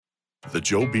The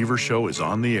Joe Beaver Show is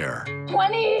on the air.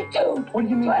 22. What do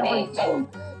you mean? 22.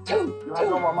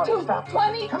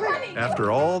 20.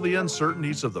 After all the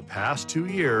uncertainties of the past 2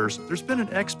 years, there's been an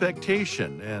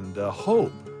expectation and a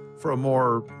hope for a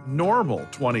more normal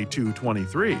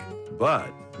 22-23. But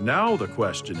now the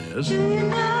question is, Do you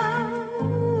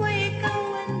know where you're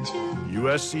going to?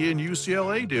 USC and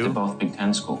UCLA do. They're both Big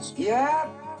Ten schools. Yeah.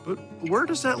 But where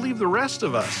does that leave the rest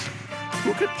of us?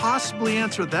 Who could possibly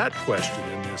answer that question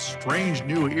in this strange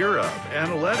new era of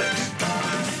analytics?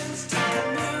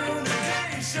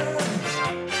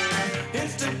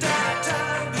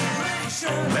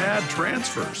 Mad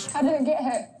transfers. How did it get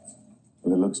here?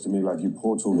 Well, it looks to me like you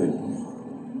portaled in.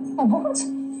 A what?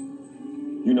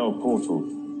 You know, portal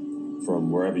from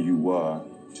wherever you were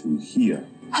to here.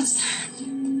 What's that?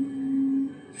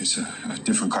 It's a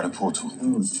different kind of portal.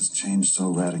 It's just changed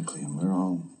so radically, and we're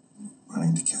all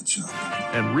running to catch up.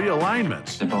 And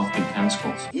realignments. They're both Big Ten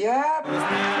schools. Yeah.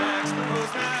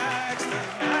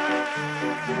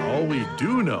 All we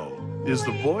do know is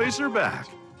the boys are back,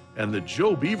 and the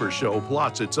Joe Beaver Show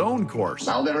plots its own course.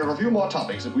 Now, there are a few more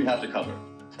topics that we have to cover.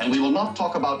 And we will not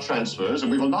talk about transfers,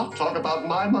 and we will not talk about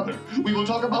my mother. We will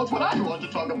talk about what I want to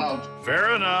talk about.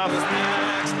 Fair enough.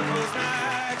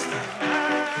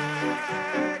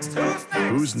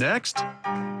 Who's next?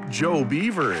 Joe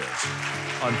Beaver is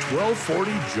on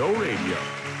 1240 Joe Radio.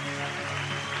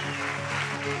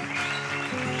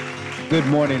 Good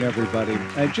morning, everybody.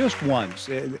 Just once,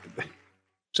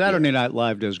 Saturday Night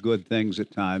Live does good things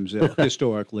at times,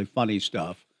 historically funny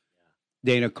stuff.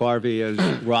 Dana Carvey as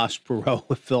Ross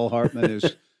Perot, Phil Hartman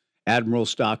as Admiral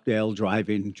Stockdale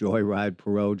driving Joyride,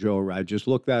 Perot, Joyride. Just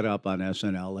look that up on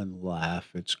SNL and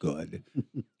laugh. It's good.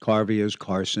 Carvey as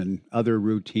Carson. Other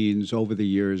routines over the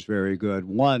years, very good.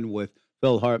 One with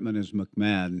Phil Hartman as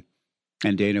McMahon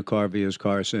and Dana Carvey as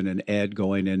Carson and Ed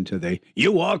going into the,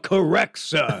 "You are correct,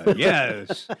 sir."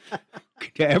 Yes.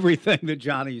 To everything that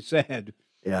Johnny said.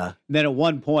 Yeah. And then at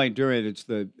one point during, it's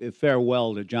the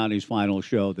farewell to Johnny's final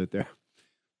show that they're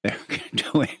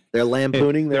doing. They're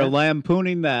lampooning They're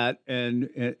lampooning that, and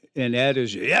Ed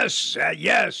is,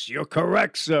 yes, you're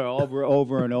correct, sir,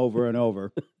 over and over and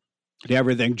over. And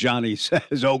everything Johnny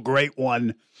says, oh, great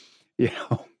one. You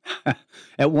know,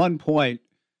 at one point,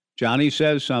 Johnny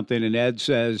says something, and Ed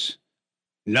says,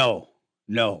 no,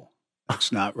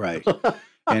 that's not right.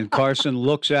 And Carson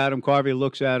looks at him, Carvey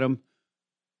looks at him,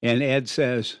 and Ed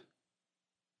says,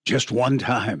 just one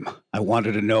time, I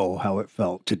wanted to know how it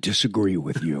felt to disagree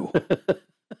with you.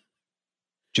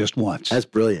 Just once. That's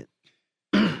brilliant.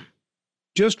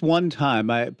 Just one time.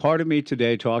 Part of me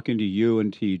today talking to you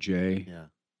and TJ. Yeah.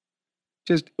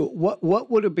 Just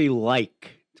what would it be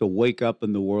like to wake up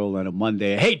in the world on a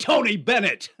Monday? Hey, Tony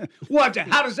Bennett,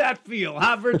 how does that feel,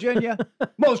 huh, Virginia?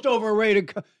 Most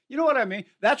overrated. You know what I mean?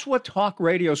 That's what talk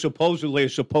radio supposedly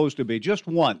is supposed to be. Just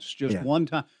once, one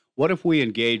time. What if we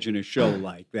engage in a show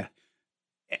like that?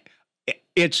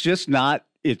 It's just not.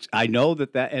 I know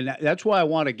that, and that's why I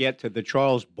want to get to the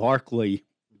Charles Barkley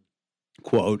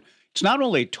quote. It's not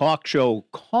only talk show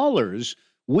callers.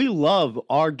 We love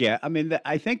our guest. I mean,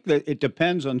 I think that it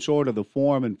depends on sort of the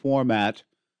form and format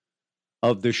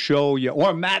of the show.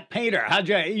 Or Matt Painter.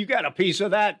 You got a piece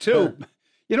of that too.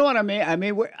 You know what I mean? I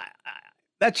mean,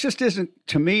 that just isn't,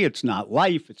 to me, it's not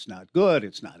life. It's not good.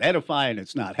 It's not edifying.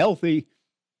 It's not healthy.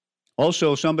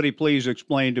 Also, somebody please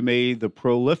explain to me the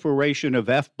proliferation of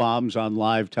F-bombs on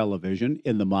live television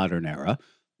in the modern era.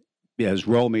 As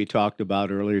Romy talked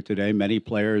about earlier today, many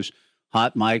players,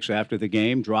 hot mics after the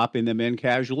game, dropping them in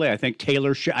casually. I think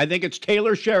it's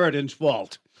Taylor Sheridan's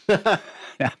fault.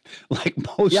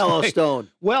 Like most Yellowstone.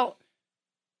 Well,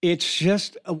 it's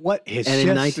just what it's and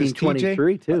just, in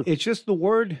 1923 too. It's just the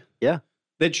word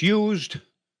that's used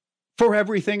for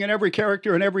everything and every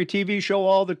character and every TV show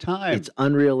all the time. It's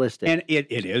unrealistic. And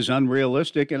it is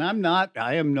unrealistic. And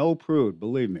I am no prude,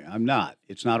 believe me. I'm not.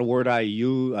 It's not a word I've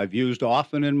used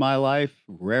often in my life.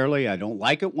 Rarely. I don't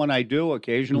like it when I do.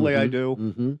 Occasionally I do.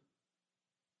 Mm-hmm.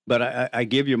 But I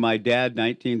give you my dad,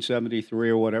 1973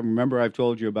 or whatever. Remember I've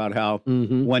told you about how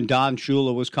when Don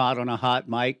Shula was caught on a hot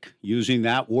mic using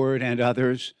that word and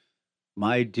others,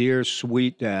 my dear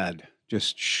sweet dad,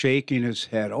 just shaking his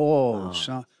head.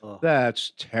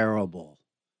 That's terrible.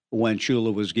 When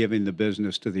Shula was giving the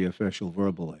business to the official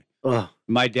verbally.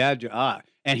 My dad,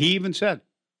 and he even said,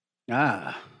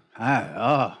 I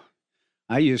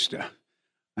used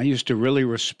to really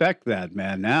respect that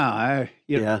man. Now,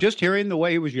 just hearing the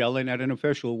way he was yelling at an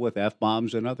official with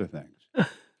F-bombs and other things.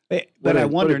 But I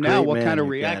wonder now, what kind of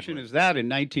reaction is that in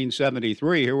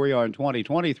 1973? Here we are in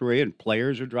 2023, and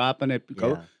players are dropping it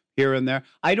here and there.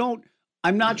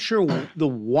 I'm not sure the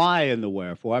why and the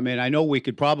wherefore. I mean, I know we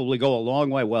could probably go a long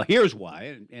way. Well, here's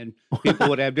why, and people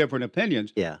would have different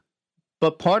opinions. Yeah.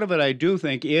 But part of it, I do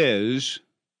think, is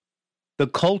the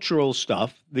cultural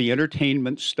stuff, the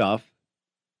entertainment stuff,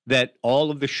 that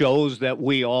all of the shows that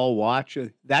we all watch,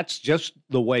 that's just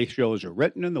the way shows are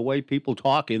written and the way people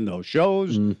talk in those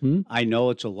shows. Mm-hmm. I know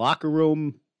it's a locker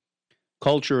room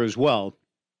culture as well.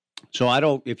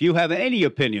 So if you have any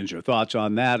opinions or thoughts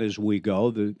on that as we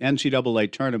go, the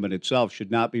NCAA tournament itself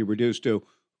should not be reduced to,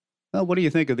 well, what do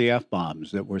you think of the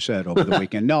F-bombs that were said over the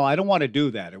weekend? No, I don't want to do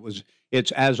that.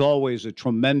 It's as always, a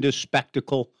tremendous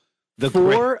spectacle.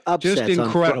 Four upsets just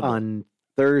incredible. on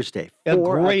Thursday. A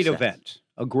great upsets. event.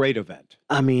 A great event.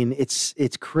 I mean,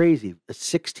 it's crazy.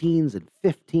 16s and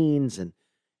 15s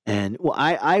and well,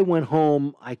 I went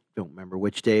home. I don't remember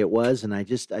which day it was, and I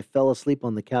fell asleep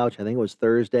on the couch. I think it was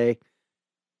Thursday,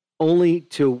 only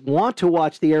to want to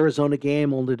watch the Arizona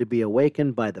game, only to be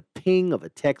awakened by the ping of a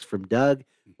text from Doug.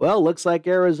 Well, looks like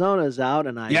Arizona's out,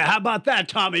 and how about that,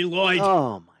 Tommy Lloyd?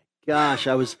 Oh my gosh,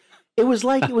 it was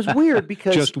weird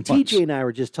because TJ and I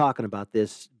were just talking about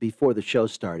this before the show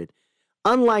started.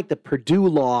 Unlike the Purdue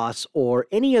loss or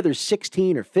any other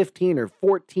 16 or 15 or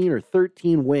 14 or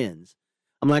 13 wins,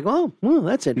 I'm like, oh, well,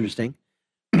 that's interesting.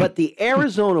 But the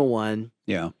Arizona one,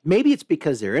 maybe it's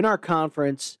because they're in our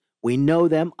conference. We know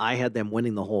them. I had them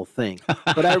winning the whole thing.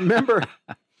 But I remember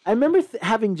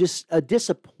having just a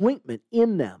disappointment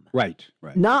in them. Right.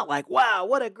 Not like, wow,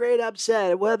 what a great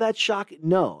upset. Well, that's shocking.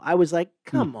 No, I was like,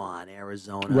 come on,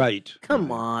 Arizona. Right.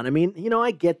 Come on. I mean,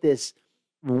 I get this.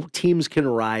 Teams can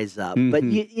rise up, but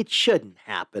it shouldn't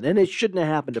happen, and it shouldn't have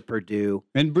happened to Purdue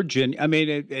and Virginia. I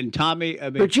mean, and Tommy. I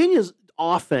mean, Virginia's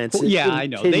offense. I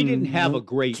know they didn't have a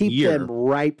great keep year. Them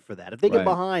ripe for that. If they get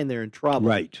behind, they're in trouble.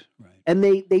 Right. And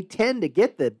they tend to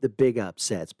get the big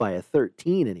upsets by a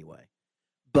 13 anyway.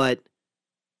 But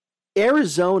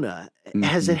Arizona,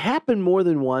 has it happened more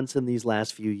than once in these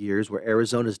last few years where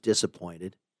Arizona's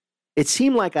disappointed? It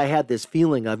seemed like I had this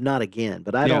feeling of not again,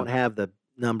 but I don't have the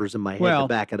numbers in my head to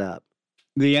back it up.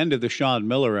 The end of the Sean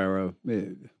Miller era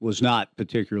was not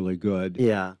particularly good.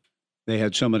 Yeah. They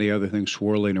had so many other things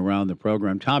swirling around the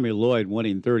program. Tommy Lloyd,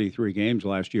 winning 33 games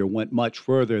last year, went much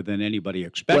further than anybody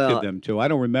expected them to. I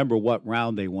don't remember what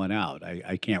round they went out.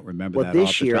 I can't rember that this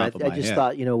off the year, top of my head. I just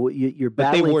thought, you're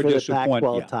battling for the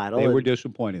Pac-12 title. They were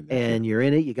disappointing. And you're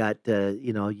in it. You got,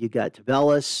 you got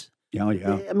Tavelis. Yeah.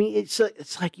 I mean, it's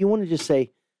like you want to just say,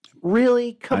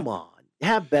 really? Come on.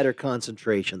 Have better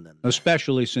concentration than that.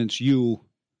 Especially since you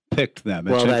picked them.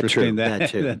 It's well, interesting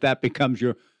that becomes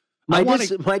your... My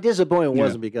disappointment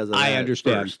wasn't because of that. I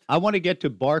understand. First. I want to get to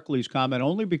Barkley's comment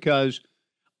only because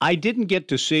I didn't get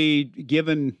to see,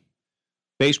 given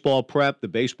baseball prep, the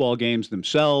baseball games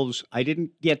themselves, I didn't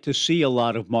get to see a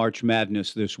lot of March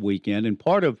Madness this weekend. And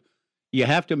part of,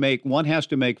 one has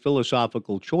to make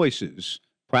philosophical choices,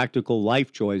 practical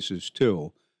life choices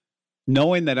too.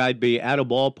 Knowing that I'd be at a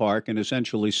ballpark and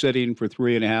essentially sitting for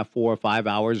 3.5, 4, 5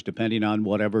 hours, depending on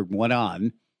whatever went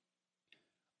on,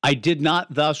 I did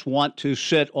not thus want to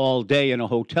sit all day in a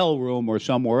hotel room or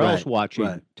somewhere else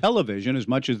watching television, as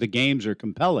much as the games are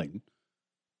compelling.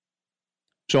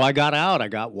 So I got out.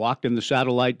 I walked in the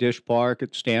satellite dish park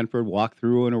at Stanford, walked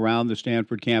through and around the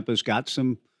Stanford campus, got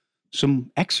some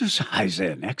exercise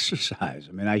in. I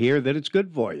mean, I hear that it's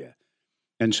good for you.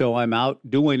 And so I'm out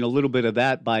doing a little bit of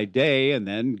that by day and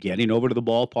then getting over to the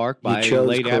ballpark by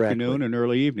late afternoon and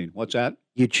early evening. What's that?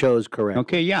 You chose correctly.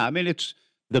 Okay, yeah. I mean, it's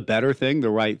the better thing,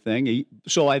 the right thing.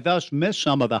 So I thus missed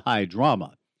some of the high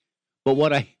drama. But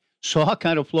what I saw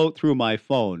kind of float through my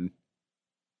phone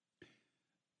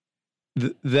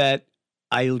that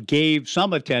I gave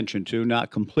some attention to,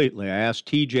 not completely. I asked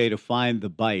TJ to find the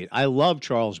bite. I love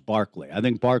Charles Barkley. I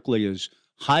think Barkley is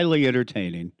highly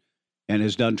entertaining and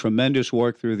has done tremendous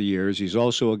work through the years. He's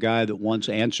also a guy that once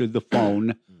answered the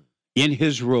phone in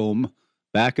his room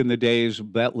back in the days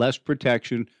of less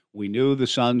protection. We knew the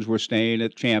Suns were staying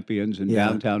at Champions in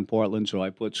downtown Portland, so I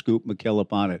put Scoop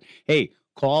McKillop on it. Hey,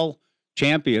 call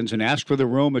Champions and ask for the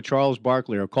room at Charles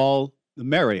Barkley, or call the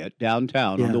Marriott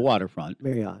downtown on the waterfront.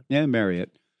 Marriott. Yeah,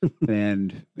 Marriott.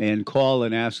 and call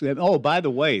and ask them. Oh, by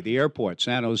the way, the airport,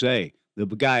 San Jose, the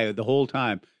guy the whole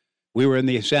time. We were in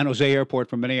the San Jose airport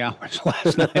for many hours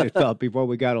last night, I thought, before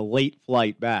we got a late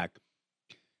flight back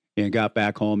and got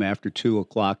back home after 2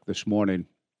 o'clock this morning.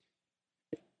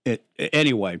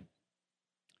 Anyway,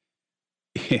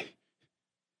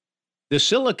 the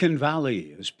Silicon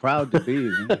Valley is proud to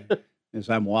be, as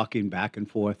I'm walking back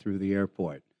and forth through the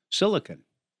airport. Silicon.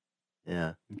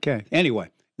 Yeah. Okay.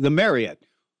 Anyway, the Marriott.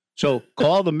 So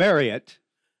call the Marriott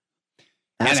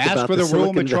and ask for the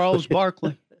room at Charles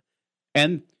Barkley.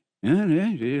 And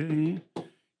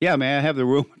yeah, may I have the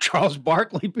room? Charles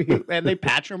Barkley, and they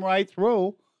patch him right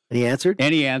through. And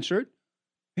he answered?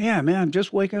 Yeah, man, I'm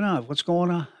just waking up. What's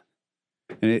going on?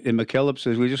 And McKillop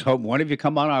says, we just hope one of you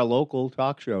come on our local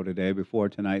talk show today before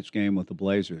tonight's game with the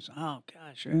Blazers. Oh,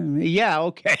 gosh. Yeah,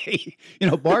 okay.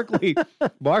 Barkley.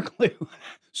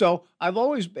 So I've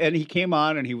always, and he came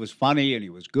on and he was funny and he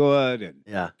was good. And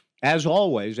yeah, as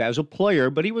always, as a player,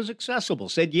 but he was accessible,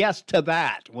 said yes to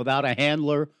that without a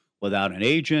handler, without an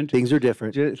agent. Things are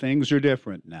different. Things are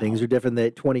different now. Things are different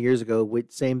than 20 years ago. With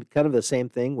the same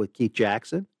thing with Keith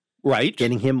Jackson. Right.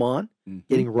 Getting him on,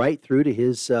 getting right through to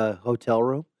his hotel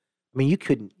room. I mean, you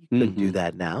couldn't do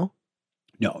that now.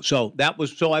 No. So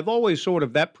I've always sort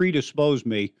of, that predisposed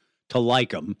me to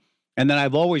like him. And then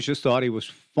I've always just thought he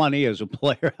was funny as a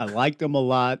player. I liked him a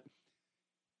lot.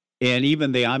 And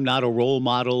even the I'm not a role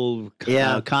model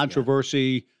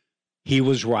controversy, he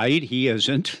was right. He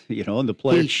isn't, and the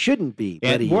player. He shouldn't be,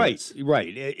 but he is.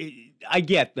 Right. I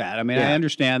get that. I mean, I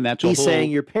understand that's He's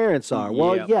saying your parents are.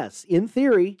 Well, yes, in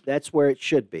theory, that's where it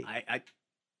should be.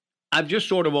 I've just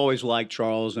sort of always liked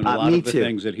Charles and a lot of the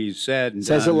things that he's said. And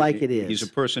says it like it is. He's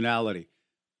a personality.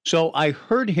 So I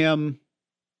heard him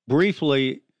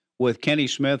briefly with Kenny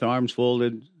Smith, arms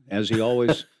folded, as he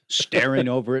always staring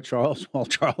over at Charles while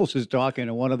Charles is talking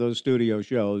in one of those studio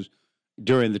shows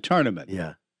during the tournament.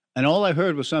 Yeah. And all I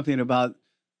heard was something about,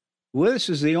 well, this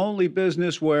is the only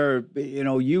business where,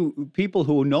 you people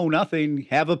who know nothing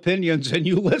have opinions and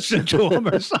you listen to them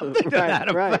or something to that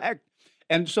effect. Right.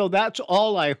 And so that's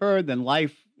all I heard. Then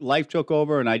life took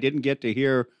over and I didn't get to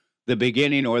hear the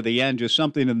beginning or the end, just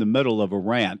something in the middle of a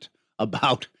rant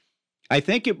about, I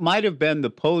think it might have been the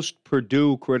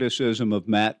post-Purdue criticism of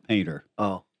Matt Painter.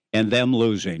 Oh. And them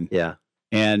losing. Yeah.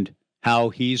 And how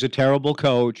he's a terrible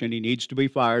coach and he needs to be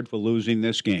fired for losing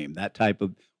this game. That type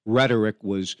of rhetoric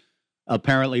was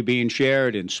apparently being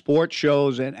shared in sports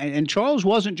shows. And Charles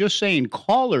wasn't just saying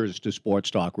callers to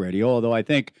sports talk radio, although I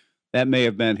think that may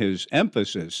have been his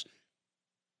emphasis.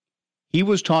 He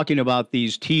was talking about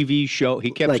these TV shows.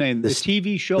 He kept saying the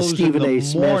TV shows in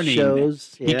the morning.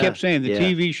 Shows. Yeah. He kept saying the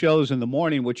TV shows in the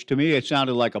morning, which to me it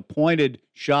sounded like a pointed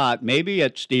shot, maybe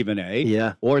at Stephen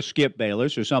A. Or Skip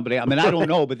Bayless or somebody. I mean, I don't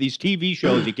know, but these TV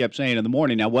shows he kept saying in the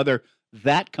morning. Now, whether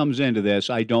that comes into this,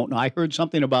 I don't know. I heard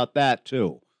something about that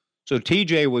too. So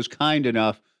TJ was kind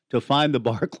enough to find the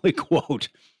Barkley quote.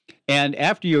 And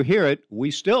after you hear it,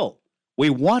 we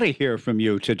want to hear from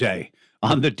you today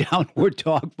on the Downward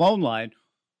Talk phone line.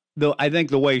 Though I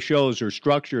think the way shows are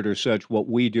structured or such, what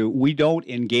we do, we don't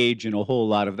engage in a whole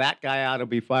lot of that guy ought to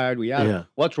be fired.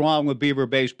 What's wrong with Beaver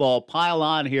baseball? Pile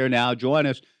on here now. Join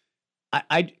us.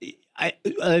 I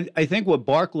think what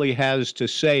Barkley has to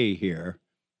say here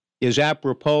is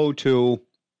apropos to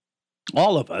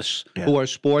all of us who are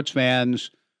sports fans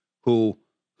who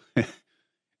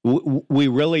we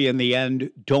really, in the end,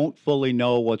 don't fully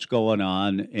know what's going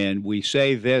on, and we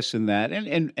say this and that,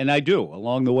 and I do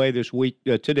along the way this week,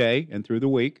 today and through the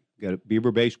week. Got a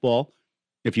Beaver baseball.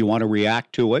 If you want to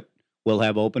react to it, we'll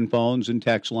have open phones and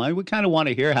text line. We kind of want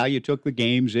to hear how you took the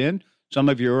games in, some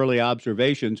of your early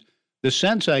observations. The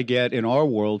sense I get in our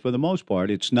world, for the most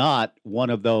part, it's not one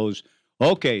of those,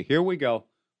 okay, here we go.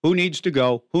 Who needs to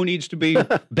go? Who needs to be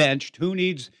benched? Who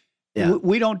needs... Yeah.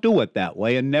 We don't do it that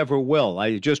way and never will.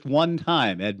 Just one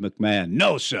time, Ed McMahon,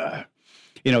 no, sir.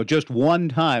 Just one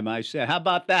time I said, how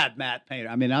about that, Matt Painter?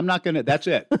 I mean, I'm not going to, that's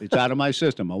it. It's out of my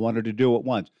system. I wanted to do it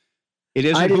once. It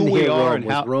isn't who we are. And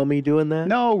how, was Romy doing that?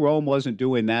 No, Rome wasn't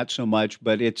doing that so much,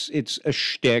 but it's a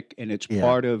shtick and it's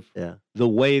part of the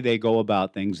way they go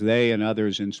about things, they and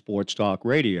others in sports talk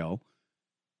radio.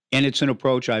 And it's an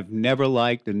approach I've never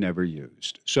liked and never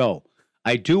used. So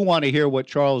I do want to hear what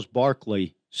Charles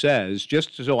Barkley says,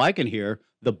 just so I can hear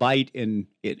the bite in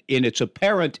its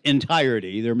apparent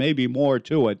entirety. There may be more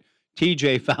to it.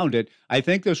 TJ found it. I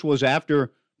think this was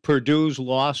after Purdue's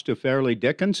loss to Fairleigh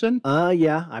Dickinson. But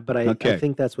I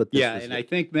think that's what this is. And I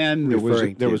think then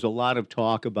there was a lot of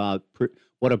talk about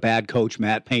what a bad coach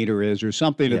Matt Painter is or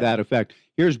something to that effect.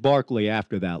 Here's Barkley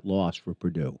after that loss for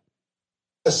Purdue.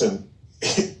 Listen,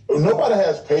 nobody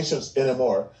has patience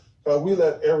anymore because we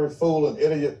let every fool and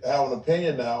idiot have an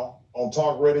opinion now on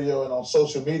talk radio and on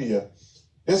social media.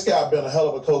 This guy been a hell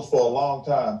of a coach for a long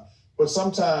time. But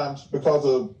sometimes because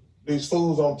of these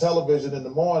fools on television in the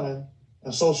morning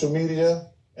and social media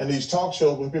and these talk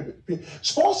shows, when people,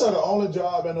 sports are the only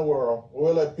job in the world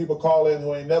where we'll let people call in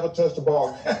who ain't never touched the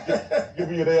ball, give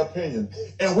you their opinion.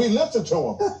 And we listen to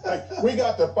them. Like, we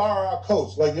got to fire our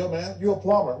coach. Like, yo, man, you're a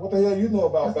plumber. What the hell you know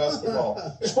about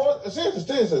basketball? Sports,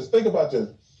 seriously, think about this.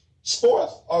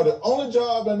 Sports are the only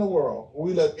job in the world where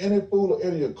we let any fool or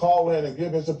idiot call in and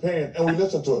give his opinion, and we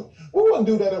listen to it. We wouldn't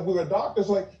do that if we were doctors.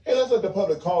 Like, hey, let's let the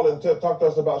public call in and talk to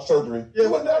us about surgery. Yeah,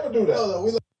 we would never do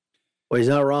that. Well, he's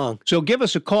not wrong. So give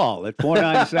us a call at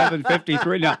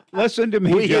 497-53. Now, listen to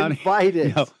me, Johnny.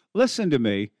 Invited. No, listen to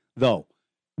me, though.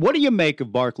 What do you make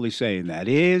of Barkley saying that?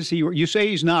 Is he? You say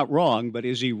he's not wrong, but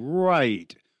is he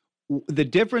right? The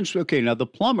difference, okay, now the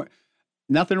plumber,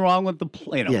 nothing wrong with the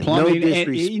plumbing. No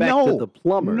disrespect to the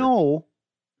plumber. No,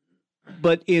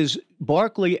 but is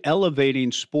Barkley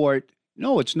elevating sport?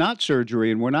 No, it's not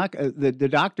surgery, and we're not. The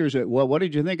doctors. Well, what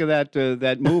did you think of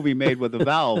that movie made with the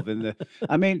valve?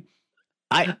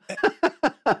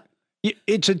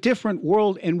 It's a different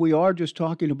world, and we are just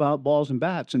talking about balls and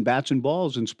bats and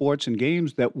balls and sports and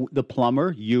games. That the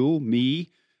plumber, you, me,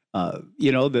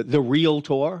 the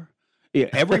realtor. Yeah,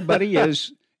 everybody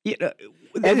is.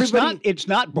 It's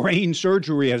not brain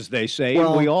surgery, as they say.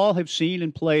 Well, and we all have seen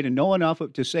and played and know enough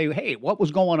to say, hey, what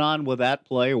was going on with that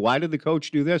play? Why did the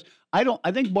coach do this?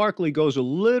 I think Barkley goes a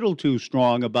little too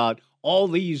strong about all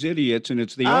these idiots, and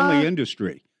it's the only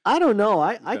industry. I don't know.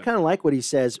 I kind of like what he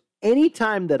says.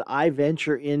 Anytime that I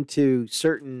venture into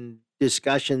certain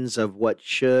discussions of what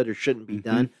should or shouldn't be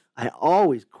done, I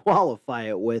always qualify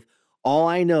it with, all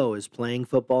I know is playing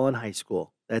football in high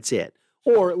school. That's it.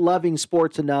 Or loving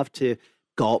sports enough to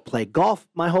play golf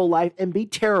my whole life and be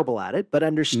terrible at it, but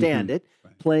understand it.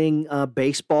 Right. Playing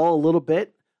baseball a little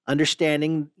bit,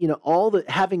 understanding,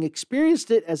 having experienced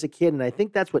it as a kid. And I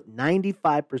think that's what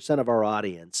 95% of our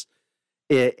audience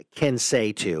can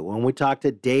say to. When we talk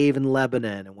to Dave in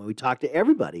Lebanon and when we talk to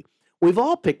everybody, we've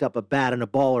all picked up a bat and a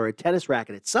ball or a tennis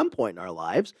racket at some point in our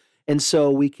lives. And so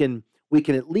we can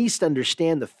at least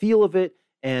understand the feel of it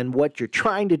and what you're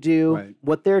trying to do, right,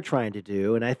 what they're trying to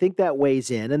do. And I think that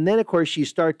weighs in. And then, of course, you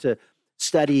start to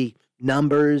study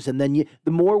numbers. And then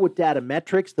the more with data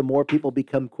metrics, the more people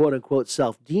become, quote unquote,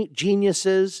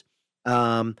 self-geniuses.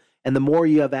 And the more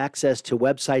you have access to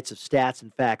websites of stats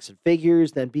and facts and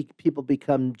figures, then people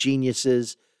become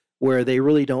geniuses where they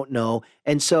really don't know.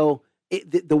 And so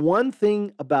the one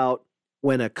thing about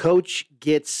when a coach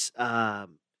gets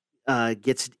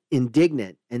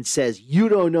indignant and says, you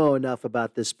don't know enough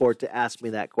about this sport to ask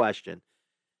me that question,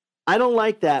 I don't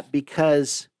like that,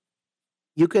 because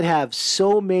you could have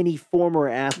so many former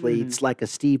athletes like a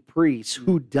Steve Priest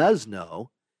who does know,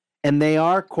 and they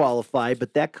are qualified,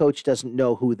 but that coach doesn't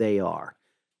know who they are.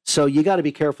 So you got to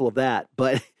be careful of that.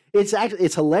 But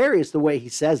it's hilarious the way he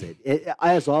says it.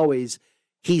 As always,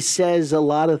 he says a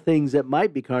lot of things that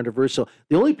might be controversial.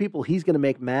 The only people he's going to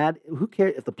make mad, who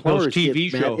cares if the plumbers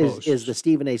TV get show mad, is the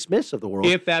Stephen A. Smiths of the world.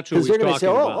 If that's what he's talking say,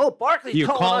 about. Oh, Barkley's You're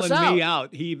calling us me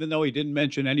out, even though he didn't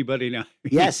mention anybody now.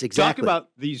 Yes, exactly. Talk about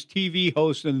these TV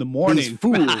hosts in the morning. These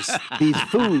fools.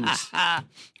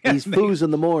 These fools in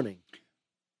the morning.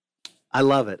 I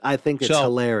love it. I think it's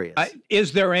hilarious.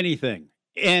 Is there anything,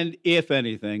 and if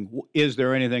anything, is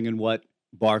there anything in what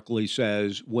Barkley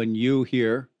says when you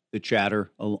hear the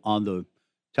chatter on the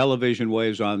television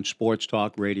waves, on sports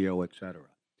talk radio, etc.?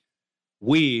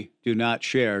 We do not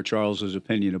share Charles's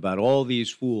opinion about all these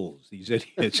fools, these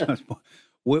idiots.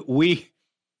 we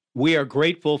are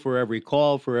grateful for every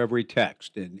call, for every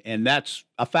text, and that's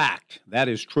a fact. That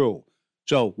is true.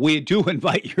 So we do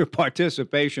invite your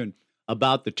participation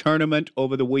about the tournament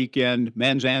over the weekend,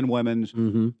 men's and women's.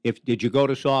 Did you go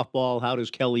to softball? How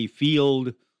does Kelly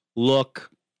Field look?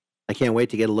 I can't wait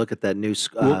to get a look at that new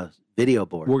video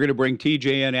board. We're going to bring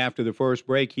TJ in after the first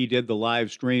break. He did the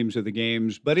live streams of the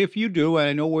games. But if you do, and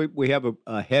I know we have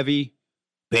a heavy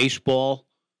baseball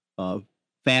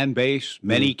fan base.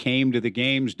 Many came to the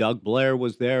games. Doug Blair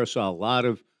was there. Saw a lot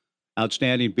of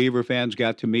outstanding Beaver fans.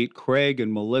 Got to meet Craig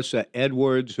and Melissa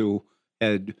Edwards, who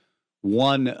had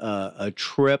won a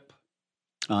trip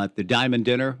at the Diamond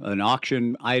Dinner, an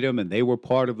auction item, and they were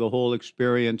part of the whole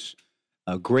experience.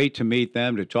 Great to meet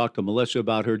them, to talk to Melissa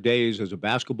about her days as a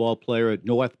basketball player at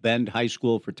North Bend High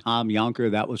School for Tom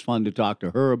Yonker. That was fun to talk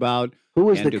to her about. Who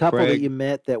was the couple that you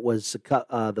met that was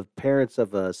the parents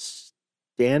of a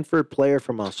Stanford player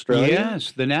from Australia?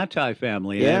 Yes, the Natai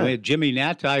family. Yeah. I met Jimmy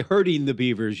Natai hurting the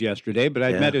Beavers yesterday, but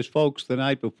I met his folks the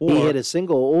night before. He hit a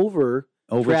single over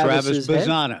Travis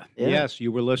Bazzana. Yeah. Yes,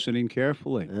 you were listening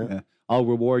carefully. Yeah. I'll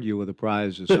reward you with a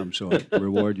prize of some sort.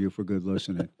 Reward you for good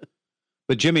listening.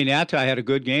 But Jimmy Natai had a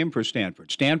good game for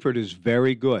Stanford. Stanford is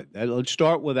very good. Let's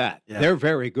start with that. Yeah. They're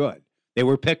very good. They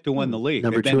were picked to win the league.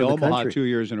 They've been to Omaha 2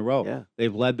 years in a row. Yeah.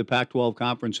 They've led the Pac-12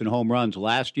 conference in home runs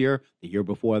last year. The year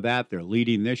before that, they're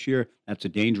leading this year. That's a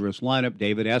dangerous lineup.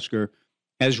 David Esker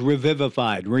has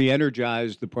revivified,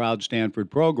 re-energized the proud Stanford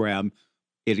program.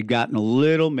 It had gotten a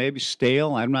little maybe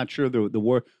stale. I'm not sure the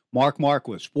word. Mark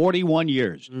Marquis, 41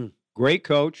 years. Great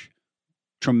coach,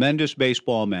 tremendous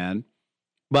baseball man,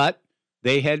 but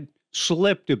they had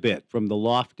slipped a bit from the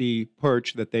lofty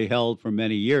perch that they held for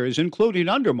many years, including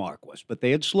under Marquis, but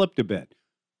they had slipped a bit.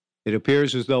 It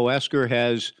appears as though Esker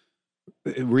has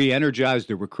re-energized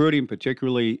the recruiting,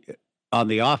 particularly on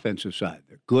the offensive side.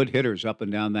 They're good hitters up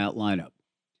and down that lineup.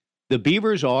 The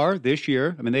Beavers are, this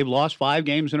year, they've lost 5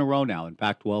 games in a row now in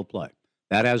Pac-12 play.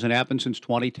 That hasn't happened since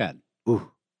 2010.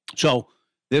 Ooh. So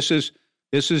this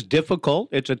is difficult.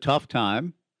 It's a tough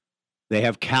time. They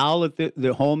have Cal at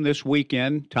the home this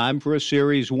weekend. Time for a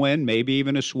series win, maybe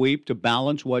even a sweep to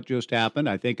balance what just happened.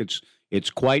 I think it's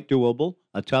quite doable.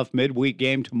 A tough midweek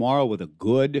game tomorrow with a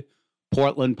good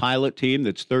Portland Pilot team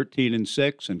that's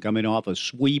 13-6 and coming off a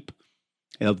sweep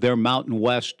of their Mountain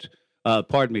West,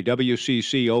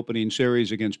 WCC opening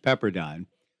series against Pepperdine.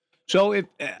 So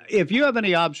if you have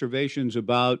any observations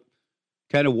about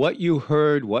kind of what you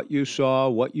heard, what you saw,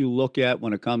 what you look at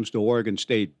when it comes to Oregon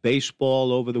State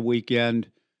baseball over the weekend,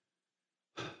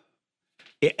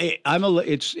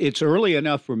 it's early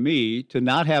enough for me to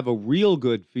not have a real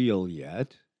good feel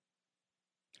yet.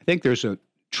 I think there's a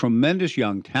tremendous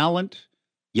young talent.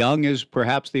 Young is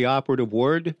perhaps the operative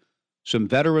word. Some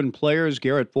veteran players.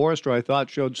 Garrett Forrester, I thought,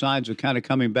 showed signs of kind of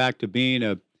coming back to being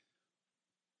a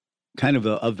kind of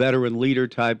a veteran leader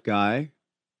type guy.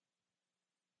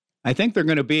 I think they're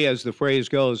going to be, as the phrase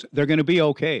goes, they're going to be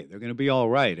okay. They're going to be all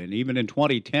right. And even in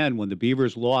 2010, when the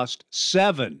Beavers lost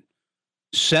 7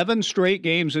 straight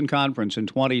games in conference in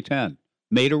 2010,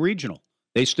 made a regional.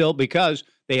 They still, because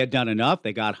they had done enough,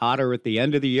 they got hotter at the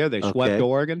end of the year. They swept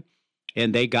Oregon,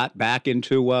 and they got back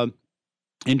into a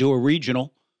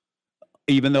regional.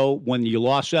 Even though when you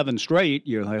lost 7 straight,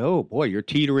 you're like, oh, boy, you're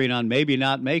teetering on maybe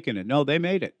not making it. No, they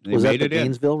made it. They made it in.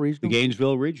 Gainesville Regional? The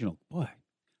Gainesville Regional. Boy.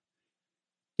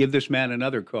 Give this man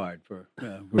another card for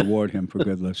reward him for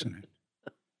good listening.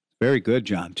 Very good,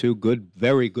 John. 2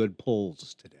 very good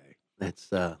polls today. That's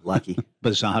lucky.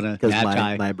 Bazana,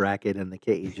 because my bracket and the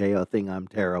KEJO thing, I'm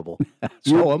terrible.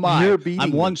 So am I. I'm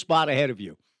me. 1 spot ahead of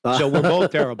you. So we're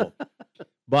both terrible.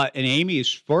 And Amy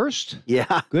is first?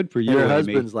 Yeah. Good for you, Your Amy.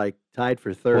 husband's like tied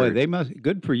for 3rd. Boy, they must.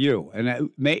 Good for you. And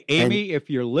Amy, if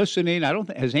you're listening,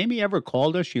 has Amy ever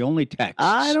called us? She only texts.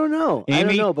 I don't know.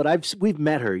 Amy, but we've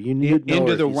met her. You'd know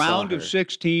into her the if you round saw of her.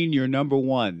 16, you're number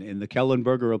 1 in the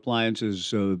Kellenberger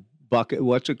Appliances bucket.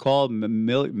 What's it called?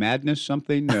 Madness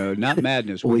something? Not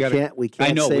madness. we can't.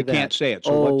 I know say we that. can't say it.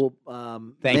 So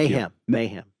Mayhem. you.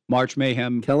 Mayhem. March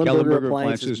Mayhem. Kellenberger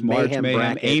Appliances. March Mayhem.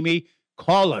 bracket. Amy,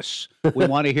 call us. We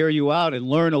want to hear you out and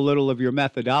learn a little of your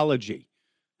methodology.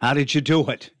 How did you do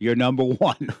it? You're number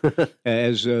 1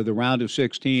 as the round of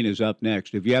 16 is up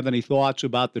next. If you have any thoughts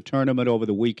about the tournament over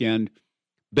the weekend,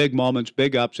 big moments,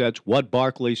 big upsets, what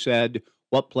Barkley said,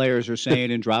 what players are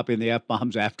saying and dropping the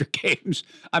F-bombs after games.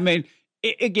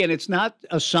 Again, it's not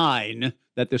a sign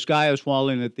that the sky is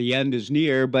falling, that the end is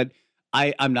near, but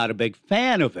I'm not a big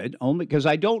fan of it, only because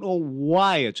I don't know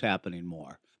why it's happening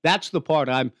more. That's the part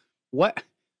what...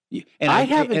 And I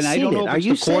haven't seen don't know it. if Are it's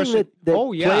you the course saying that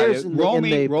oh, yeah. players in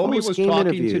the Romy was post-game talking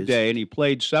interviews, today, and he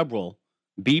played several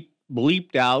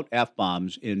bleeped out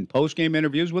F-bombs in post-game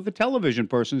interviews with a television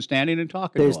person standing and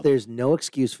talking to him. There's no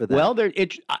excuse for that. Well,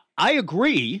 I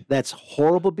agree. That's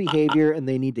horrible behavior, and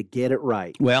they need to get it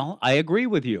right. Well, I agree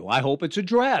with you. I hope it's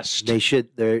addressed. They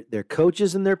should. Their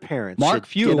coaches and their parents Mark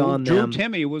should get on Drew them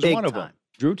Timme was big one of them. time.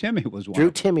 Drew Timme was one Drew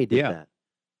of them. Timme did that.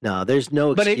 No, there's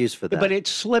no excuse for that. But it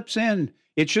slips in.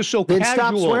 It's just so then casual.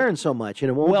 Stop swearing so much, and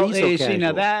it won't be so casual. See,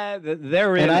 now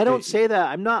they're in. And I don't say that.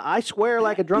 I'm not. I swear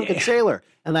like a drunken sailor,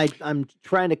 and I'm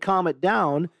trying to calm it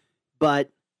down.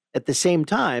 But at the same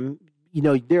time,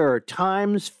 there are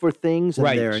times for things, and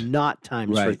there are not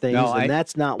times for things, and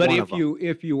that's not one of them. But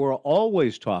if you were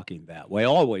always talking that way,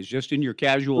 always just in your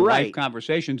casual life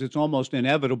conversations, it's almost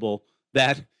inevitable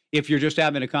that if you're just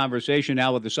having a conversation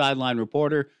now with the sideline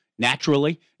reporter.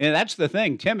 Naturally, and that's the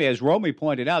thing. Timme, as Romy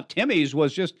pointed out, Timmy's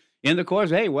was just in the course.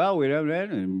 Hey, well, we don't.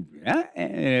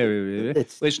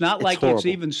 It's not like it's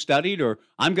even studied or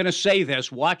I'm going to say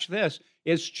this. Watch this.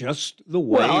 It's just the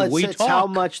way we talk. It's how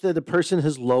much the person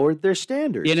has lowered their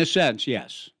standards. In a sense,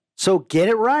 yes. So get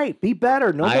it right. Be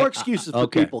better. No more excuses for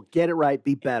people. Get it right.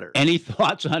 Be better. Any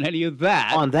thoughts on any of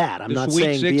that? On that, I'm not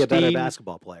saying 16, be a better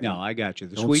basketball player. No, I got you.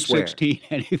 The Sweet 16.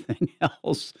 Anything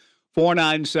else?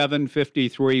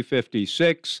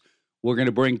 497-5356. We're going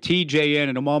to bring TJ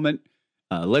in a moment.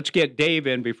 Let's get Dave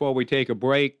in before we take a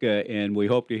break, and we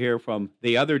hope to hear from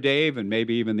the other Dave and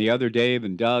maybe even the other Dave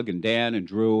and Doug and Dan and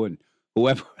Drew and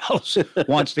whoever else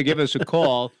wants to give us a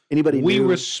call. Anybody we new?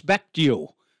 respect you.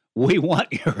 We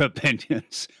want your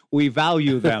opinions. We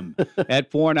value them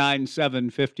at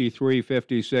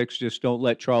 497-5356. Just don't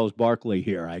let Charles Barkley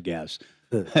hear, I guess.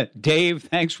 Dave,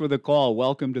 thanks for the call.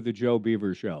 Welcome to the Joe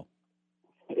Beaver Show.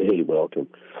 Hey, welcome.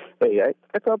 Hey,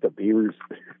 I thought the Beavers,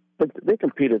 they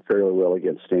competed fairly well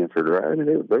against Stanford, right? I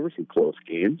mean, there were some close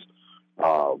games.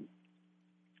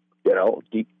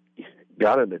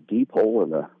 Got in a deep hole in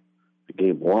the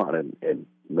game one and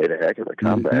made a heck of a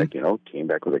comeback, came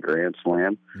back with a grand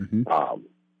slam. Mm-hmm.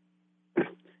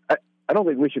 I don't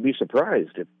think we should be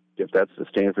surprised if that's the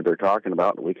Stanford they're talking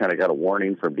about. And we kind of got a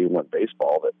warning from D1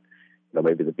 baseball that,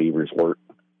 maybe the Beavers weren't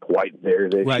quite there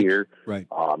this year. Right.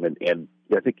 And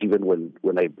I think even when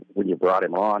you brought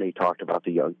him on, he talked about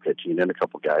the young pitching and a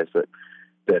couple guys that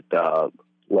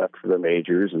left for the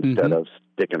majors instead of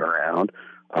sticking around.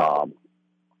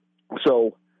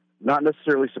 So not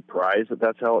necessarily surprised that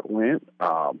that's how it went.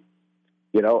 And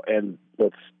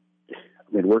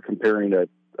we're comparing a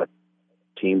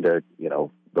team to,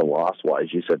 the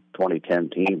loss-wise. You said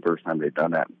 2010 team, first time they've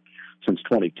done that since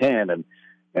 2010.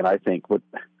 And I think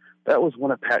that was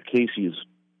one of Pat Casey's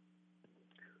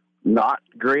not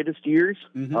greatest years.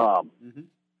 Mm-hmm.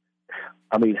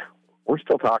 We're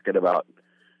still talking about,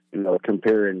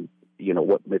 comparing,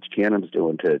 what Mitch Cannon's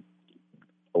doing to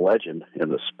a legend in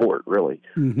the sport, really.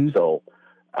 Mm-hmm. So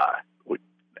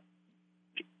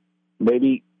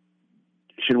maybe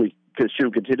should we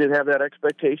continue to have that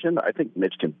expectation? I think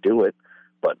Mitch can do it,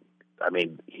 but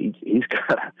he's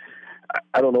got.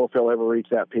 I don't know if he'll ever reach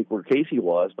that peak where Casey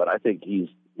was, but I think he's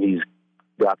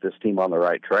got this team on the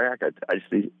right track. I just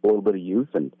see a little bit of youth,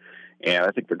 and I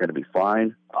think they're going to be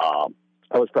fine. I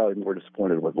was probably more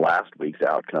disappointed with last week's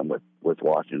outcome with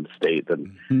Washington State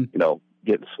than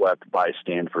getting swept by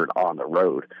Stanford on the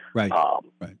road. Right.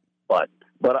 Right. But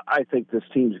I think this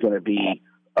team's going to be.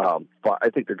 I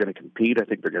think they're going to compete. I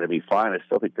think they're going to be fine. I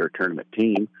still think they're a tournament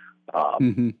team.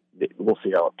 We'll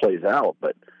see how it plays out,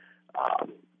 but.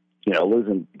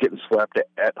 Getting swept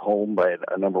at home by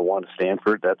a number one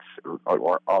Stanford,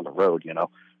 or on the road,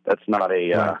 that's not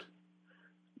a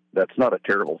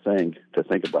terrible thing to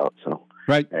think about. So,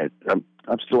 right. I'm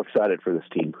still excited for this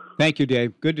team. Thank you,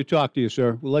 Dave. Good to talk to you,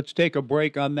 sir. Well, let's take a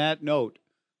break on that note.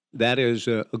 That is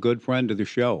a good friend of the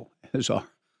show, as our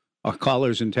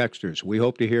callers and texters. We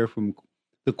hope to hear from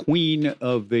the queen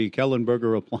of the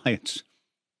Kellenberger Appliance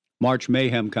March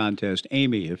Mayhem contest,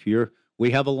 Amy.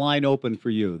 We have a line open for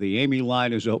you. The Amy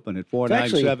line is open at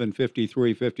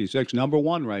 497-5356. Number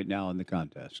one right now in the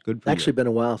contest. Good for you. It's actually been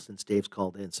a while since Dave's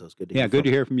called in, so it's good to hear. Yeah, good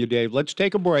to hear from you, Dave. Let's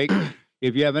take a break.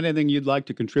 If you have anything you'd like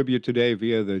to contribute today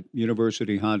via the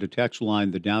University Honda text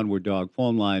line, the Downward Dog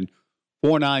phone line,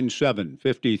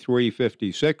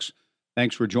 497-5356.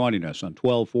 Thanks for joining us on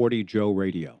 1240 Joe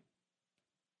Radio.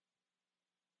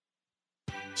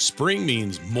 Spring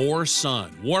means more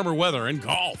sun, warmer weather, and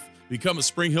golf. Become a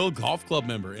Spring Hill Golf Club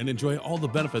member and enjoy all the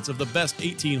benefits of the best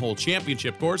 18-hole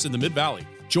championship course in the Mid-Valley.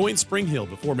 Join Spring Hill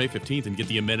before May 15th and get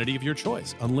the amenity of your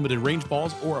choice, unlimited range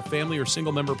balls or a family or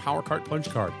single-member Power Cart punch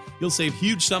card. You'll save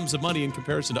huge sums of money in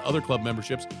comparison to other club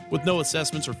memberships with no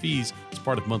assessments or fees as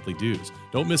part of monthly dues.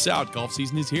 Don't miss out. Golf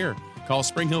season is here. Call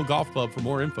Spring Hill Golf Club for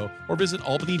more info or visit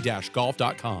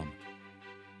albany-golf.com.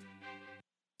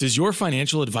 Does your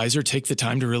financial advisor take the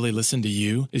time to really listen to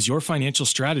you? Is your financial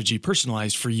strategy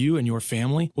personalized for you and your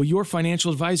family? Will your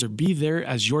financial advisor be there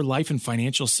as your life and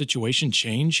financial situation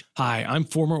change? Hi, I'm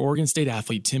former Oregon State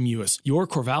athlete Tim Ewis, your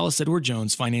Corvallis Edward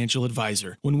Jones financial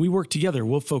advisor. When we work together,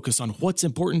 we'll focus on what's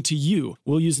important to you.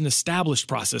 We'll use an established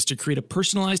process to create a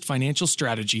personalized financial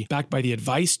strategy backed by the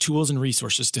advice, tools, and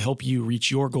resources to help you reach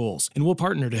your goals. And we'll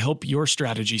partner to help your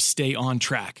strategy stay on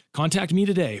track. Contact me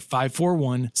today,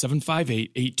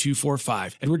 541-758-8245.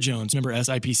 Edward Jones, member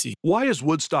SIPC. Why is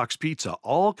Woodstock's Pizza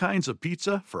all kinds of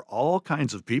pizza for all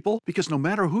kinds of people? Because no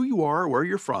matter who you are or where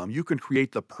you're from, you can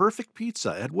create the perfect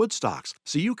pizza at Woodstock's.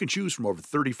 So you can choose from over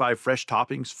 35 fresh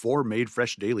toppings, 4 made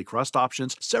fresh daily crust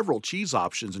options, several cheese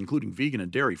options including vegan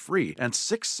and dairy-free, and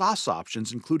 6 sauce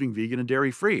options including vegan and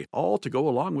dairy-free, all to go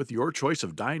along with your choice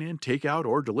of dine-in, takeout,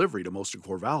 or delivery to most of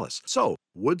Corvallis. So,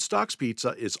 Woodstock's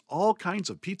Pizza is all kinds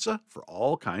of pizza for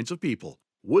all kinds of people.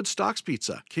 Woodstock's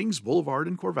Pizza, Kings Boulevard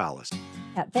in Corvallis.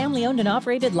 At family-owned and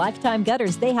operated Lifetime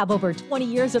Gutters, they have over 20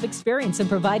 years of experience in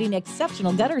providing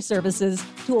exceptional gutter services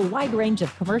to a wide range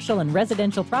of commercial and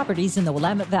residential properties in the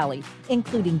Willamette Valley,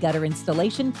 including gutter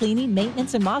installation, cleaning,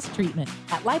 maintenance, and moss treatment.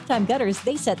 At Lifetime Gutters,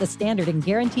 they set the standard in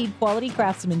guaranteed quality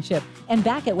craftsmanship and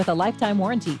back it with a lifetime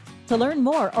warranty. To learn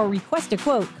more or request a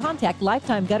quote, contact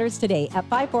Lifetime Gutters today at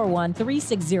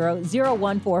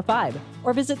 541-360-0145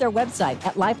 or visit their website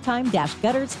at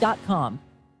lifetime-gutters.com.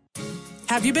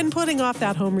 Have you been putting off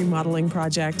that home remodeling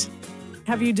project?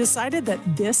 Have you decided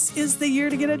that this is the year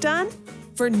to get it done?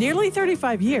 For nearly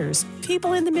 35 years,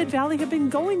 people in the Mid-Valley have been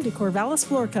going to Corvallis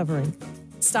Floor Covering.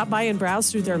 Stop by and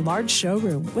browse through their large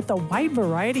showroom with a wide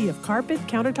variety of carpet,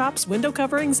 countertops, window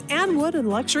coverings, and wood and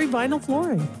luxury vinyl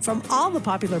flooring from all the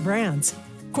popular brands.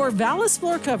 Corvallis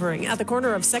Floor Covering at the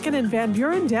corner of 2nd and Van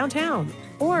Buren downtown,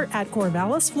 or at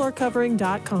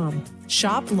corvallisfloorcovering.com.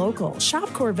 Shop local. Shop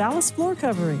Corvallis Floor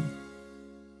Covering.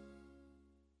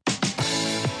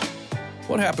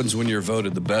 What happens when you're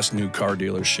voted the best new car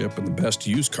dealership and the best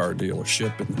used car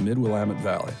dealership in the Mid-Willamette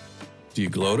Valley? Do you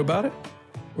gloat about it?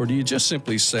 Or do you just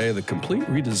simply say the complete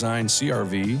redesigned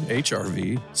CR-V,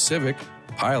 HR-V, Civic,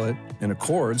 Pilot, and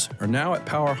Accords are now at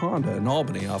Power Honda in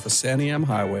Albany off of Santiam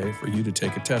Highway for you to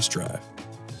take a test drive?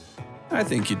 I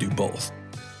think you do both.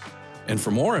 And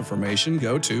for more information,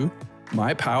 go to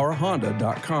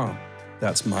mypowerhonda.com.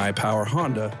 That's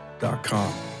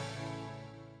mypowerhonda.com.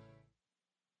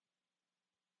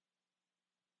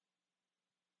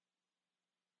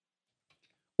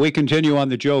 We continue on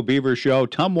the Joe Beaver Show.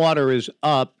 Tumwater is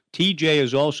up. TJ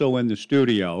is also in the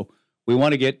studio. We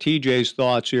want to get TJ's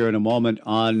thoughts here in a moment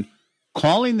on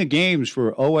calling the games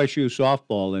for OSU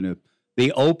softball in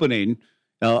the opening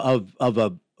of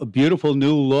a beautiful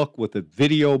new look with a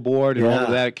video board and all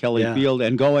of that at Kelly Field,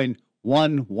 and going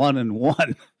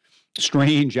 1-1-1.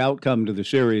 Strange outcome to the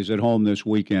series at home this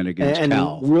weekend against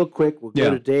Cal. And real quick, we'll go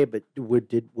today, but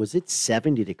was it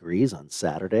 70 degrees on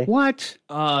Saturday? What?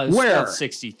 Where?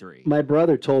 63. My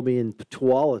brother told me in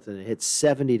Tualatin it hit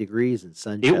 70 degrees in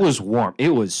sunshine. It was warm. It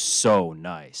was so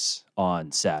nice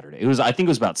on Saturday. I think it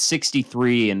was about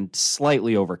 63 and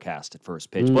slightly overcast at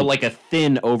first pitch, but like a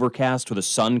thin overcast where the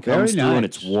sun comes through and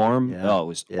it's warm. Yeah. Oh, it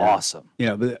was awesome.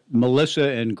 Yeah, but Melissa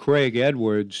and Craig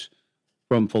Edwards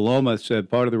from Paloma said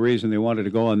part of the reason they wanted to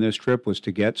go on this trip was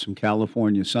to get some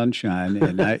California sunshine.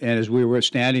 And as we were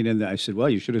standing in there, I said, well,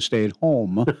 you should have stayed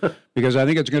home because I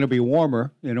think it's going to be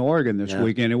warmer in Oregon this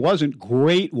weekend. It wasn't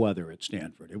great weather at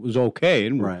Stanford. It was okay.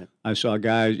 And I saw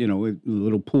guys, with a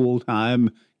little pool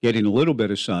time, getting a little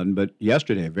bit of sun. But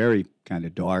yesterday, very kind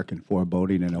of dark and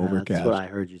foreboding and overcast. That's what I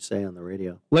heard you say on the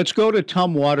radio. Let's go to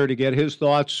Tumwater to get his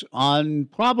thoughts on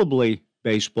probably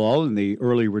baseball and the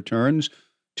early returns.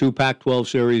 2 Pac-12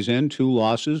 series in, 2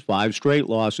 losses, 5 straight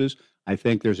losses. I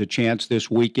think there's a chance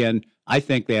this weekend. I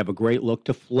think they have a great look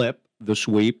to flip the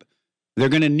sweep. They're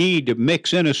going to need to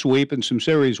mix in a sweep and some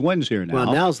series wins here now.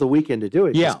 Well, now's the weekend to do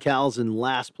it because Cal's in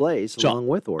last place along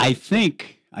with Oregon. I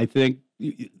think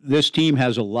this team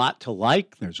has a lot to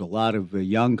like. There's a lot of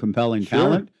young, compelling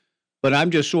talent. But I'm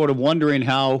just sort of wondering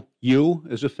how you,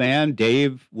 as a fan,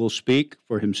 Dave will speak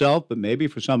for himself, but maybe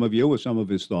for some of you with some of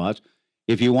his thoughts.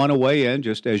 If you want to weigh in,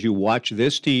 just as you watch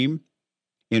this team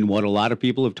in what a lot of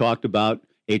people have talked about,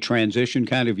 a transition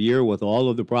kind of year with all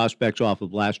of the prospects off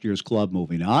of last year's club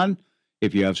moving on,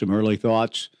 if you have some early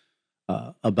thoughts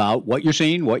about what you're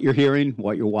seeing, what you're hearing,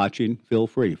 what you're watching, feel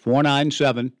free.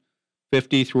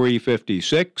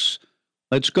 497-5356.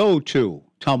 Let's go to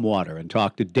Tumwater and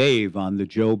talk to Dave on the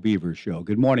Joe Beaver Show.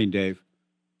 Good morning, Dave.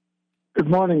 Good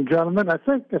morning, gentlemen. I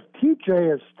think if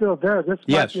TJ is still there, this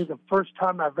might be the first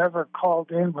time I've ever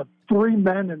called in with 3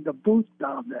 men in the booth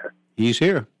down there. He's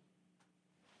here.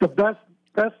 The best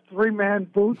 3-man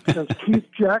booth since Keith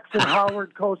Jackson,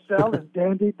 Howard Cosell, and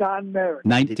Dandy Don Merritt.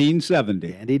 1970.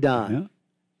 Dandy Don.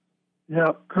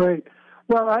 Yeah, great.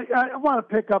 Well, I want to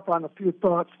pick up on a few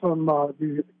thoughts from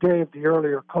Dave, the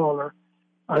earlier caller.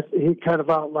 He kind of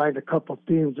outlined a couple of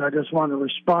themes I just want to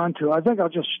respond to. I think I'll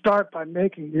just start by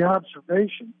making the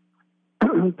observation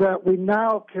that we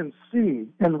now can see,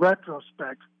 in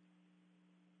retrospect,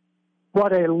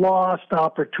 what a lost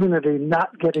opportunity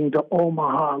not getting to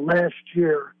Omaha last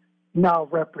year now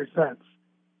represents.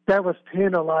 That was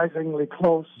tantalizingly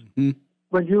close. Mm-hmm.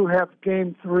 When you have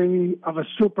Game 3 of a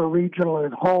super regional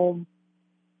at home,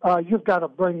 you've got to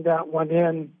bring that one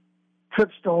in.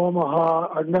 Trips to Omaha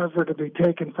are never to be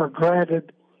taken for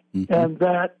granted. Mm-hmm. And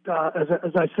that,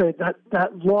 as I say,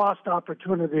 that lost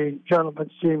opportunity, gentlemen,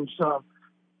 seems to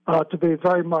be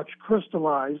very much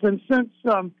crystallized. And since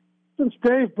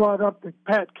Dave brought up the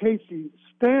Pat Casey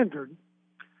standard,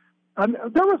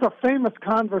 there was a famous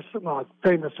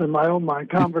in my own mind,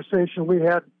 conversation we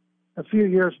had a few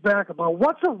years back about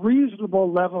what's a reasonable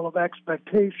level of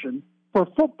expectation for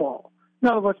football. In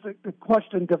other words, the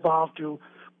question devolved to,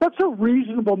 what's a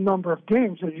reasonable number of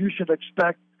games that you should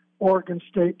expect Oregon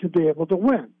State to be able to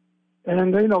win?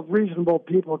 And, reasonable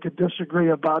people could disagree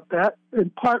about that,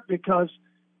 in part because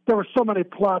there were so many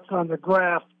plots on the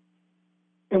graph.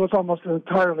 It was almost an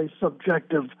entirely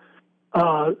subjective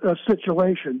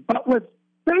situation. But with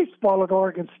baseball at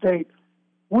Oregon State,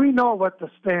 we know what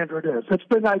the standard is. It's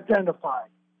been identified.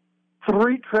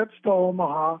 3 trips to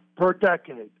Omaha per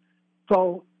decade.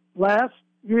 So last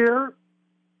year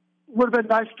would have been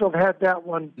nice to have had that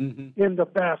one in the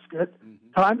basket.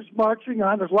 Time's marching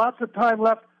on. There's lots of time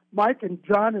left. Mike and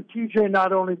John and TJ,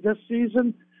 not only this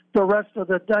season, the rest of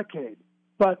the decade.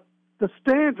 But the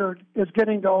standard is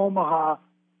getting to Omaha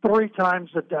 3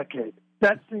 times a decade.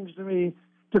 That seems to me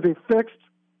to be fixed.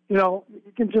 You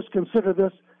can just consider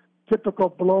this typical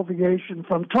bloviation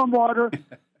from Tumwater,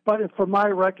 but for my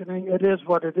reckoning, it is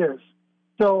what it is.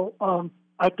 So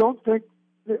I don't think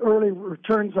the early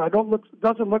returns,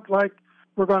 doesn't look like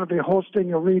we're going to be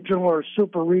hosting a regional or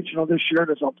super regional this year.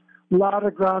 There's a lot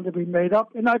of ground to be made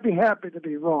up, and I'd be happy to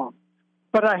be wrong.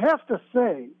 But I have to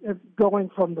say, going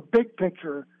from the big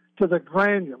picture to the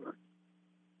granular,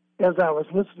 as I was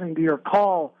listening to your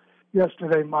call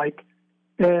yesterday, Mike,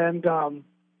 and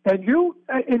you,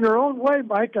 in your own way,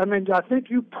 Mike, I think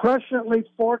you presciently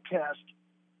forecast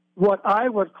what I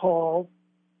would call,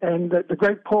 and the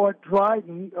great poet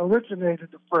Dryden originated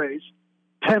the phrase,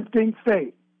 tempting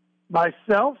fate.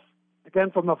 Myself,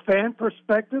 again, from a fan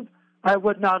perspective, I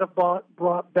would not have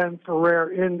brought Ben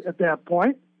Ferrer in at that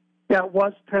point. That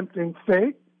was tempting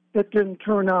fate. It didn't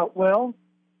turn out well.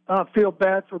 Feel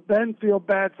bad for Ben, feel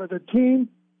bad for the team.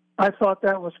 I thought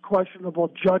that was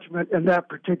questionable judgment in that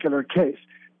particular case,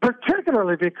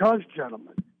 particularly because,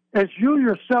 gentlemen, as you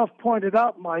yourself pointed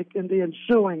out, Mike, in the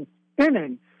ensuing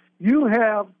inning, you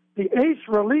have the ace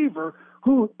reliever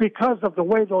who, because of the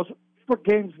way those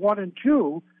games 1 and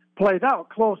 2 played out,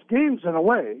 close games in a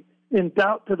way, in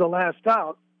doubt to the last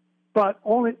out, but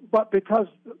because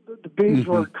the Beavs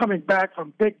were coming back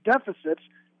from big deficits,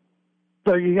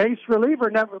 the ace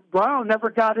reliever Brown never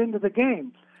got into the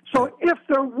game. So if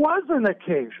there was an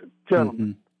occasion,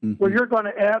 gentlemen, where you're going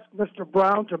to ask Mr.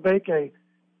 Brown to make a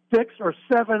 6 or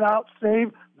 7 out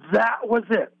save, that was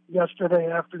it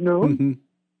yesterday afternoon.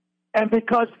 And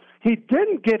because he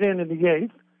didn't get in the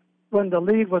 8th when the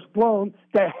lead was blown,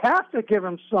 they have to give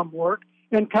him some work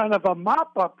in kind of a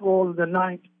mop-up role in the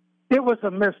 9th. It was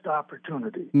a missed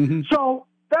opportunity. So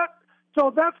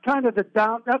that's kind of the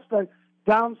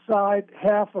downside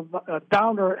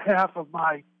downer half of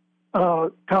my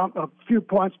a few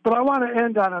points. But I want to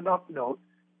end on an up note,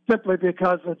 simply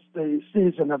because it's the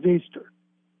season of Easter.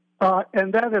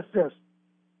 And that is this.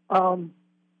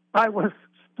 I was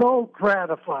so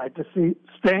gratified to see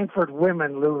Stanford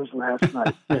women lose last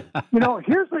night.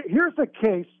 Here's the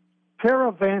case.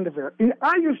 Tara Vanderveer.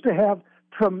 I used to have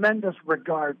tremendous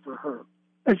regard for her,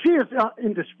 and she is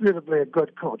indisputably a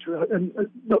good coach. And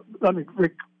let me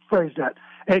rephrase that: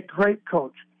 a great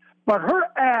coach. But her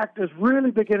act is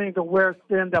really beginning to wear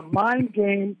thin. The mind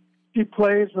game she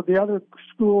plays with the other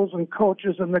schools and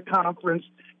coaches in the conference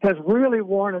has really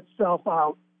worn itself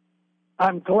out.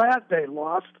 I'm glad they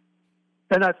lost.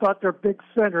 And I thought their big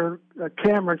center,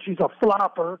 Cameron, she's a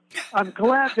flopper. I'm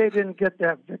glad they didn't get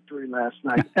that victory last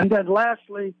night. And then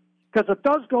lastly, because it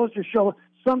does go to show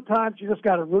sometimes you just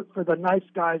got to root for the nice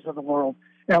guys of the world.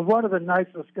 And one of the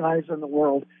nicest guys in the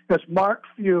world is Mark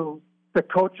Few, the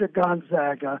coach at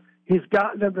Gonzaga. He's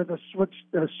gotten them to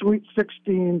the Sweet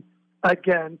 16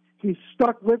 again. He's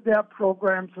stuck with that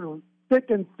program through thick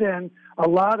and thin, a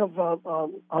lot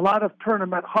of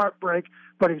tournament heartbreak,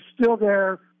 but he's still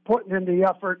there, putting in the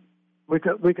effort. We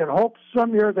can hope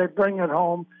some year they bring it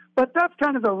home. But that's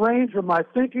kind of the range of my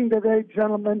thinking today,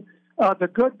 gentlemen. The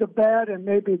good, the bad, and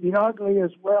maybe the ugly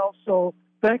as well. So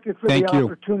thank you for the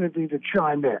opportunity to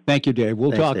chime in. Thank you, Dave.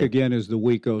 We'll talk Dave. again as the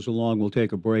week goes along. We'll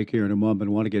take a break here in a moment.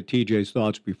 I want to get TJ's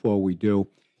thoughts before we do.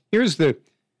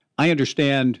 I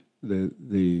understand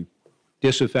the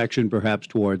disaffection perhaps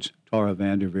towards Tara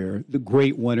Vanderveer. The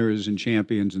great winners and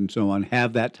champions and so on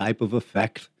have that type of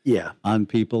effect on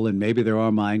people, and maybe there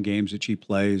are mind games that she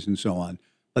plays and so on.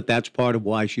 But that's part of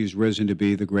why she's risen to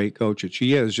be the great coach that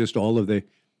she is. Just all of the,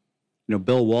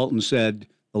 Bill Walton said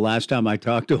the last time I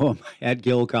talked to him at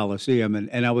Gill Coliseum,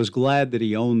 and I was glad that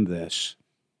he owned this,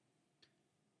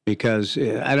 because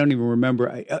I don't even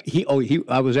remember.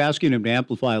 I was asking him to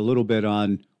amplify a little bit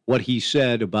on what he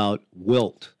said about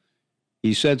Wilt.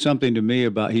 He said something to me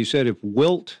about, he said if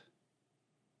Wilt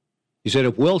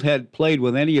had played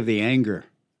with any of the anger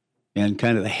and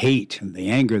kind of the hate and the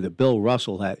anger that Bill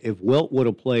Russell had, if Wilt would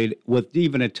have played with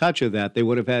even a touch of that, they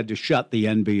would have had to shut the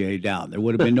NBA down. There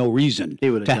would have been no reason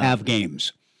to have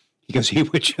games, because he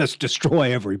would just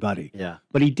destroy everybody. Yeah.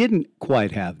 But he didn't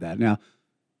quite have that. Now,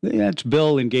 that's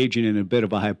Bill engaging in a bit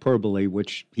of a hyperbole,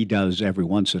 which he does every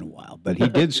once in a while. But he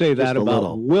did say that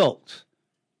about Wilt.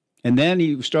 And then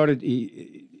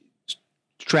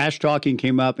trash talking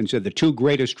came up and said the two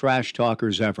greatest trash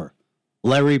talkers ever,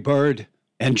 Larry Bird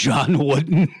and John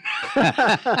Wooden,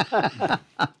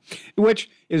 which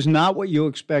is not what you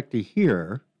expect to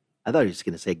hear. I thought he was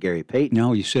going to say Gary Payton.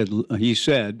 No, he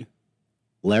said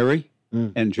Larry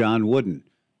and John Wooden.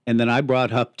 And then I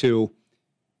brought up to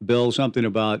Bill something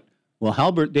about,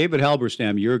 well, David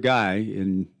Halberstam, your guy,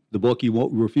 in the book you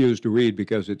won't refuse to read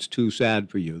because it's too sad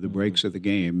for you, The Breaks of the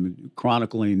Game,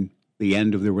 chronicling the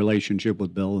end of the relationship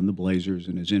with Bill and the Blazers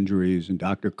and his injuries and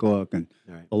Dr. Cook and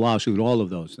the lawsuit, all of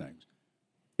those things.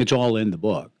 It's all in the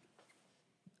book.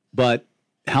 But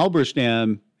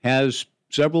Halberstam has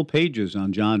several pages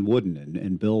on John Wooden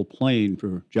and Bill playing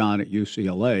for John at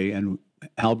UCLA, and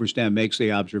Halberstam makes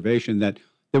the observation that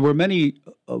there were many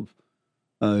of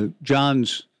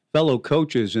John's fellow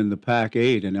coaches in the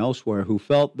Pac-8 and elsewhere who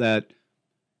felt that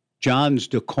John's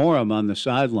decorum on the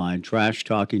sideline,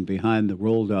 trash-talking behind the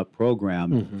rolled-up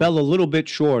program, fell a little bit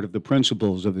short of the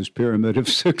principles of his pyramid of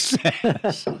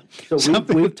success. So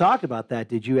we've talked about that.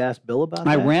 Did you ask Bill about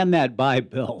that? I ran that by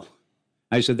Bill.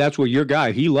 I said, that's what your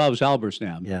guy, he loves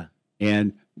Halberstam. Yeah.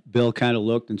 And Bill kind of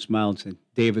looked and smiled and said,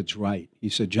 David's right. He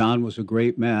said, John was a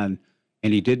great man,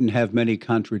 and he didn't have many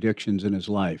contradictions in his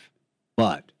life,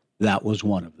 but that was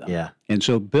one of them. Yeah. And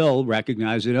so Bill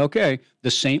recognized that, okay,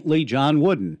 the saintly John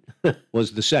Wooden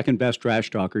was the second best trash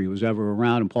talker he was ever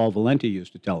around, and Paul Valenti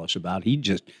used to tell us about. He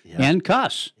just, and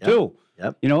cuss, too.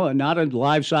 Yep. You know, not a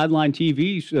live sideline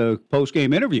TV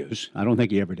post-game interviews. I don't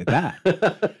think he ever did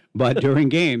that. But during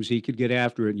games, he could get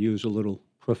after it and use a little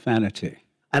profanity.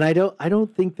 And I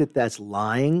don't think that that's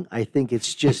lying. I think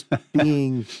it's just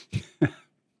being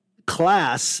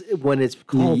class when it's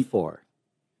called for.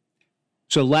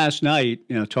 So last night,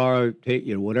 Tara,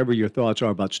 whatever your thoughts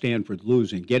are about Stanford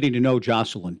losing, getting to know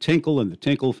Jocelyn Tinkle and the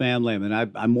Tinkle family. I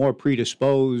mean, I'm more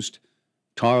predisposed.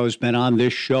 Tara's been on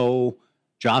this show.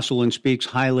 Jocelyn speaks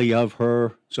highly of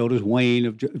her. So does Wayne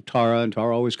of Tara, and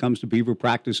Tara always comes to Beaver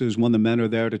practices when the men are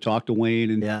there to talk to Wayne.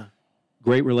 And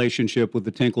great relationship with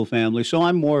the Tinkle family. So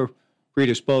I'm more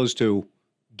predisposed to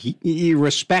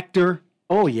respect her.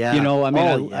 Oh, yeah.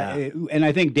 And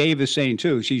I think Dave is saying,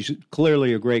 too, she's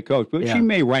clearly a great coach, but she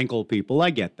may rankle people. I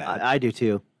get that. I do,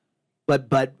 too.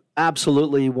 But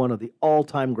absolutely one of the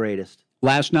all-time greatest.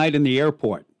 Last night in the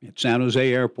airport, at San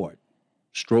Jose Airport,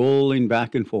 strolling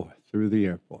back and forth through the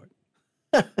airport.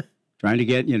 Trying to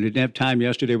get, didn't have time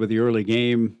yesterday with the early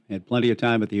game, had plenty of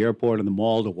time at the airport and the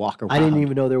mall to walk around. I didn't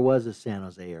even know there was a San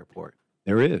Jose Airport.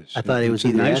 There is. I thought it was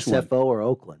either SFO or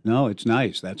Oakland. No, it's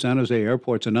nice. That San Jose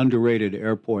Airport's an underrated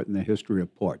airport in the history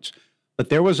of ports. But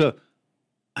there was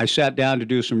I sat down to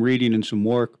do some reading and some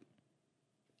work,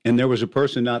 and there was a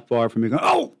person not far from me going,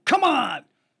 oh, come on.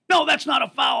 No, that's not a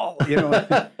foul.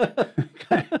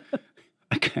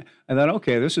 I thought,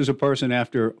 okay, this is a person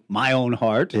after my own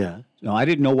heart. Yeah. No, I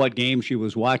didn't know what game she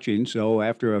was watching, so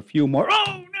after a few more,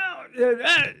 oh, no,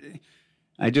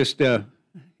 I just,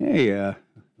 hey,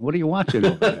 what are you watching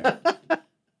over there?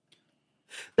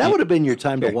 That would have been your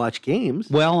time to watch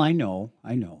games. Well, I know.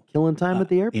 Killing time at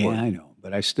the airport. Yeah, I know.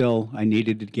 But I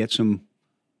needed to get some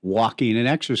walking and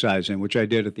exercise in, which I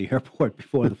did at the airport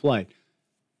before the flight.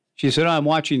 She said, I'm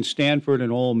watching Stanford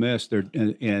and Ole Miss.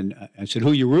 And I said, who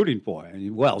are you rooting for?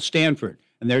 And, well, Stanford.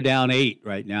 And they're down 8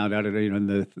 right now,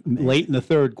 late in the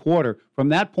third quarter. From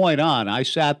that point on, I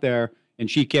sat there,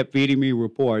 and she kept feeding me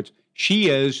reports. She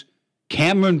is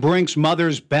Cameron Brink's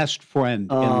mother's best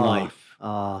friend in life.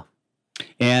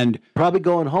 And probably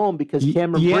going home because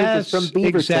Cameron Brink is from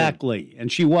Beaver. Exactly.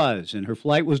 And she was. And her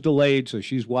flight was delayed, so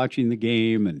she's watching the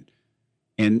game.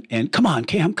 And come on,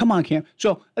 Cam.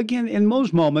 So, again, in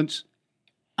most moments,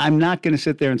 I'm not going to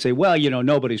sit there and say, well,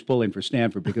 nobody's pulling for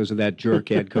Stanford because of that jerk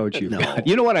head coach you've got.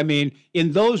 You know what I mean?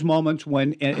 In those moments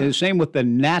when, and same with the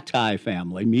Natai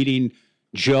family, meeting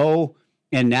Joe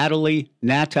and Natalie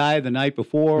Natai the night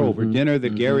before over dinner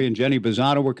that Gary and Jenny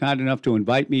Bazzano were kind enough to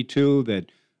invite me to,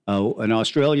 that an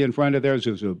Australian friend of theirs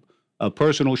who's a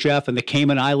personal chef in the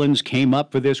Cayman Islands came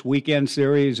up for this weekend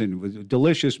series, and it was a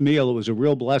delicious meal. It was a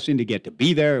real blessing to get to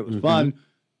be there. It was fun.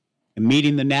 And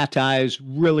meeting the Natais,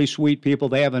 really sweet people.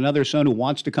 They have another son who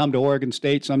wants to come to Oregon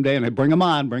State someday, and I bring him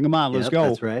on, let's go.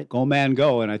 That's right. Go, man,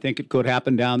 go. And I think it could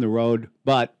happen down the road.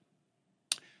 But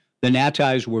the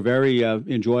Natais were very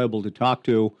enjoyable to talk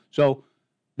to. So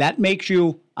that makes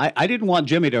you, I didn't want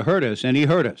Jimmy to hurt us, and he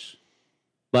hurt us.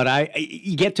 But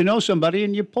you get to know somebody,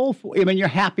 and you pull for, you're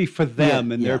happy for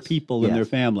them and their people and their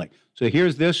family. So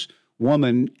here's this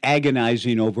woman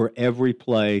agonizing over every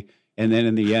play, and then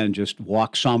in the end just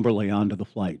walk somberly onto the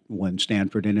flight when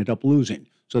Stanford ended up losing.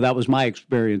 So that was my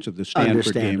experience of the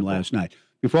Stanford game last night.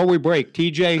 Before we break,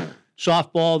 TJ,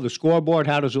 softball, the scoreboard,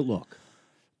 how does it look?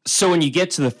 So when you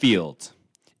get to the field,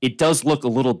 it does look a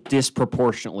little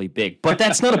disproportionately big, but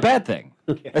that's not a bad thing.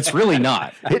 It's really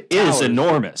not. It is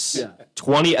enormous.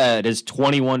 Yeah. It is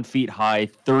 21 feet high,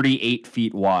 38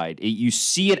 feet wide. You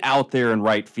see it out there in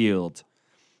right field,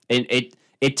 and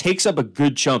it takes up a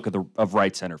good chunk of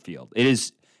right center field.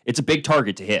 It's a big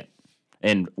target to hit,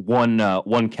 and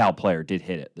one Cal player did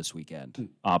hit it this weekend.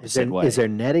 Opposite way. Is there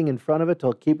netting in front of it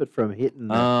to keep it from hitting?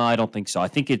 I don't think so. I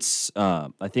think it's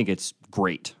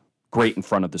great in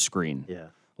front of the screen. Yeah.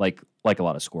 Like a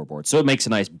lot of scoreboards. So it makes a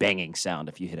nice banging sound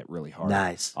if you hit it really hard.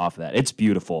 Nice. Off of that. It's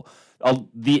beautiful.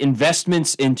 The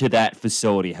investments into that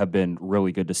facility have been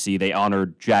really good to see. They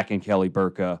honored Jack and Kelly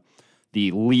Burka, the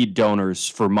lead donors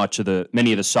for many of the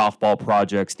softball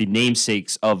projects, the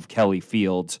namesakes of Kelly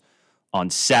Field, on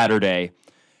Saturday.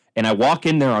 And I walk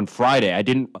in there on Friday.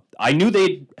 I knew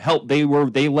they'd help. They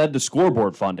led the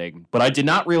scoreboard funding, but I did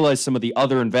not realize some of the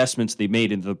other investments they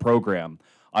made into the program.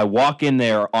 I walk in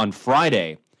there on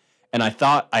Friday, and I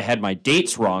thought I had my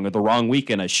dates wrong or the wrong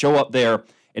weekend. I show up there,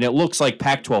 and it looks like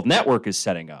Pac-12 Network is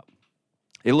setting up.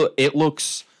 It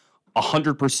looks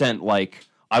 100% like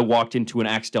I walked into an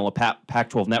accidental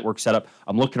Pac-12 Network setup.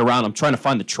 I'm looking around. I'm trying to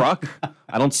find the truck.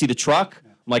 I don't see the truck.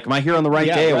 I'm like, am I here on the right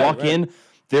day? I walk in.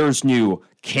 There's new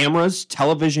cameras,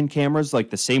 television cameras, like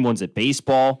the same ones at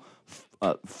baseball.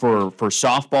 For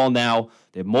softball now,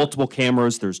 they have multiple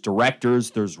cameras. There's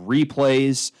directors. There's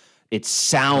replays. It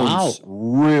sounds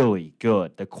really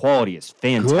good. The quality is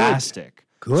fantastic.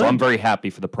 Good. So I'm very happy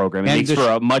for the program. It makes for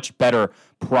a much better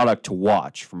product to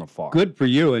watch from afar. Good for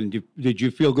you. And did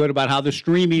you feel good about how the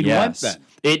streaming went then?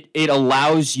 It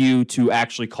allows you to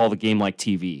actually call the game like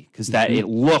TV because it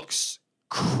looks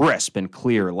crisp and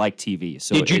clear like TV.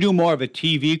 So did you do more of a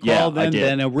TV call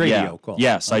than a radio call?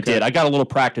 Yes, I did. I got a little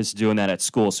practice doing that at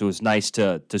school, so it was nice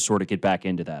to sort of get back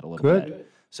into that a little bit.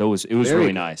 So it was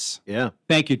really nice. Yeah.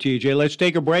 Thank you, TJ. Let's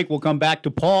take a break. We'll come back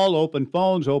to Paul. Open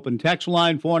phones, open text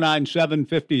line,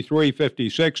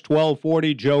 497-5356,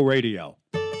 1240, Joe Radio.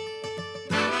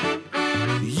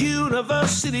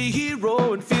 University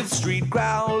Hero and 5th Street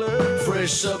Growler.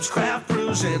 Fresh subs, craft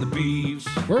brews, and the beefs.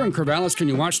 Where in Corvallis can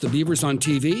you watch the Beavers on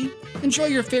TV? Enjoy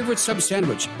your favorite sub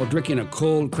sandwich while drinking a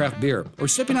cold craft beer or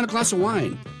sipping on a glass of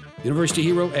wine. University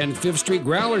Hero and 5th Street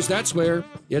Growlers, that's where.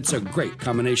 It's a great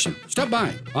combination. Stop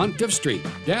by on 5th Street,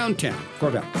 downtown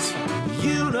Corvallis.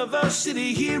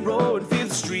 University Hero and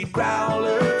 5th Street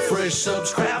Growler. Fresh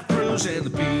subs, craft brews, and the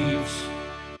beefs.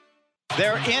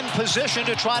 They're in position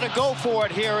to try to go for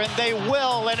it here, and they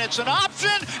will, and it's an option,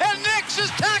 and Nix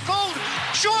is tackled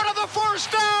short of the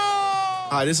first down!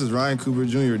 Hi, this is Ryan Cooper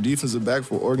Jr., defensive back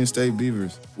for Oregon State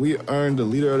Beavers. We earned the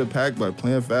leader of the pack by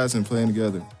playing fast and playing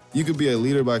together. You could be a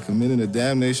leader by committing to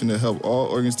Damn Nation to help all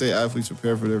Oregon State athletes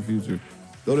prepare for their future.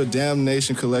 Go to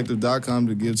damnationcollective.com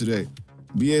to give today.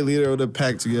 Be a leader of the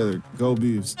pack together. Go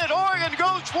Beavs. And Oregon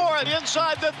goes for it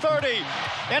inside the 30.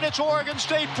 And it's Oregon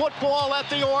State football at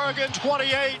the Oregon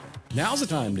 28. Now's the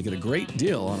time to get a great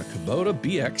deal on a Kubota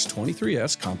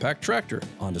BX23S compact tractor.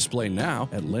 On display now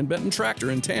at Lynn Benton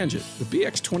Tractor in Tangent. The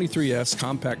BX23S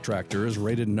compact tractor is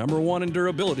rated #1 in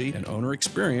durability and owner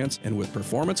experience and with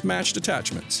performance-matched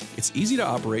attachments. It's easy to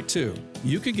operate too.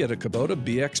 You could get a Kubota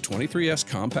BX23S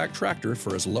compact tractor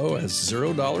for as low as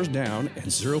 $0 down and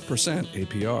 0%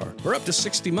 APR for up to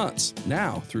 60 months.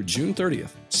 Now through June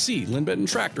 30th. See Lynn Benton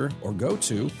Tractor or go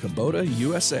to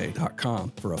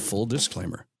KubotaUSA.com for a full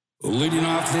disclaimer. Leading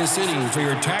off this inning for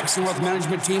your tax and wealth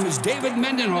management team is David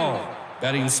Mendenhall.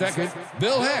 Batting second,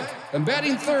 Bill Heck. And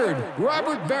batting third,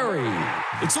 Robert Berry.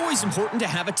 It's always important to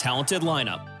have a talented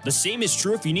lineup. The same is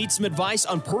true if you need some advice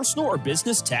on personal or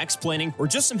business tax planning or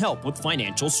just some help with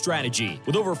financial strategy.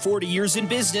 With over 40 years in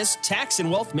business, Tax and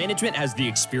Wealth Management has the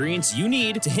experience you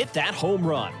need to hit that home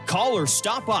run. Call or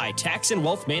stop by Tax and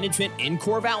Wealth Management in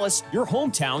Corvallis, your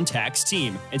hometown tax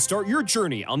team, and start your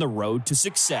journey on the road to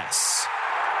success.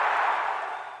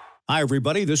 Hi,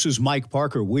 everybody. This is Mike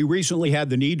Parker. We recently had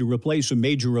the need to replace some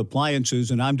major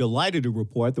appliances, and I'm delighted to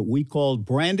report that we called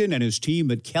Brandon and his team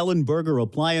at Kellenberger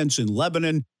Appliance in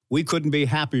Lebanon. We couldn't be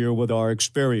happier with our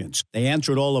experience. They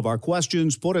answered all of our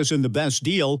questions, put us in the best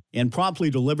deal, and promptly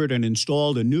delivered and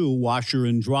installed a new washer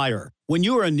and dryer. When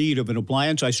you're in need of an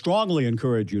appliance, I strongly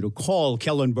encourage you to call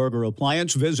Kellenberger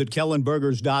Appliance, visit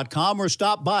kellenbergers.com, or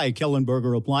stop by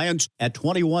Kellenberger Appliance at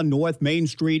 21 North Main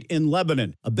Street in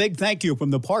Lebanon. A big thank you from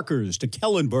the Parkers to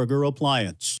Kellenberger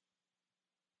Appliance.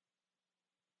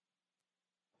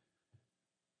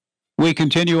 We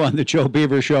continue on the Joe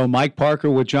Beaver Show. Mike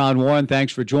Parker with John Warren.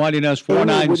 Thanks for joining us.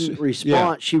 Amy wouldn't respond.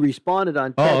 Yeah. She responded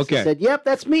on text and said, yep,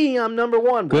 that's me. I'm number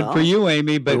one. Good for you,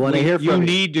 Amy, but you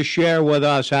need to share with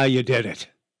us how you did it.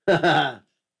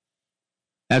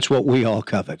 That's what we all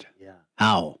covered. Yeah.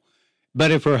 How?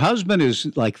 But if her husband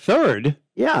is like third,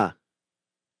 yeah,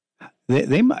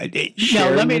 they might.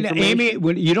 Now, Amy,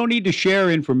 you don't need to share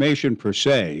information per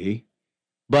se,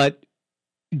 but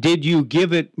did you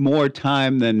give it more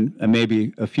time than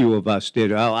maybe a few of us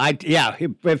did?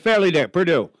 Fairly there,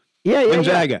 Purdue.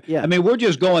 Gonzaga. Yeah. I mean, we're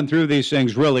just going through these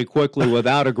things really quickly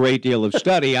without a great deal of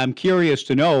study. I'm curious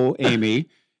to know, Amy,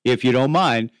 if you don't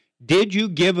mind, did you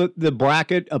give the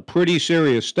bracket a pretty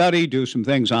serious study, do some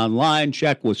things online,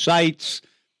 check with sites?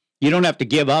 You don't have to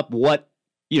give up what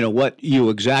you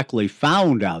exactly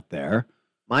found out there.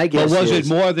 My guess was it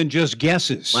more than just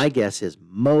guesses? My guess is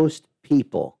most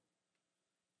people,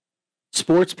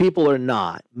 sports people or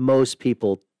not, most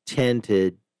people tend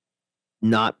to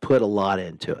not put a lot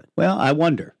into it. Well, I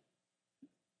wonder.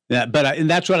 Yeah, and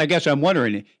that's what I guess I'm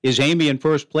wondering. Is Amy in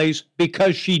first place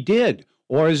because she did?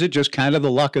 Or is it just kind of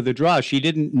the luck of the draw? She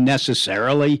didn't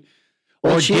necessarily.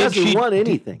 Well, she hasn't won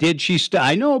anything. Did she?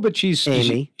 I know, but she's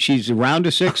Amy. She's around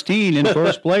to 16 in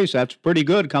first place. That's pretty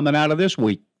good coming out of this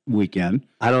weekend.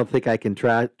 I don't think I can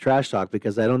trash talk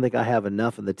because I don't think I have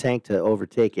enough in the tank to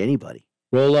overtake anybody.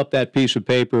 Roll up that piece of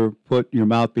paper, put your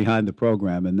mouth behind the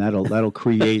program, and that'll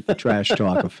create the trash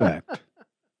talk effect.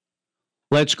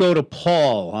 Let's go to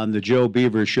Paul on the Joe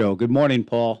Beaver Show. Good morning,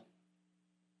 Paul.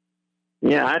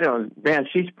 Yeah, man,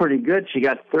 she's pretty good. She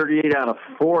got 38 out of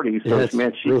 40, so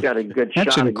man, she's got a good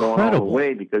shot at going all the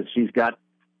way because she's got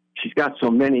so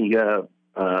many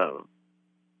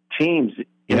teams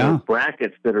in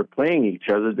brackets that are playing each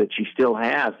other that she still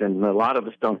has, and a lot of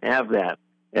us don't have that.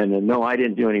 And no, I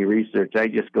didn't do any research. I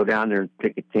just go down there and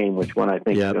pick a team, which one I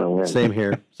think is going to win.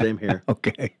 Same here.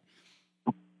 Okay.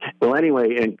 Well,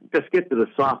 anyway, and let's get to the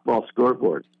softball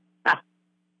scoreboard.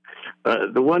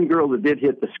 The one girl that did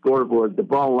hit the scoreboard, the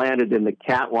ball landed in the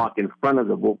catwalk in front of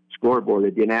the scoreboard.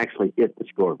 It didn't actually hit the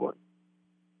scoreboard.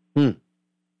 It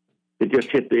just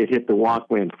hit the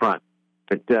walkway in front.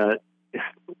 But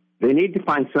they need to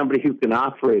find somebody who can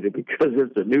operate it because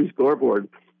it's a new scoreboard.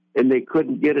 And they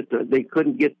couldn't get it. They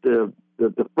couldn't get the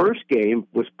first game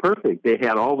was perfect. They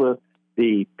had all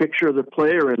the picture of the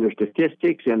player and their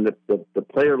statistics and the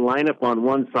player lineup on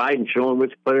one side and showing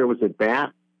which player was at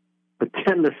bat. But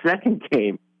then the second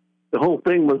game, the whole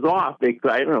thing was off. They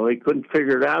couldn't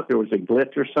figure it out. There was a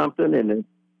glitch or something.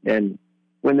 And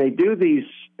when they do these,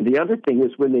 the other thing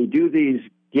is when they do these,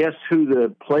 guess who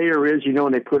the player is,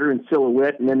 and they put her in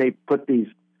silhouette, and then they put these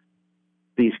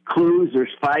clues.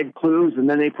 There's 5 clues, and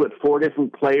then they put 4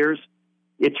 different players.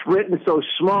 It's written so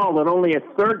small that only a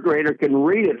third grader can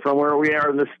read it from where we are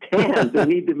in the stands. They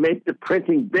need to make the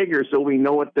printing bigger so we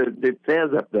know what it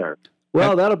says up there.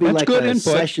 Well, that'll be like good input.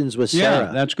 Sessions with Sarah.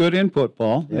 Yeah, that's good input,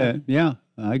 Paul. Yeah,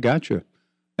 I got you.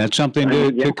 That's something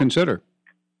to consider.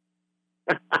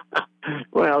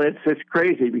 Well, it's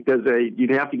crazy because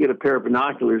you'd have to get a pair of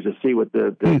binoculars to see what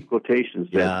the quotations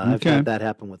say. Yeah, I've had that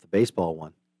happen with the baseball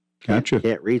one. Gotcha.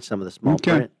 Can't read some of the small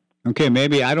print. Okay,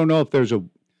 maybe I don't know if there's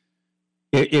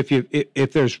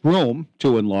if there's room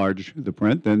to enlarge the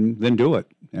print, then do it.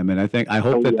 I mean, I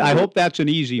hope that's an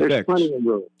easy fix. There's plenty of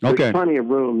room. Okay. There's plenty of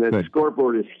room. The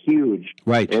scoreboard is huge.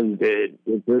 Right. And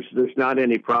there's not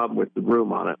any problem with the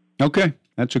room on it. Okay,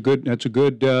 that's a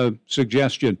good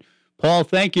suggestion. Paul,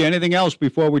 thank you. Anything else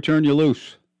before we turn you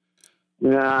loose?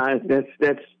 Yeah,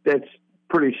 that's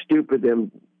pretty stupid.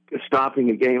 Them stopping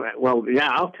a game. Well, yeah,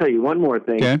 I'll tell you one more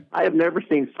thing. Okay. I have never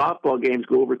seen softball games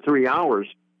go over 3 hours.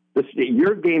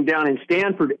 Your game down in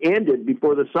Stanford ended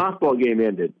before the softball game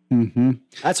ended. Mm-hmm.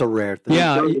 That's a rare thing.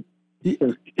 Yeah,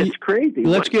 it's crazy.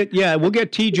 We'll get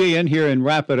TJ in here and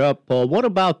wrap it up, Paul. What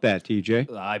about that,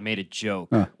 TJ? I made a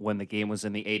joke when the game was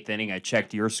in the 8th inning. I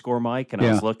checked your score, Mike, and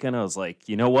I was looking. I was like,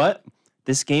 you know what?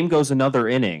 This game goes another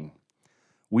inning.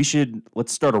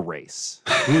 Let's start a race.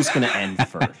 Who's going to end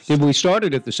first? We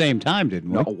started at the same time,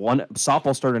 didn't we? No,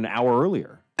 softball started an hour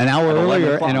earlier. An hour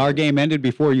earlier, and our game ended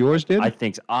before yours did? I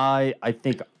think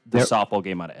the softball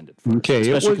game might have ended first. Okay.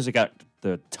 Especially because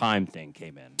the time thing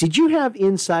came in. Did you have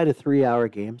inside of 3-hour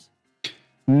games?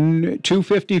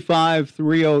 255,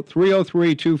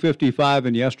 303, 255,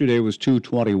 and yesterday was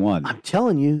 221. I'm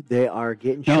telling you, they are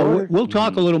getting shorter. We'll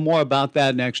talk a little more about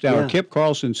that next hour. Yeah. Kip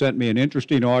Carlson sent me an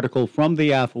interesting article from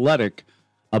The Athletic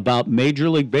about Major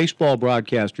League Baseball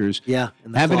broadcasters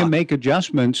having to make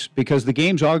adjustments because the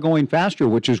games are going faster,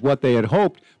 which is what they had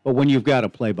hoped. But when you've got a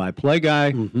play-by-play guy,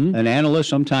 an analyst,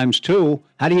 sometimes two,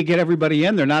 how do you get everybody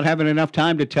in? They're not having enough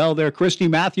time to tell their Christy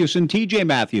Mathewson, TJ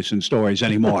Mathewson stories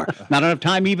anymore. Not enough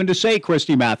time even to say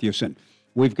Christy Mathewson.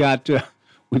 We've got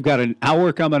an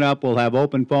hour coming up. We'll have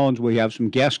open phones. We have some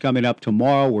guests coming up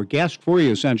tomorrow. We're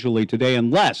guest-free, essentially, today,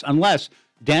 unless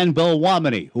Dan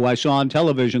Belluomini, who I saw on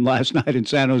television last night in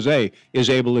San Jose, is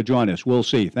able to join us. We'll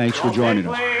see. Thanks for joining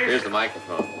us. Here's the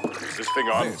microphone. Is this thing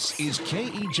on? This is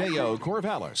KEJO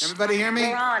Corvallis. Everybody hear me?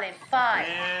 We're on in 5.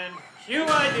 And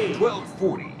QID.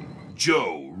 1240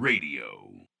 Joe Radio.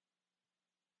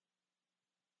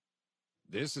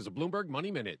 This is a Bloomberg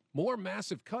Money Minute. More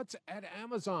massive cuts at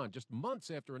Amazon. Just months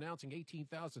after announcing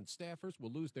 18,000 staffers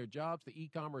will lose their jobs, the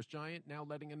e-commerce giant now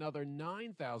letting another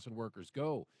 9,000 workers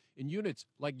go. In units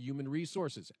like human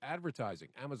resources, advertising,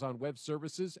 Amazon Web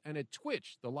Services, and at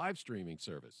Twitch, the live streaming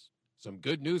service. Some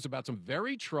good news about some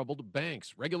very troubled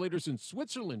banks. Regulators in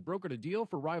Switzerland brokered a deal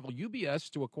for rival UBS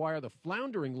to acquire the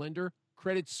floundering lender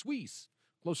Credit Suisse.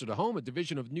 Closer to home, a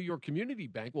division of New York Community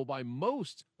Bank will buy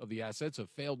most of the assets of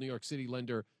failed New York City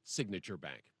lender Signature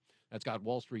Bank. That's got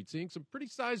Wall Street seeing some pretty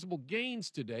sizable gains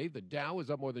today. The Dow is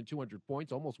up more than 200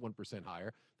 points, almost 1%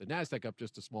 higher. The Nasdaq up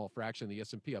just a small fraction. The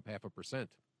S&P up 0.5%.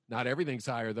 Not everything's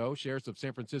higher, though. Shares of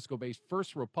San Francisco-based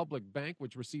First Republic Bank,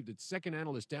 which received its second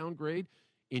analyst downgrade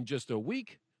in just a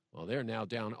week, well, they're now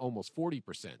down almost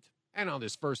 40%. And on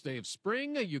this first day of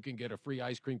spring, you can get a free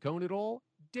ice cream cone at all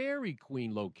Dairy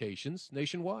Queen locations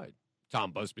nationwide.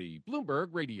 Tom Busby, Bloomberg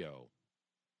Radio.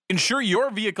 Ensure your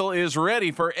vehicle is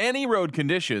ready for any road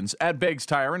conditions at Beggs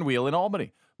Tire and Wheel in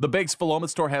Albany. The Beggs Philomath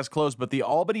store has closed, but the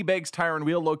Albany Beggs Tire and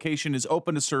Wheel location is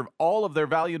open to serve all of their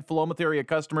valued Philomath area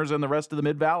customers and the rest of the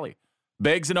Mid-Valley.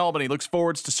 Beggs in Albany looks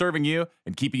forward to serving you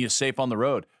and keeping you safe on the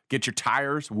road. Get your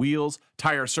tires, wheels,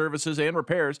 tire services, and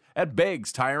repairs at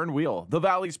Beggs Tire and Wheel, the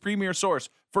Valley's premier source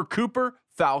for Cooper,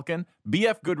 Falcon,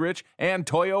 BF Goodrich, and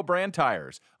Toyo brand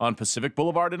tires on Pacific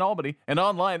Boulevard in Albany and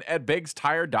online at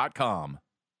BeggsTire.com.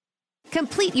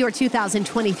 Complete your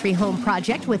 2023 home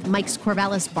project with Mike's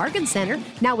Corvallis Bargain Center,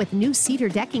 now with new cedar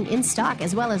decking in stock,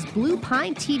 as well as blue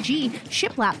pine TG,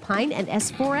 shiplap pine, and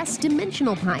S4S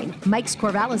dimensional pine. Mike's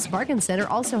Corvallis Bargain Center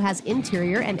also has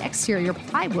interior and exterior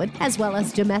plywood, as well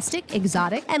as domestic,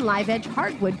 exotic, and live edge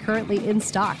hardwood currently in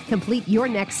stock. Complete your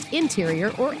next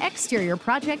interior or exterior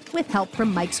project with help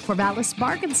from Mike's Corvallis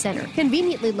Bargain Center,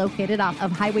 conveniently located off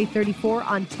of Highway 34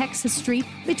 on Texas Street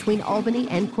between Albany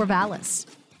and Corvallis.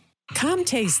 Come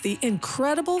taste the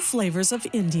incredible flavors of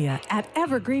India at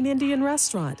Evergreen Indian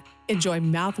Restaurant. Enjoy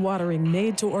mouth-watering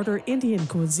made-to-order Indian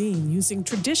cuisine using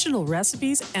traditional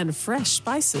recipes and fresh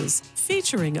spices,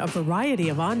 featuring a variety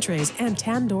of entrees and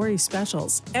tandoori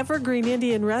specials. Evergreen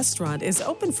Indian Restaurant is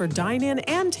open for dine-in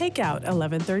and takeout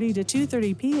 11:30 to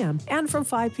 2:30 p.m. and from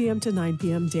 5 p.m. to 9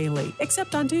 p.m. daily,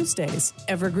 except on Tuesdays.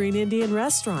 Evergreen Indian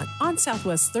Restaurant on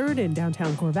Southwest 3rd in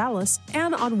downtown Corvallis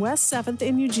and on West 7th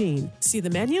in Eugene. See the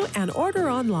menu and order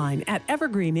online at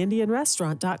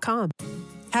evergreenindianrestaurant.com.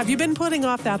 Have you been putting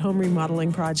off that home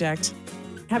remodeling project?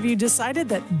 Have you decided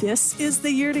that this is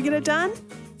the year to get it done?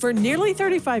 For nearly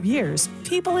 35 years,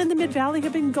 people in the Mid-Valley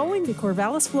have been going to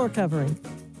Corvallis Floor Covering.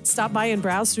 Stop by and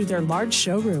browse through their large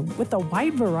showroom with a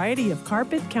wide variety of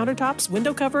carpet, countertops,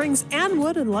 window coverings, and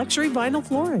wood and luxury vinyl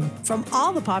flooring from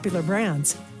all the popular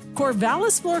brands.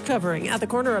 Corvallis Floor Covering at the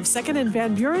corner of 2nd and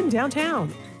Van Buren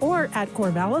downtown, or at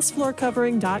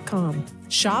corvallisfloorcovering.com.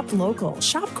 Shop local.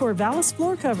 Shop Corvallis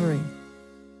Floor Covering.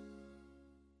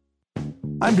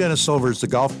 I'm Dennis Silvers, the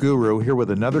golf guru, here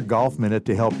with another Golf Minute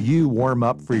to help you warm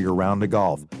up for your round of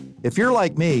golf. If you're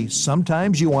like me,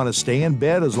 sometimes you want to stay in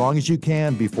bed as long as you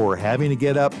can before having to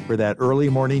get up for that early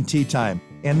morning tee time.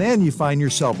 And then you find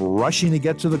yourself rushing to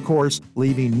get to the course,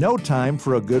 leaving no time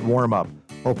for a good warm-up.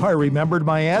 Hope I remembered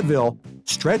my Advil.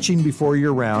 Stretching before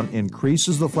your round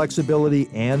increases the flexibility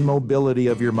and mobility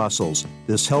of your muscles.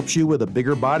 This helps you with a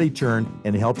bigger body turn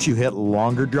and helps you hit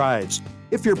longer drives.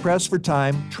 If you're pressed for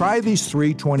time, try these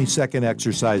 3 20-second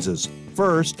exercises.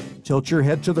 First, tilt your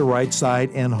head to the right side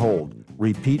and hold.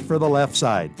 Repeat for the left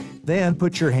side. Then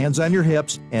put your hands on your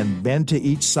hips and bend to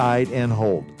each side and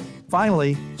hold.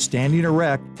 Finally, standing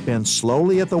erect, bend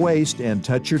slowly at the waist and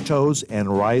touch your toes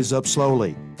and rise up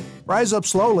slowly. Rise up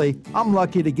slowly, I'm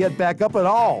lucky to get back up at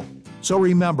all. So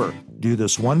remember, do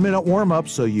this 1-minute warm-up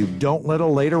so you don't let a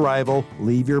late arrival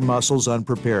leave your muscles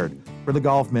unprepared. For the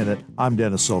Golf Minute, I'm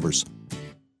Dennis Silvers.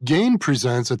 Gain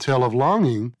presents a tale of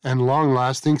longing and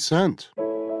long-lasting scent.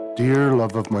 Dear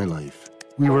love of my life,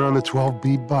 we were on the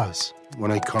 12B bus when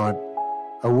I caught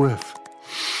a whiff.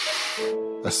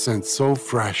 A scent so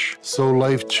fresh, so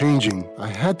life-changing, I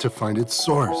had to find its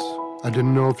source. I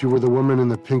didn't know if you were the woman in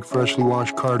the pink freshly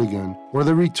washed cardigan or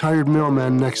the retired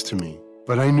mailman next to me,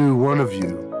 but I knew one of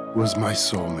you was my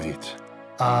soulmate.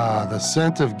 Ah, the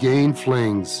scent of Gain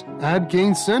Flings. Add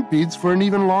Gain scent beads for an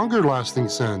even longer lasting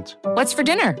scent. What's for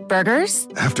dinner? Burgers?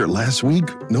 After last week,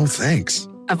 no thanks.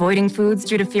 Avoiding foods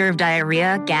due to fear of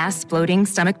diarrhea, gas, bloating,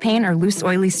 stomach pain, or loose,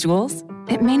 oily stools?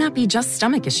 It may not be just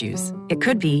stomach issues. It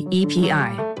could be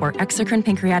EPI, or exocrine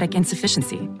pancreatic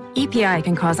insufficiency. EPI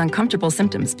can cause uncomfortable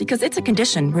symptoms because it's a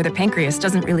condition where the pancreas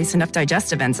doesn't release enough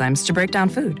digestive enzymes to break down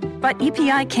food. But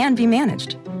EPI can be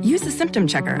managed. Use the symptom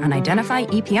checker on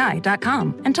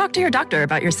identifyepi.com and talk to your doctor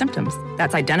about your symptoms.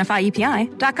 That's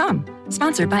identifyepi.com.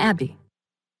 Sponsored by AbbVie.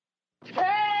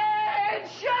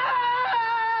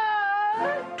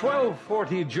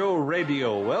 1240 Joe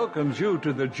Radio welcomes you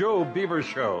to the Joe Beaver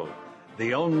Show,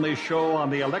 the only show on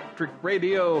the electric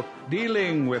radio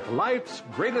dealing with life's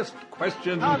greatest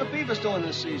questions. How are the Beavers doing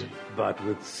this season? But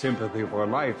with sympathy for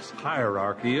life's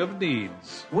hierarchy of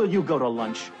needs. Will you go to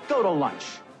lunch? Go to lunch.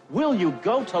 Will you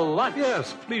go to lunch?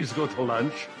 Yes, please go to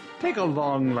lunch. Take a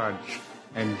long lunch.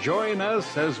 And join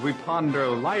us as we ponder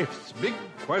life's big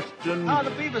questions. How are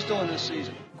the Beavers doing this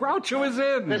season? Groucho is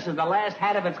in. This is the last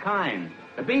hat of its kind.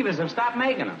 The Beavers have stopped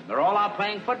making them. They're all out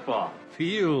playing football.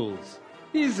 Fields,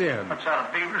 he's in. What's that,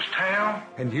 a beaver's tail?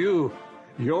 And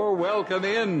you're welcome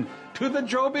in to the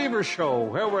Joe Beaver Show,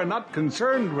 where we're not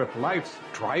concerned with life's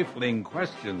trifling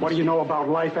questions. What do you know about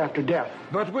life after death?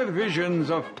 But with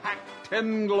visions of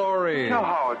Pac-10 glory. You know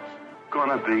how it's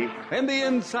gonna be. And the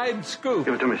inside scoop.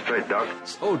 Give it to me straight, Doc.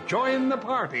 So join the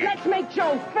party. Let's make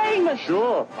Joe famous.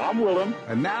 Sure, I'm willing.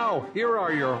 And now, here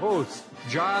are your hosts,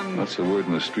 John... What's the word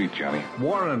in the street, Johnny?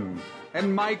 Warren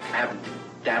and Mike... I haven't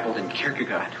dabbled in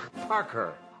Kierkegaard.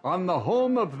 Parker, on the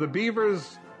home of the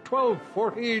Beavers,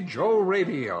 1240 Joe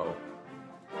Radio.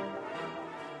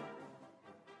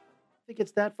 Think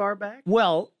it's that far back?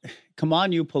 Well, come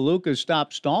on, you Palookas,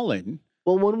 stop stalling.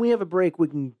 Well, when we have a break, we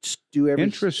can do every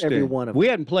one of them. We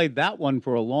hadn't played that one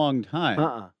for a long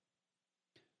time.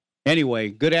 Anyway,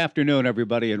 good afternoon,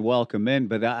 everybody, and welcome in.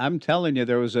 But I'm telling you,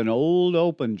 there was an old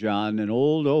open, John, an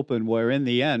old open where in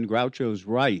the end, Groucho's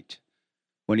right.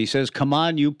 When he says, come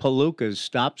on, you Palookas,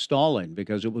 stop stalling,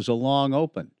 because it was a long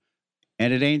open.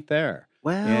 And it ain't there.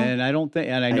 Well, and I don't think,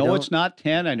 and I know it's not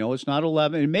 10. I know it's not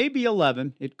 11. It may be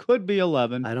 11. It could be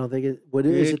 11. I don't think it. What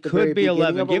is it? It could be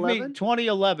 11. Give me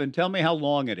 2011. Tell me how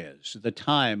long it is. The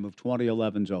time of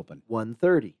 2011's open.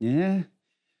 1:30. Yeah.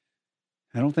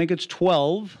 I don't think it's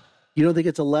 12. You don't think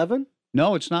it's 11?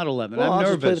 No, it's not 11. Well, I'm I'll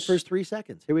nervous. just play the first 3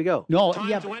 seconds. Here we go. No, Time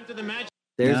to enter the match.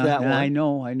 There's that one. I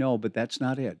know, but that's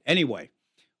not it. Anyway,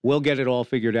 we'll get it all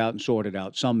figured out and sorted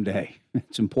out someday.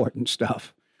 It's important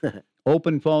stuff.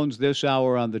 Open phones this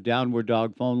hour on the Downward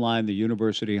Dog phone line, the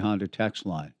University Honda text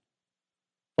line.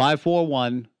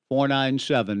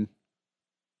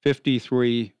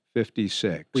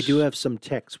 541-497-5356. We do have some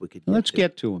texts we could get Let's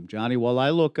get to them, Johnny. While I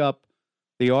look up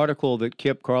the article that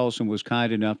Kip Carlson was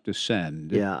kind enough to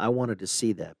send. Yeah, I wanted to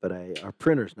see that, but our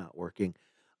printer's not working.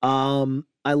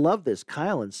 I love this.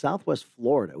 Kyle in Southwest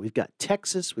Florida. We've got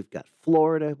Texas. We've got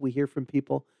Florida. We hear from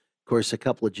people. Of course, a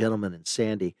couple of gentlemen in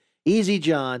Sandy. Easy,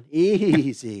 John.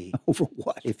 Easy. Over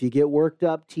what? If you get worked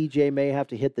up, TJ may have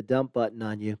to hit the dump button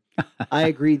on you. I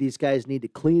agree. These guys need to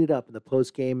clean it up in the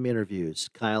post-game interviews.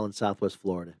 Kyle in Southwest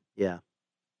Florida. Yeah.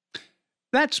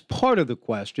 That's part of the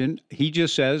question. He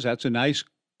just says that's a nice,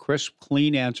 crisp,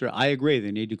 clean answer. I agree.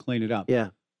 They need to clean it up. Yeah.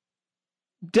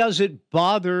 Does it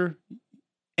bother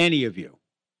any of you?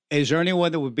 Is there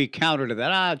anyone that would be counter to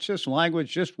that? It's just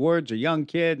language, just words, a young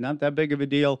kid, not that big of a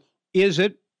deal. Is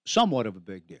it somewhat of a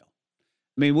big deal?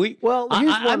 I mean,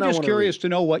 I'm just curious to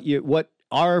know what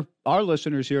our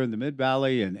listeners here in the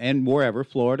Mid-Valley and wherever,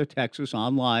 Florida, Texas,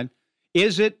 online,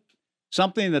 is it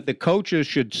something that the coaches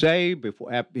should say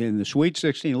before in the Sweet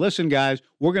 16? Listen, guys,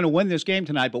 we're going to win this game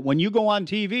tonight, but when you go on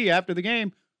TV after the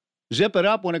game, zip it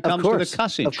up when it comes to the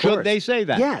cussing. Should they say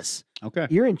that? Yes. Okay.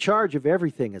 You're in charge of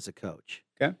everything as a coach.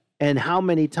 Okay. And how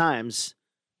many times,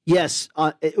 yes,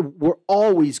 we're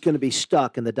always going to be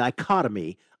stuck in the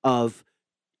dichotomy of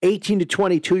 18 to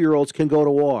 22-year-olds can go to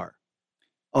war,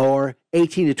 or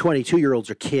 18 to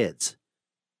 22-year-olds are kids.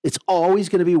 It's always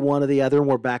going to be one or the other, and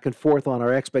we're back and forth on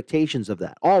our expectations of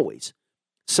that, always.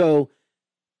 So,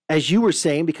 as you were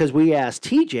saying, because we asked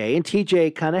TJ, and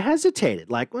TJ kind of hesitated,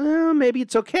 like, well, maybe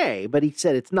it's okay, but he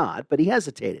said it's not, but he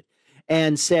hesitated.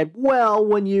 And said,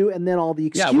 well, and then all the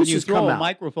excuses when you throw come a out.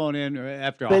 microphone in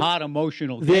after a hot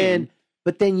emotional game.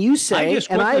 But then you say,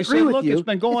 and I agree with you, it's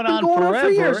been going on for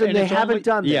years, forever, and they haven't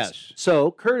done this. Yes.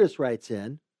 So Curtis writes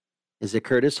in, is it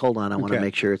Curtis? Hold on, I want to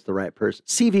make sure it's the right person.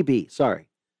 CVB, sorry.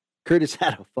 Curtis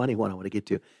had a funny one I want to get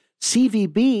to.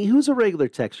 CVB, who's a regular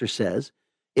texter, says,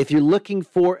 if you're looking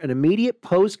for an immediate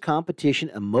post-competition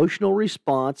emotional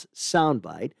response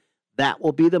soundbite, that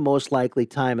will be the most likely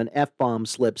time an F-bomb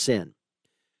slips in.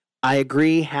 I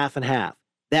agree, half and half.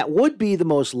 That would be the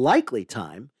most likely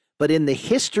time, but in the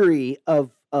history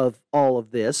of all of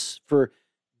this, for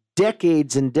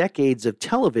decades and decades of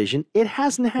television, it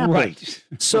hasn't happened. Right.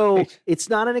 So it's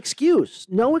not an excuse.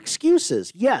 No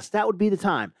excuses. Yes, that would be the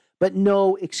time, but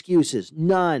no excuses.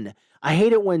 None. I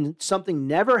hate it when something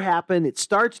never happened. It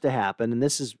starts to happen, and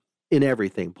this is in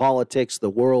everything: politics, the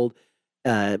world,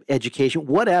 education,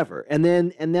 whatever. And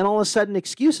then all of a sudden,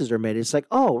 excuses are made. It's like,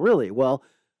 oh, really? Well,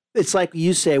 it's like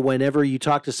you say whenever you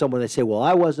talk to someone, they say, "Well,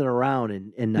 I wasn't around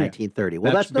in 1930."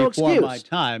 Well, that's no before excuse. My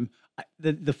time.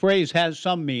 The phrase has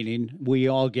some meaning. We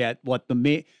all get what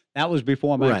that was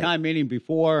before my time, meaning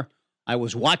before I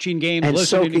was watching games, and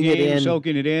listening to games,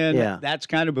 soaking it in. Yeah. That's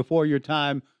kind of before your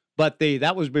time. But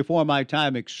that was before my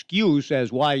time excuse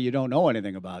as why you don't know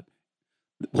anything about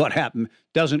what happened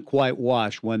doesn't quite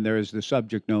wash when there is the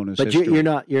subject known as history.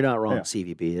 But you're not wrong,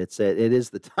 CVB. It is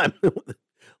the time.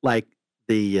 Like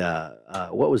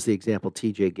what was the example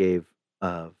TJ gave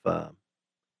of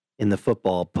in the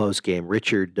football post game?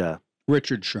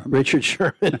 Richard Sherman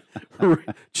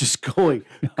just going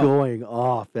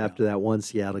off after that one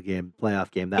Seattle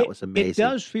playoff game. That was amazing. It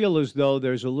does feel as though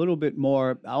there's a little bit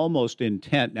more almost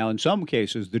intent. Now, in some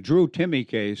cases, the Drew Timme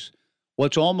case,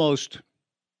 what's almost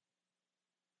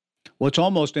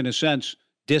in a sense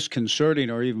disconcerting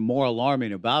or even more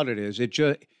alarming about it is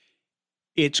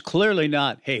it's clearly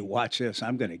not, hey, watch this,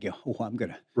 I'm going to go,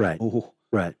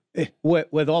 right.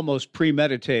 With almost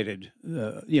premeditated,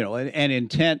 an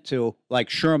intent to, like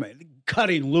Sherman,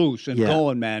 cutting loose and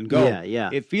going, man, go. Yeah.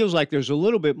 It feels like there's a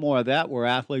little bit more of that where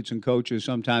athletes and coaches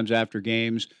sometimes after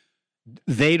games,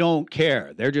 they don't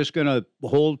care. They're just going to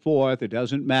hold forth. It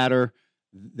doesn't matter.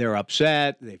 They're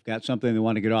upset. They've got something they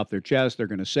want to get off their chest. They're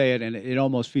going to say it, and it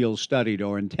almost feels studied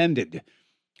or intended.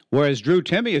 Whereas Drew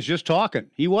Timme is just talking.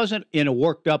 He wasn't in a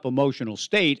worked up emotional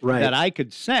state that I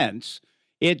could sense.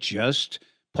 It just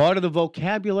part of the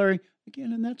vocabulary,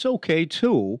 again, and that's okay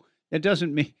too. It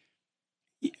doesn't mean,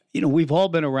 we've all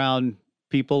been around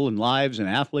people and lives and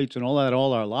athletes and all that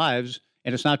all our lives.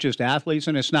 And it's not just athletes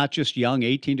and it's not just young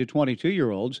 18 to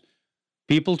 22-year-olds.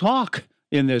 People talk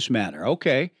in this manner.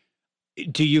 Okay.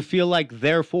 Do you feel like,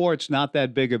 therefore, it's not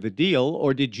that big of a deal?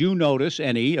 Or did you notice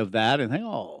any of that and think,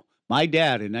 oh, my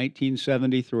dad in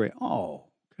 1973, oh,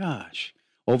 gosh,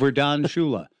 over Don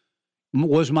Shula.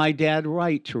 Was my dad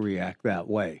right to react that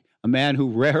way? A man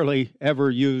who rarely ever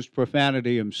used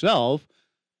profanity himself,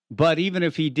 but even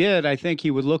if he did, I think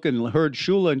he would look and heard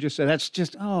Shula and just say, that's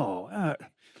just, my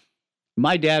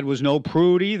dad was no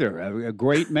prude either. A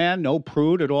great man, no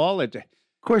prude at all. Of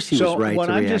course he was right to react that way. So what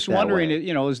I'm just wondering,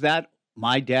 is that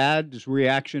my dad's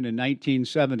reaction in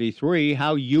 1973,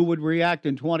 how you would react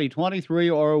in 2023,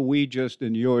 or are we just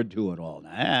inured to it all?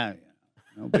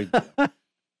 No big deal.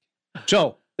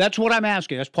 So, that's what I'm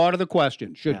asking. That's part of the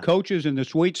question. Should coaches in the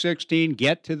Sweet 16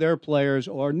 get to their players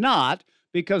or not?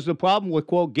 Because the problem with,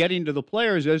 quote, getting to the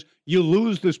players is you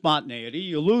lose the spontaneity,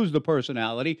 you lose the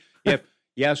personality. If,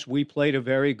 yes, we played a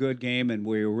very good game and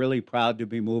we're really proud to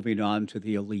be moving on to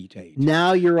the Elite Eight.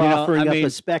 Now you're offering up a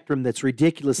spectrum that's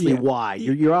ridiculously wide.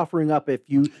 You're offering up if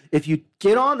you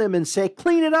get on them and say,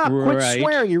 clean it up, quit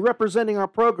swearing, you're representing our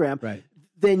program,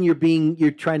 then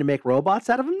you're trying to make robots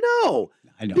out of them? No.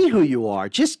 I know. Be who you are.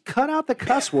 Just cut out the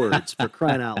cuss words for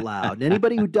crying out loud. And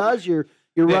anybody who does, you're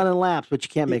running laps, but you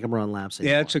can't make them run laps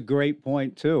anymore. Yeah, that's a great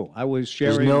point, too. I was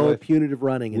sharing There's no punitive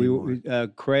running anymore.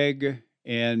 Craig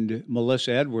and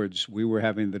Melissa Edwards, we were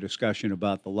having the discussion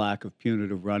about the lack of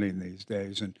punitive running these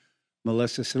days. And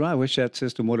Melissa said, I wish that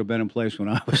system would have been in place when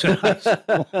I was in high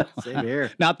school. Same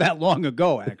here. Not that long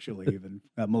ago, actually, even,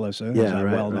 Melissa, as I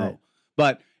well know.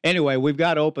 But anyway, we've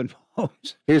got open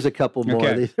phones. Here's a couple more.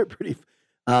 Okay. These are pretty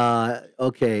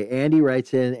okay, Andy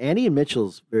writes in. Andy and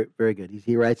Mitchell's very, very good.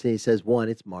 He writes in, he says, 1,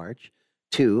 it's March.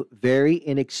 2, very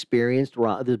inexperienced,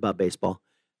 this is about baseball,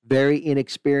 very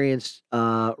inexperienced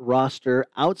roster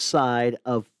outside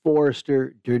of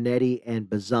Forrester, Dernetti, and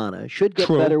Bazzana. Should get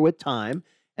better with time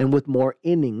and with more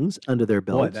innings under their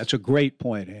belts. Boy, that's a great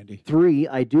point, Andy. 3,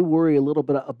 I do worry a little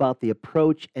bit about the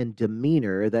approach and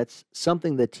demeanor. That's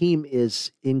something the team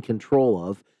is in control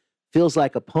of. Feels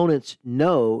like opponents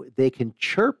know they can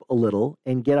chirp a little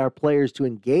and get our players to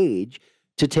engage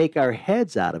to take our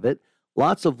heads out of it.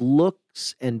 Lots of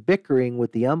looks and bickering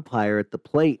with the umpire at the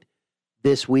plate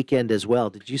this weekend as well.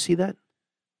 Did you see that?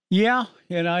 Yeah,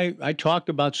 and I talked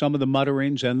about some of the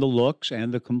mutterings and the looks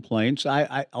and the complaints.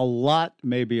 A lot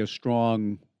may be a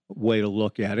strong way to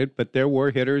look at it, but there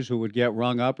were hitters who would get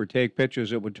rung up or take pitches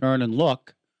that would turn and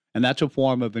look, and that's a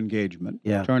form of engagement.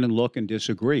 Yeah. Turn and look and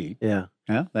disagree. Yeah.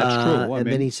 Yeah, that's true.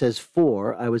 Then he says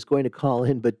 4, I was going to call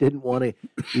in, but didn't want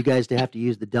you guys to have to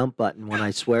use the dump button when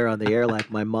I swear on the air like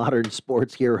my modern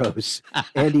sports heroes,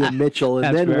 Andy and Mitchell.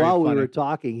 And then while we were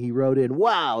talking, he wrote in,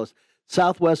 wow,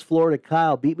 Southwest Florida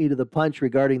Kyle beat me to the punch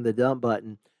regarding the dump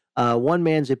button. One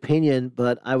man's opinion,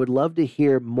 but I would love to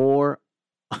hear more.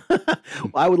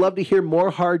 I would love to hear more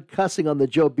hard cussing on the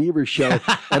Joe Beaver show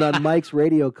and on Mike's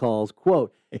radio calls.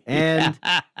 Quote, and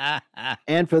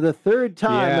for the third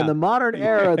time in the modern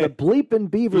era, the bleeping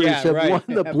Beavers have won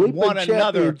the bleeping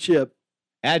championship.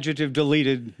 Adjective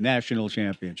deleted national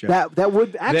championship. That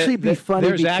would actually be funny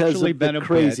there's because actually of been the a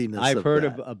craziness. Bit. I've of heard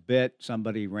that. of a bit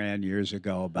somebody ran years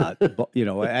ago about,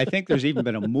 I think there's even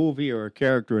been a movie or a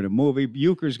character in a movie.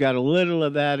 Bucher's got a little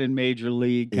of that in Major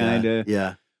League, kind of.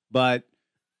 Yeah. But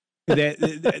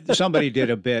somebody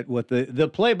did a bit with the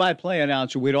play-by-play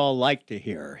announcer we'd all like to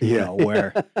hear,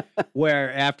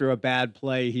 where after a bad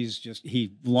play,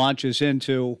 he launches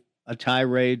into a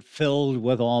tirade filled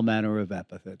with all manner of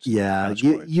epithets. Yeah,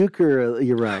 Euchre,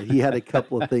 you're right. He had a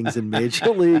couple of things in Major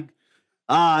League.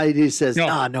 He says,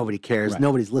 nobody cares. Right.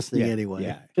 Nobody's listening anyway.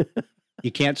 Yeah.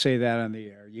 You can't say that on the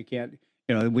air. You can't,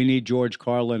 we need George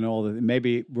Carlin and all that.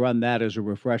 Maybe run that as a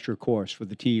refresher course for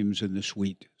the teams in the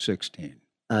Sweet 16.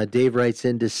 Dave writes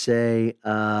in to say,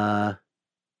 I'm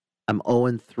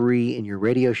 0-3 in your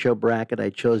radio show bracket.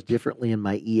 I chose differently in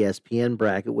my ESPN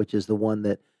bracket, which is the one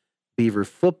that Beaver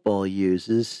football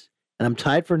uses, and I'm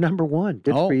tied for number one.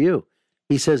 Good for you.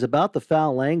 He says about the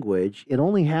foul language, it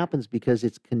only happens because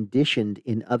it's conditioned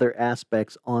in other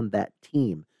aspects on that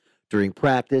team. During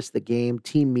practice, the game,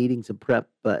 team meetings, and prep,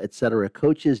 etc.,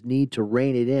 coaches need to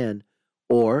rein it in,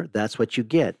 or that's what you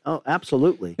get. Oh,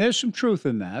 absolutely. There's some truth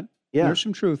in that. Yeah. There's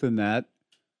some truth in that.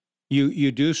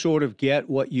 You do sort of get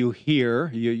what you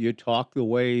hear. You talk the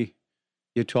way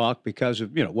you talk because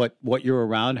of what you're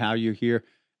around, how you hear.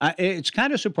 It's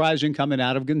kind of surprising coming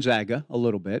out of Gonzaga a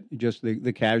little bit, just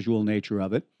the casual nature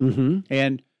of it. Mm-hmm.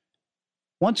 And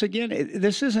once again,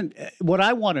 this isn't what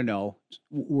I want to know.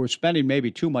 We're spending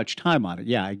maybe too much time on it.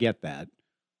 Yeah, I get that.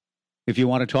 If you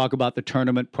want to talk about the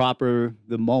tournament proper,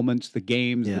 the moments, the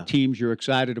games, the teams you're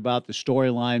excited about, the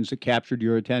storylines that captured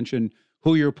your attention,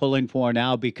 who you're pulling for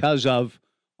now because of,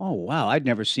 oh, wow, I'd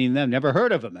never seen them, never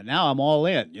heard of them, and now I'm all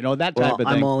in. That type of thing.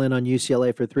 I'm all in on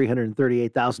UCLA for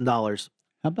 $338,000.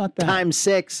 How about that? Times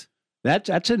 6.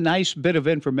 That's a nice bit of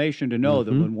information to know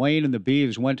that when Wayne and the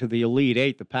Beavs went to the Elite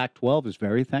Eight, the Pac-12 is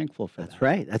very thankful for that. That's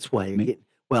right. That's why you're getting.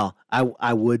 Well,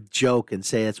 I would joke and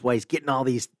say that's why he's getting all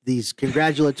these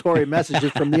congratulatory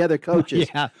messages from the other coaches.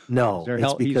 Yeah. No,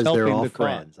 it's because they're all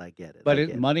friends. I get it. But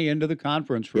it's money into the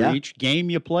conference for each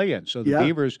game you play in. So the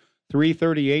Beavers,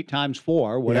 338 times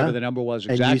 4, whatever the number was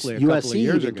exactly, and a couple of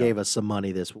years ago. gave us some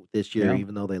money this year,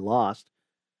 even though they lost.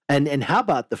 And how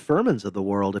about the Furmans of the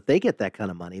world? If they get that kind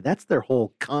of money, that's their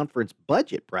whole conference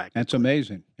budget practically. That's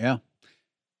amazing. Yeah.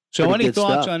 So Pretty any good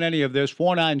thoughts stuff. on any of this?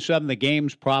 497, the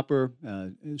game's proper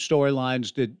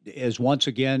storylines is once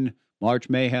again March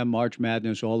Mayhem, March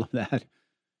Madness, all of that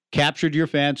captured your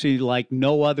fancy like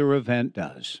no other event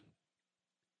does.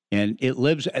 And it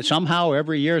lives somehow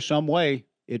every year, some way.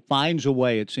 It finds a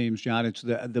way, it seems, John. It's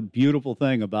the beautiful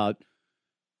thing about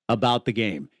the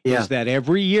game is that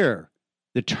every year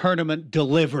the tournament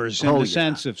delivers in the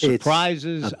sense of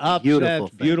surprises, upsets,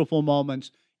 beautiful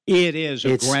moments. It is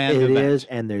a grand event. It is,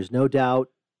 and there's no doubt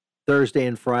Thursday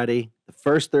and Friday, the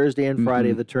first Thursday and Friday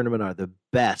of the tournament are the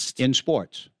best. In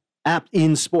sports.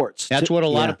 In sports. That's what a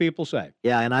lot of people say.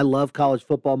 Yeah, and I love college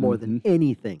football more than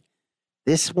anything.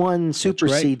 This one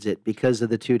supersedes it because of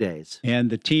the 2 days. And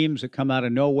the teams that come out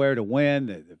of nowhere to win,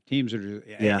 the teams that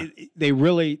are, they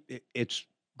really, it's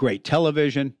great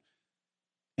television.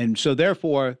 And so,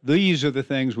 therefore, these are the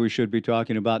things we should be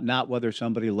talking about, not whether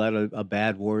somebody let a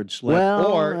bad word slip.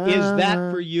 Or is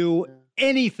that for you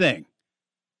anything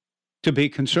to be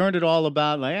concerned at all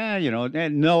about? Like,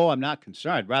 no, I'm not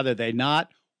concerned. Rather, they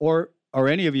not. Or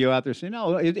any of you out there say,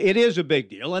 no, it is a big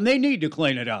deal, and they need to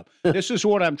clean it up. This is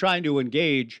what I'm trying to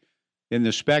engage in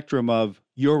the spectrum of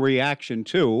your reaction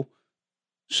to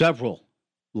several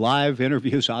live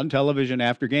interviews on television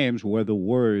after games where the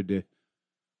word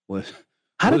was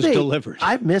delivered.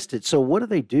 I've missed it. So what do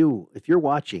they do if you're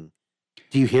watching?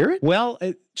 Do you hear it? Well,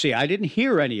 see, I didn't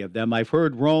hear any of them. I've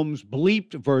heard Rome's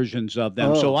bleeped versions of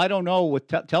them. So I don't know. With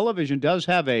television does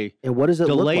have a and what does it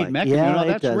delayed look like? mechanism.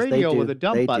 Yeah, That's radio with a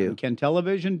dump button. Can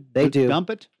television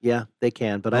dump it? Yeah, they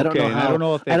can. But I don't know how. I don't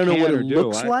know if they I don't know can what or it do.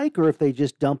 looks like or if they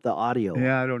just dump the audio.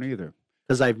 Yeah, I don't either.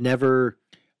 Because I've never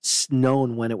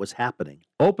known when it was happening.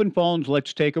 Open phones.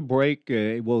 Let's take a break.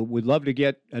 We'd love to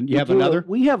get. And you have another?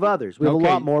 We have others. We have a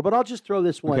lot more, but I'll just throw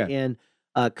this one in.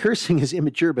 Cursing is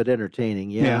immature but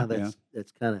entertaining.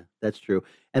 That's true.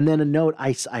 And then a note.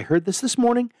 I heard this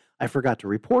morning. I forgot to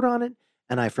report on it,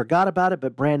 and I forgot about it.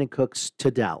 But Brandon Cooks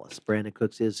to Dallas. Brandon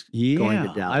Cooks is going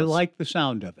to Dallas. I like the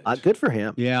sound of it. Good for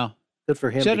him. Yeah. Good for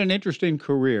him. He's had an interesting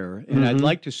career, and I'd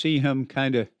like to see him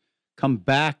kind of come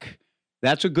back.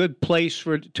 That's a good place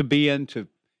to be in.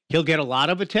 He'll get a lot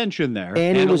of attention there,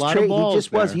 and he a lot of balls He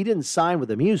just there. was. He didn't sign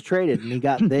with him. He was traded, and he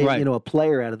got a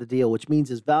player out of the deal, which means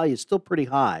his value is still pretty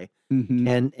high.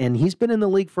 And he's been in the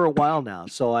league for a while now.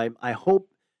 So I hope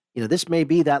this may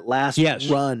be that last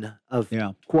run of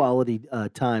quality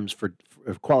times for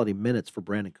quality minutes for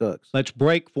Brandon Cooks. Let's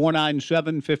break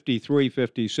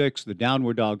 497-5356, the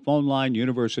Downward Dog phone line,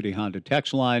 University Honda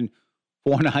text line,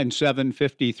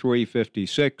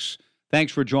 497-5356.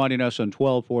 Thanks for joining us on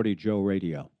 1240 Joe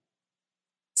Radio.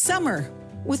 Summer,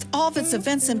 with all of its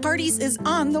events and parties, is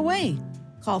on the way.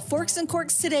 Call Forks and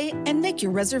Corks today and make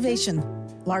your reservation.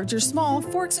 Large or small,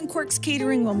 Forks and Corks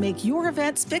Catering will make your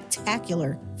event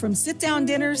spectacular. From sit-down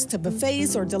dinners to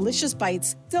buffets or delicious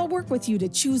bites, they'll work with you to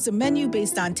choose a menu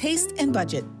based on taste and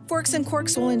budget. Forks and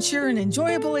Corks will ensure an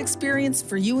enjoyable experience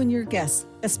for you and your guests.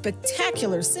 A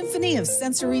spectacular symphony of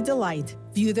sensory delight.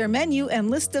 View their menu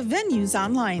and list of venues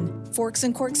online. Forks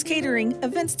and Corks Catering,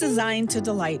 events designed to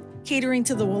delight. Catering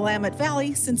to the Willamette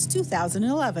Valley since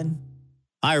 2011.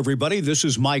 Hi, everybody. This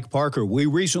is Mike Parker. We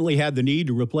recently had the need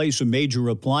to replace some major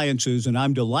appliances, and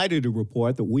I'm delighted to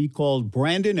report that we called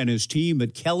Brandon and his team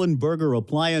at Kellenberger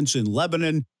Appliance in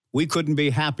Lebanon. We couldn't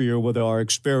be happier with our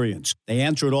experience. They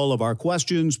answered all of our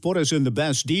questions, put us in the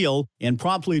best deal, and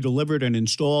promptly delivered and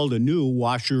installed a new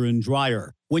washer and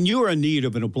dryer. When you are in need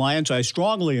of an appliance, I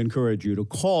strongly encourage you to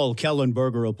call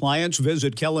Kellenberger Appliance,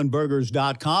 visit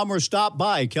kellenbergers.com, or stop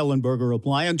by Kellenberger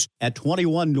Appliance at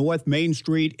 21 North Main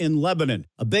Street in Lebanon.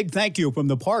 A big thank you from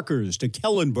the Parkers to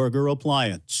Kellenberger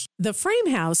Appliance. The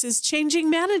Frame House is changing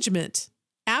management.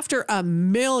 After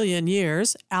 1,000,000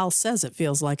 years, Al says it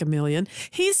feels like 1,000,000,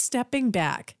 he's stepping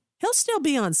back. He'll still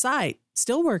be on site,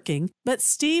 still working, but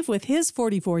Steve, with his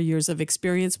 44 years of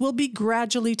experience, will be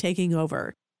gradually taking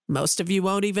over. Most of you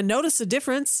won't even notice a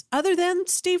difference, other than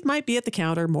Steve might be at the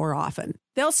counter more often.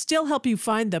 They'll still help you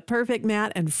find the perfect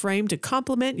mat and frame to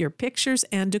complement your pictures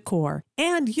and decor.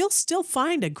 And you'll still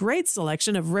find a great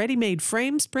selection of ready-made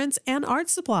frames, prints, and art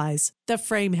supplies. The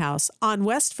Frame House on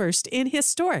West 1st in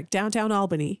historic downtown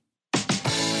Albany.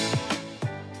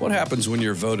 What happens when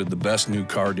you're voted the best new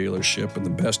car dealership and the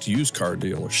best used car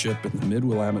dealership in the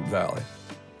Mid-Willamette Valley?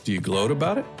 Do you gloat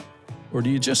about it? Or do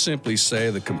you just simply say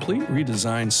the complete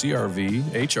redesigned CR-V,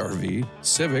 HR-V,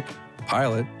 Civic,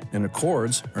 Pilot, and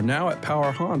Accords are now at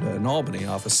Power Honda in Albany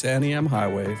off of San Em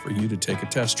Highway for you to take a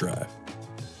test drive?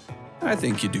 I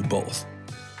think you do both.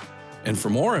 And for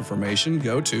more information,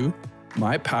 go to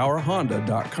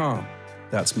mypowerhonda.com.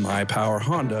 That's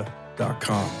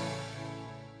mypowerhonda.com.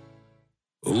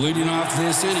 Leading off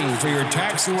this inning for your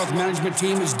tax and wealth management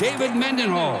team is David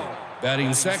Mendenhall.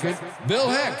 Batting second, Bill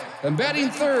Heck. And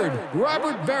batting third,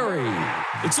 Robert Berry.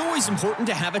 It's always important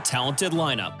to have a talented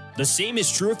lineup. The same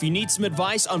is true if you need some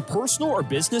advice on personal or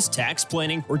business tax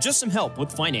planning or just some help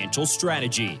with financial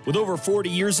strategy. With over 40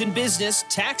 years in business,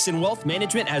 Tax and Wealth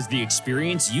Management has the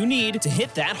experience you need to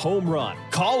hit that home run.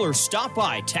 Call or stop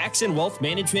by Tax and Wealth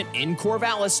Management in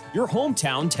Corvallis, your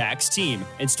hometown tax team,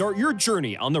 and start your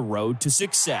journey on the road to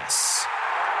success.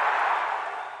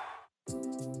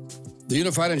 The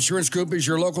Unified Insurance Group is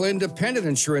your local independent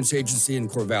insurance agency in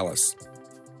Corvallis.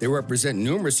 They represent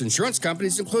numerous insurance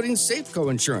companies, including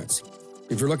Safeco Insurance.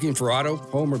 If you're looking for auto,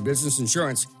 home, or business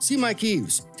insurance, see Mike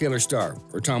Eves, Taylor Starr,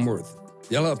 or Tom Worth.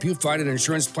 They'll help you find an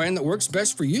insurance plan that works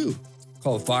best for you.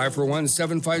 Call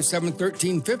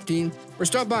 541-757-1315 or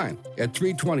stop by at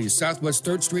 320 Southwest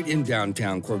 3rd Street in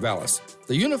downtown Corvallis.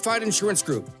 The Unified Insurance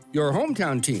Group, your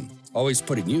hometown team, always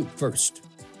putting you first.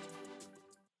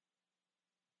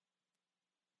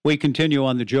 We continue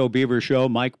on the Joe Beaver Show.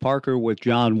 Mike Parker with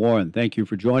John Warren. Thank you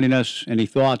for joining us. Any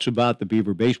thoughts about the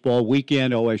Beaver baseball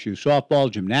weekend, OSU softball,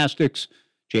 gymnastics,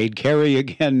 Jade Carey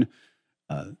again,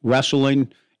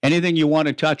 wrestling? Anything you want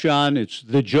to touch on? It's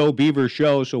the Joe Beaver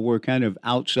Show, so we're kind of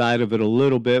outside of it a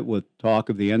little bit with talk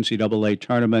of the NCAA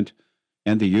tournament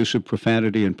and the use of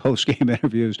profanity in post-game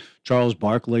interviews. Charles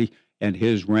Barkley and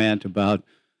his rant about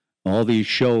all these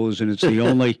shows, and it's the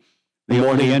only... The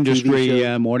only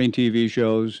industry, morning TV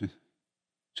shows.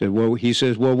 He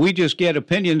says, we just get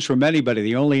opinions from anybody,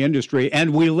 the only industry,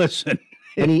 and we listen.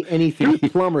 And he threw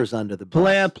plumbers under the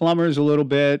bus. Plumbers a little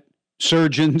bit,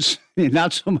 surgeons,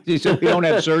 not so much. He said, we don't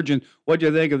have surgeons. What do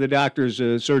you think of the doctor's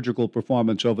surgical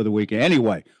performance over the weekend?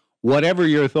 Anyway, whatever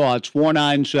your thoughts,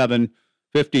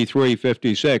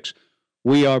 497-5356.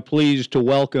 We are pleased to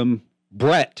welcome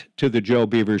Brett to the Joe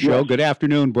Beaver Show. Yes. Good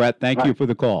afternoon, Brett. Thank you for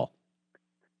the call.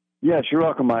 Yes, you're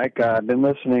welcome, Mike. I've been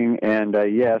listening, and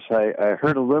yes, I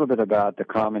heard a little bit about the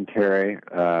commentary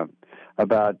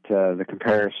about the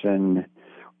comparison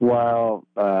while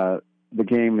the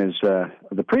game is the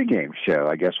pregame show,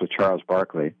 I guess, with Charles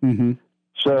Barkley. Mm-hmm.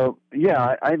 So,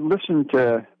 yeah, I listened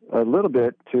to a little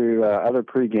bit to other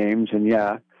pre-games, and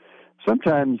yeah,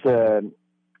 sometimes when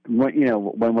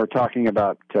we're talking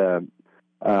about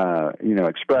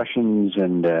expressions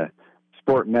and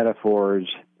sport metaphors,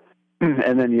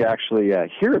 and then you actually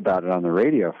hear about it on the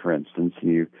radio, for instance,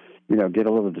 you get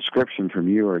a little description from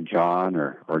you or John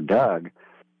or Doug,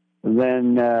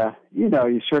 then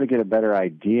you sort of get a better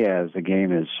idea as the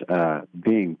game is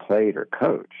being played or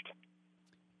coached.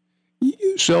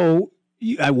 So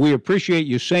we appreciate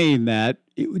you saying that.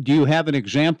 Do you have an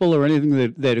example or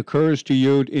anything that occurs to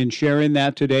you in sharing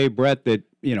that today, Brett, that,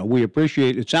 we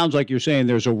appreciate? It sounds like you're saying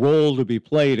there's a role to be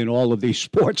played in all of these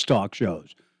sports talk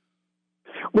shows.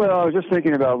 Well, I was just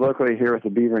thinking about locally here with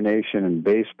the Beaver Nation and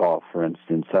baseball, for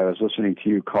instance. I was listening to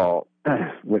you call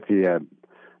with the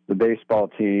baseball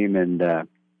team, and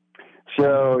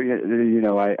so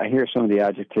I hear some of the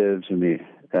adjectives and the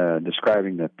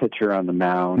describing the pitcher on the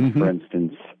mound, mm-hmm. for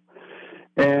instance.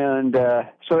 And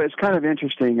so it's kind of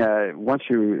interesting once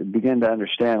you begin to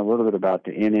understand a little bit about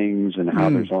the innings and how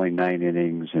there's only 9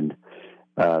 innings, and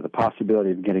the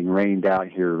possibility of getting rained out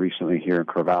here recently here in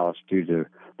Corvallis due to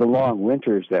the long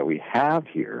winters that we have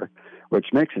here,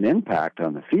 which makes an impact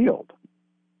on the field.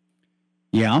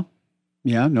 Yeah,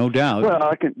 no doubt.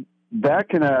 Well, that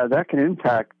can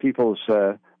impact people's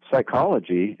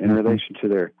psychology in relation to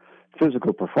their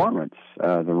physical performance.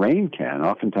 The rain can.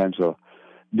 Oftentimes they'll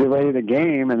delay the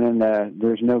game, and then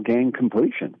there's no game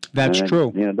completion. That's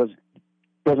true. It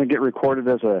doesn't get recorded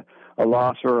as a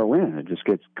loss or a win. It just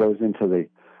goes into the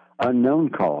unknown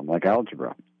column like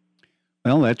algebra.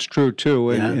 Well, that's true,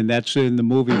 too, and that's in the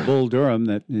movie Bull Durham,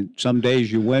 that some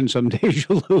days you win, some days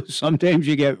you lose. Sometimes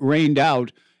you get rained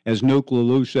out, as Nuke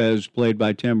Lelouch says, played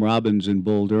by Tim Robbins in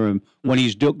Bull Durham, when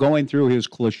he's going through his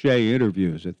cliche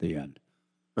interviews at the end.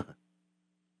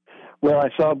 Well, I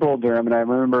saw Bull Durham, and I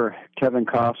remember Kevin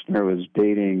Costner was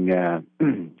dating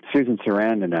Susan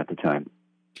Sarandon at the time.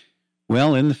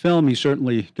 Well, in the film, he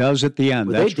certainly does at the end.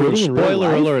 Were That's they true. dating in real Spoiler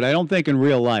life? alert. I don't think in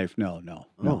real life. No.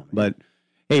 Oh, But,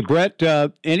 hey, Brett,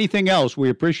 anything else? We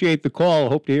appreciate the call.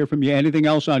 Hope to hear from you. Anything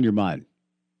else on your mind?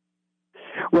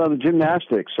 Well, the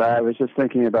gymnastics. I was just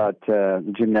thinking about the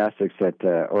gymnastics at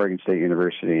Oregon State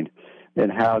University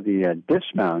and how the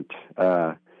dismount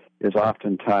is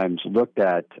oftentimes looked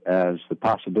at as the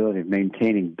possibility of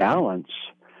maintaining balance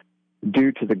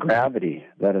due to the gravity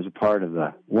that is a part of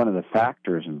one of the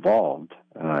factors involved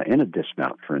in a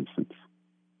dismount, for instance.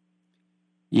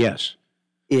 Yes.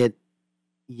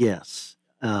 Yes.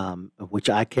 Which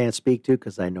I can't speak to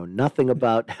because I know nothing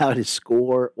about how to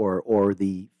score or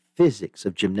the physics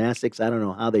of gymnastics. I don't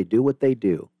know how they do what they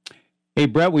do. Hey,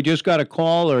 Brett, we just got a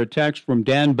call or a text from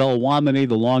Dan Belluomini,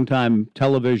 the longtime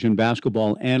television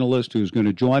basketball analyst, who's going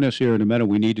to join us here in a minute.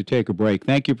 We need to take a break.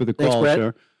 Thank you for the call,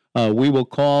 sir. We will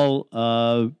call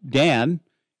Dan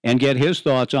and get his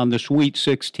thoughts on the Sweet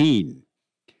 16.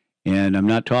 And I'm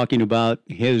not talking about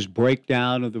his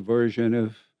breakdown of the version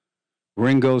of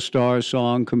Ringo Starr's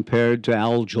song compared to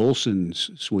Al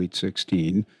Jolson's Sweet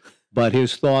 16, but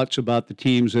his thoughts about the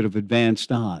teams that have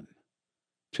advanced on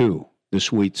to the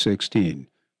Sweet 16.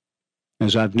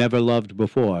 As I've never loved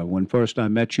before, when first I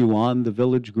met you on the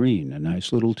Village Green, a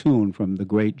nice little tune from the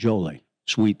great Jolie,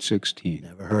 Sweet 16.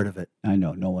 Never heard of it. I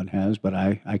know, no one has, but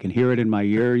I can hear it in my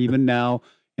ear even now,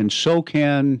 and so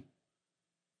can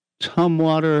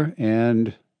Tumwater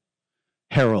and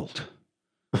Harold.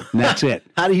 And that's it.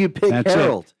 How do you pick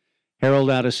Harold? It. Harold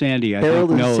out of Sandy, Harold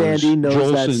think, and Sandy knows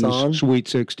Jolson's that song? Sweet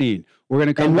 16. We're going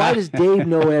to come and back. why does Dave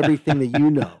know everything that you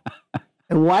know?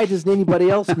 And why doesn't anybody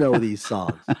else know these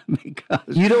songs? Because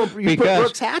put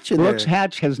Brooks Hatch in Brooks there.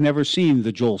 Hatch has never seen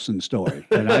the Jolson story,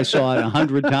 and I saw it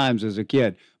 100 times as a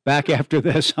kid. Back after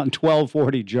this on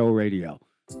 1240 Joe Radio.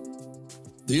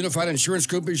 The Unified Insurance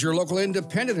Group is your local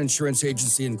independent insurance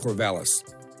agency in Corvallis.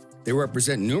 They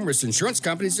represent numerous insurance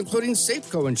companies, including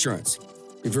Safeco Insurance.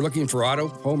 If you're looking for auto,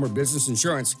 home, or business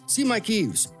insurance, see Mike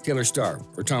Eves, Taylor Starr,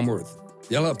 or Tom Worth.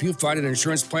 They'll help you find an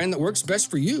insurance plan that works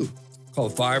best for you.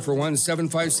 Call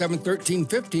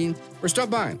 541-757-1315 or stop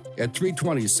by at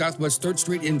 320 Southwest 3rd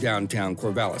Street in downtown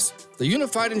Corvallis. The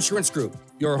Unified Insurance Group,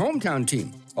 your hometown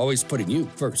team, always putting you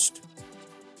first.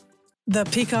 The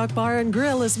Peacock Bar and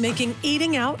Grill is making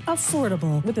eating out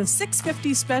affordable with a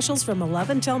 $6.50 specials from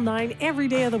 11 till 9 every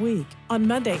day of the week. On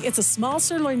Monday, it's a small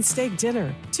sirloin steak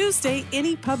dinner. Tuesday,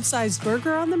 any pub-sized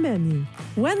burger on the menu.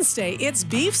 Wednesday, it's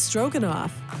beef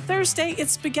stroganoff. Thursday,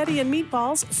 it's spaghetti and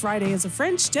meatballs. Friday is a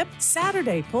French dip.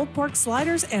 Saturday, pulled pork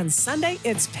sliders. And Sunday,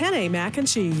 it's penne mac and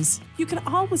cheese. you can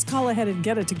always call ahead and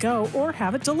get it to go or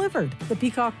have it delivered. The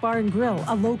Peacock Bar and Grill,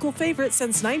 a local favorite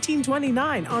since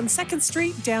 1929 on 2nd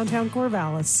Street, downtown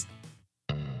Corvallis.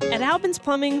 At Albin's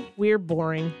Plumbing, we're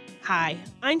boring. Hi,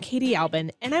 I'm Katie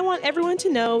Albin, and I want everyone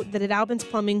to know that at Albin's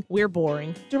Plumbing, we're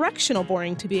boring. Directional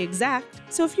boring, to be exact.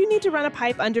 So if you need to run a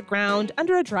pipe underground,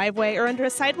 under a driveway, or under a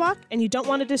sidewalk, and you don't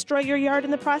want to destroy your yard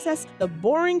in the process, the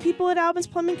boring people at Albin's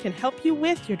Plumbing can help you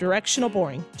with your directional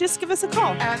boring. Just give us a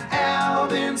call. At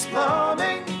Albin's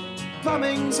Plumbing,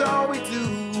 plumbing's all we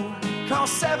do. Call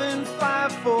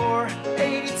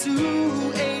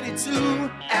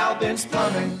 754-8282. Albin's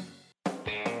Plumbing.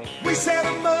 We set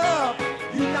them up,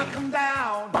 you knock them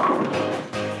down.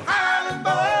 Highland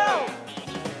Bowl,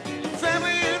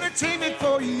 family entertainment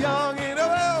for young and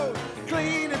old.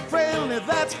 Clean and friendly,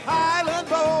 that's Highland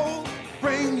Bowl.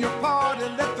 Bring your party,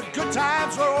 let the good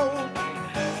times roll.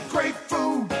 Great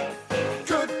food,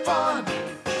 good fun,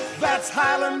 that's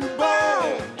Highland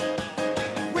Bowl.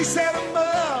 We set them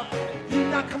up, you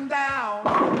knock them down.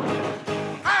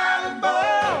 Highland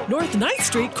Bowl. North 9th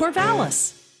Street,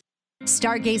 Corvallis.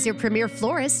 Stargazer Premier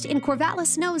Florist in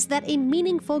Corvallis knows that a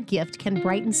meaningful gift can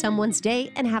brighten someone's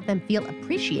day and have them feel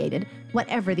appreciated,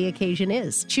 whatever the occasion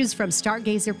is. Choose from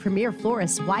Stargazer Premier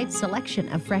Florist's wide selection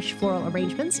of fresh floral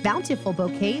arrangements, bountiful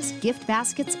bouquets, gift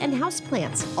baskets, and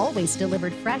houseplants, always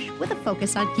delivered fresh with a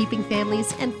focus on keeping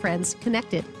families and friends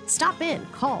connected. Stop in,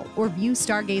 call, or view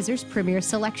Stargazer's premier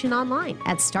selection online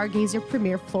at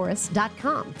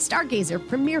stargazerpremierflorist.com. Stargazer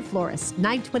Premier Florist,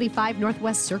 925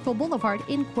 Northwest Circle Boulevard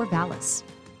in Corvallis.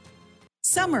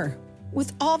 Summer,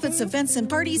 with all of its events and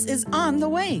parties, is on the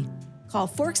way. Call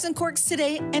Forks and Corks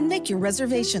today and make your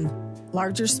reservation.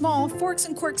 Large or small, Forks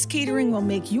and Corks Catering will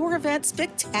make your event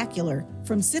spectacular.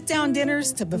 From sit-down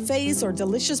dinners to buffets or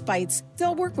delicious bites,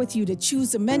 they'll work with you to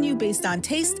choose a menu based on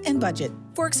taste and budget.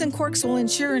 Forks and Corks will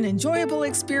ensure an enjoyable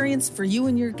experience for you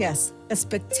and your guests. A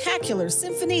spectacular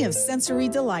symphony of sensory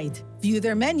delight. View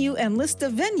their menu and list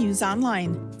of venues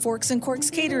online. Forks and Corks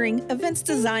Catering, events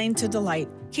designed to delight.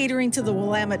 Catering to the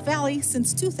Willamette Valley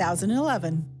since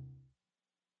 2011.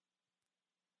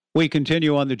 We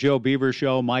continue on the Joe Beaver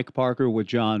Show. Mike Parker with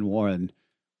John Warren.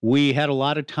 We had a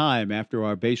lot of time after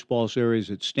our baseball series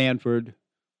at Stanford.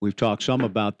 We've talked some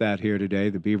about that here today.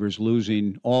 The Beavers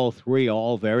losing all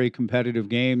very competitive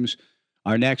games.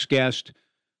 Our next guest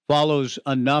follows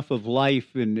enough of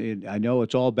life, and I know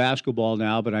it's all basketball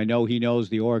now, but I know he knows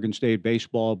the Oregon State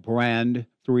baseball brand,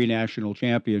 3 national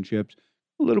championships.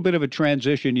 A little bit of a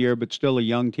transition year, but still a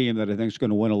young team that I think is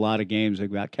going to win a lot of games.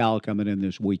 They've got Cal coming in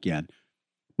this weekend.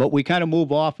 But we kind of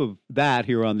move off of that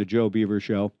here on the Joe Beaver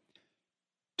Show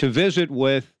to visit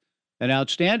with an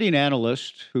outstanding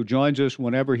analyst who joins us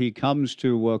whenever he comes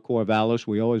to Corvallis.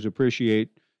 We always appreciate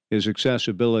his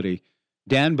accessibility.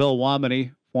 Dan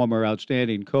Belluomini, former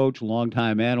outstanding coach,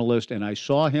 longtime analyst, and I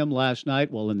saw him last night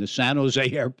while in the San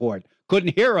Jose airport.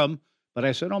 Couldn't hear him, but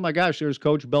I said, oh my gosh, there's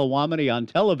Coach Belluomini on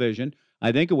television.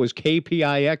 I think it was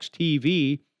KPIX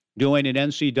TV doing an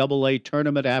NCAA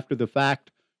tournament after the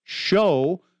fact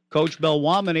show. Coach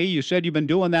Belluomini, you said you've been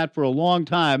doing that for a long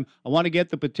time. I want to get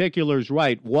the particulars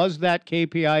right. Was that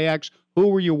KPIX? Who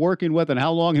were you working with, and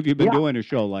how long have you been doing a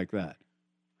show like that?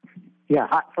 Yeah.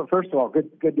 First of all,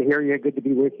 good to hear you. Good to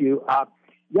be with you. I've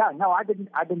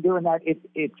been doing that. It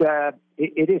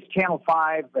is Channel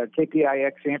 5,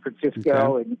 KPIX San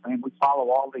Francisco, okay. and we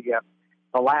follow all the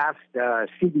last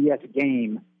CBS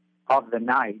game of the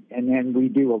night, and then we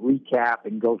do a recap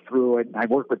and go through it. And I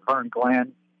work with Vern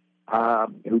Glenn,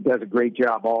 who does a great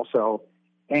job also.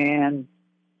 And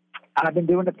I've been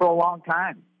doing it for a long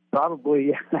time,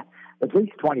 probably at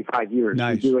least 25 years.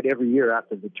 Nice. We do it every year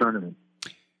after the tournament.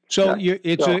 So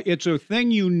it's a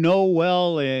thing you know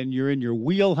well, and you're in your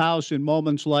wheelhouse in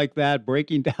moments like that,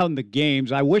 breaking down the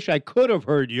games. I wish I could have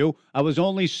heard you. I was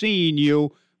only seeing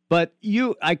you. But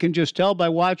I can just tell by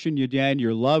watching you, Dan,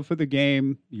 your love for the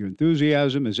game, your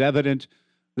enthusiasm is evident.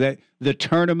 That the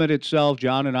tournament itself,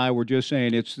 John and I were just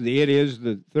saying, it is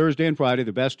the Thursday and Friday,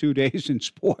 the best 2 days in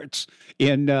sports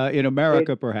in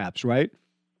America, perhaps, right?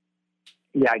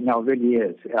 Yeah, no, it really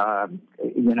is.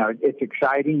 It's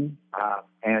exciting,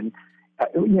 and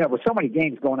with so many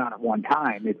games going on at one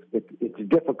time, it's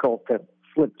difficult to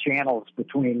flip channels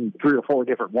between 3 or 4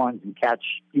 different ones and catch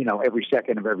every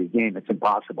second of every game. It's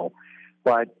impossible.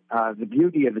 But the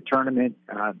beauty of the tournament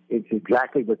is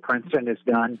exactly what Princeton has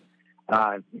done.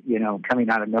 Coming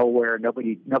out of nowhere,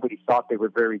 nobody thought they were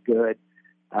very good,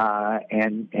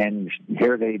 and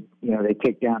here they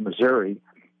take down Missouri,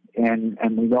 and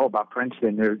we know about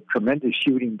Princeton. They're a tremendous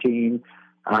shooting team,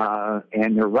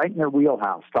 and they're right in their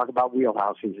wheelhouse. Talk about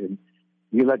wheelhouses, and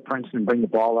You let Princeton bring the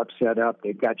ball up, set up.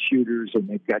 They've got shooters, and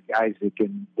they've got guys that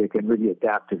can really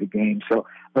adapt to the game. So,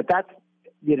 but that's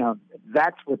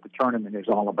what the tournament is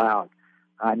all about.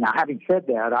 Now, having said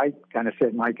that, I kind of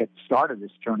said, Mike, at the start of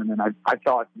this tournament, I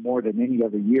thought more than any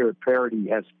other year, parity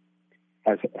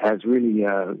has really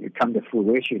come to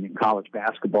fruition in college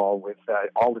basketball with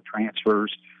all the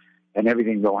transfers and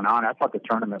everything going on. I thought the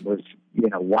tournament was,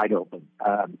 wide open.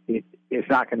 It's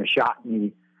not going to shock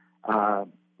me,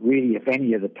 really, if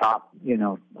any of the top,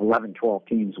 11, 12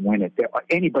 teams win it.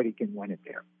 Anybody can win it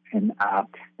there. And I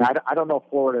don't know if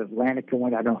Florida Atlantic can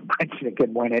win. I don't know if Princeton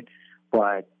can win it.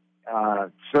 But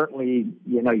certainly,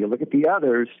 you look at the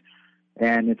others,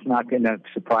 and it's not going to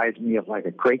surprise me if, like,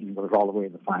 a Creighton goes all the way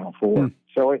to the Final Four.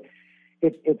 So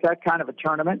it's that kind of a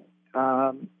tournament.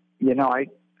 I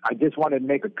just wanted to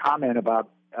make a comment about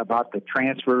the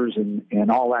transfers and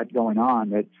all that going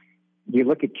on. That you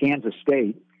look at Kansas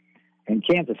State, and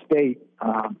Kansas State,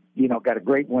 got a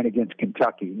great win against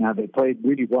Kentucky. Now, they played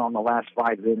really well in the last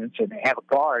 5 minutes, and they have a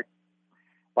guard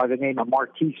by the name of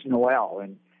Marquise Noel,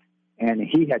 and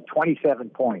he had 27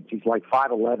 points. He's like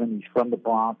 5'11". He's from the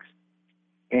Bronx.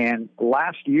 And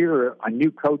last year, a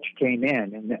new coach came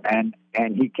in, and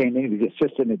he came in. He was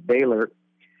assistant at Baylor,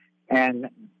 and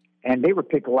they were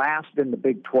picked last in the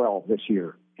Big 12 this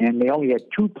year. And they only had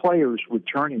 2 players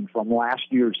returning from last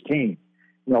year's team.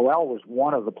 Noel was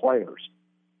one of the players,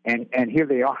 and here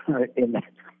they are in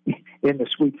the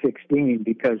Sweet 16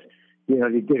 because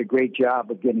they did a great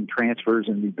job of getting transfers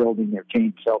and rebuilding their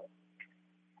team. So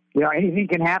anything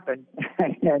can happen,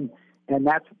 and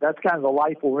that's kind of the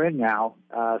life we're in now.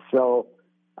 So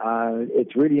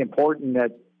it's really important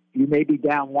that you may be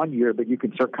down one year, but you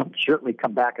can certainly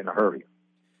come back in a hurry.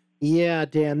 Yeah,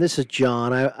 Dan, this is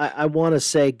John. I want to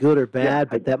say good or bad,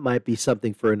 but that might be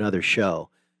something for another show.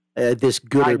 This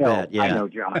good or bad. Yeah. I know,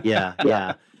 John.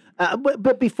 Yeah.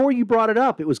 But before you brought it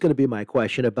up, it was going to be my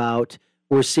question about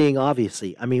we're seeing,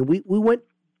 obviously, I mean, we went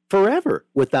forever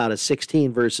without a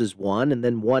 16 versus 1, and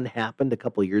then 1 happened a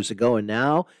couple of years ago, and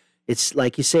now it's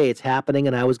like you say, it's happening.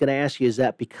 And I was going to ask you, is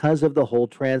that because of the whole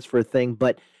transfer thing?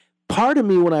 But part of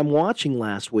me, when I'm watching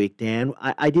last week, Dan,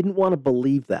 I didn't want to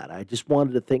believe that. I just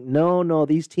wanted to think, no,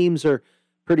 these teams are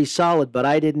pretty solid, but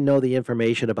I didn't know the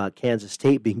information about Kansas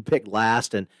State being picked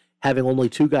last and having only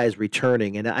 2 guys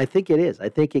returning. And I think it is. I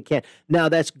think it can. Now,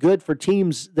 that's good for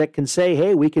teams that can say,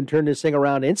 hey, we can turn this thing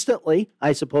around instantly.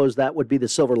 I suppose that would be the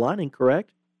silver lining,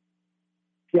 correct?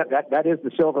 Yeah, that is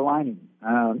the silver lining.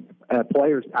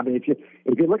 Players, I mean, if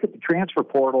you look at the transfer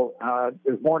portal,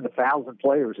 there's more than 1,000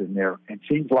 players in there. It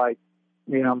seems like,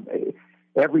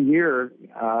 every year,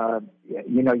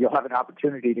 you'll have an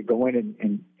opportunity to go in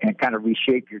and kind of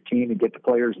reshape your team and get the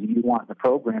players that you want in the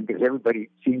program because everybody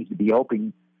seems to be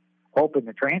open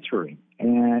to transferring.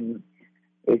 And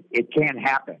it can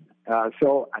happen.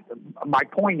 So my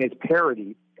point is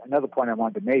parity. Another point I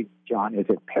wanted to make, John, is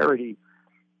that parity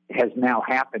has now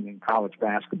happened in college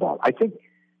basketball. I think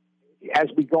as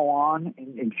we go on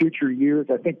in future years,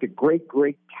 I think the great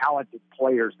talented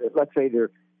players that, let's say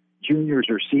they're juniors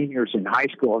or seniors in high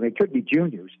school, and they could be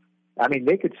juniors. I mean,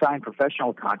 they could sign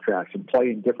professional contracts and play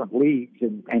in different leagues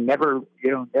and never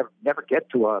get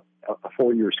to a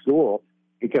 4-year school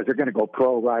because they're going to go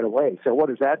pro right away. So what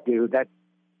does that do? That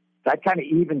kind of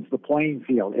evens the playing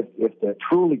field. If the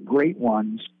truly great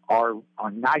ones are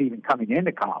not even coming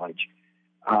into college,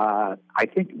 I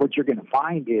think what you're going to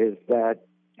find is that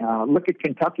look at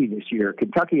Kentucky this year.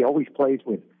 Kentucky always plays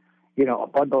with, a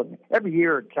bundle. Every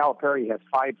year, Calipari has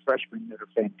 5 freshmen that are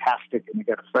fantastic, and they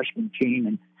got a freshman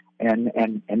team,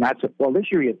 and that's it. Well, this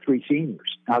year he had 3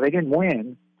 seniors. Now they didn't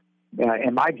win,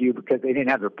 in my view, because they didn't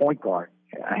have their point guard.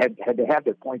 Had they had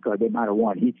their point guard, they might have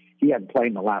won. He hadn't played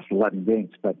in the last 11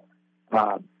 games, but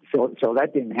so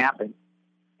that didn't happen.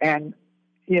 And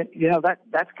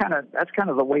that's kind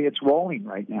of the way it's rolling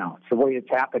right now. It's the way it's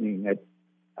happening. That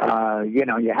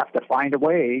you have to find a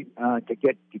way to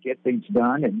get things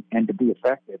done and to be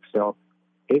effective. So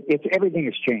it's everything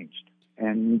has changed,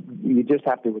 and you just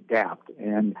have to adapt.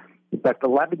 But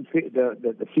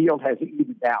the field has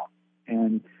evened out,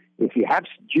 and if you have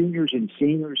juniors and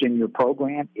seniors in your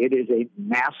program, it is a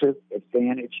massive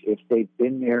advantage if they've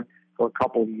been there for a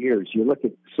couple of years. You look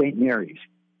at St. Mary's.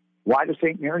 Why does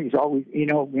St. Mary's always,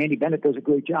 Randy Bennett does a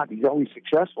great job. He's always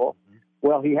successful.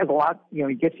 Well, he has a lot, he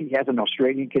has an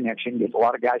Australian connection. He has a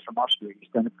lot of guys from Australia. He's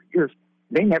done it for years.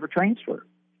 They never transfer.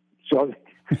 So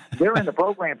they're in the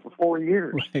program for 4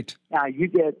 years. Right. Now, you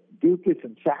get Dukas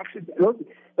and Saxon.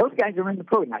 Those guys are in the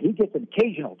program. Now, he gets an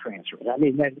occasional transfer. I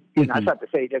mean, that's not to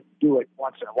say he doesn't do it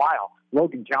once in a while.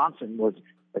 Logan Johnson was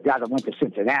the guy that went to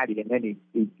Cincinnati, and then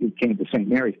he came to St.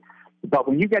 Mary's. But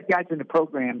when you get guys in the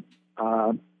program,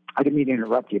 I didn't mean to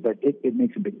interrupt you, but it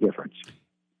makes a big difference.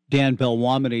 Dan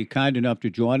Belluomini, kind enough to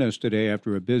join us today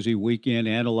after a busy weekend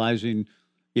analyzing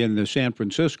in the San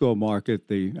Francisco market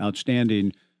the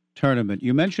outstanding tournament.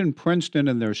 You mentioned Princeton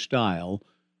and their style.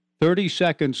 30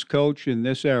 seconds, Coach, in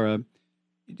this era.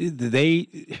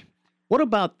 What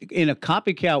about in a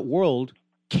copycat world?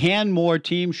 Can more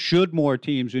teams, should more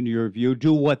teams, in your view,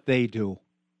 do what they do?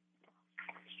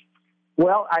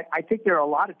 Well, I think there are a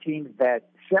lot of teams that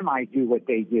semi-do what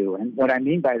they do. And what I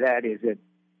mean by that is that,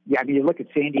 you look at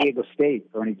San Diego State,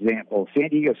 for an example. San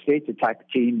Diego State's the type of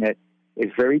team that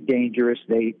is very dangerous.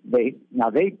 They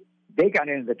got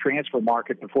into the transfer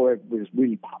market before it was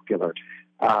really popular.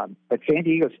 But San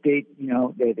Diego State,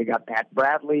 they got Pat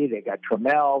Bradley, they got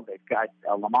Trammell, they've got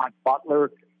Lamont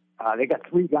Butler. They got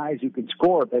three guys who can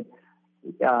score. But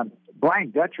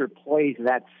Brian Dutcher plays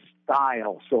that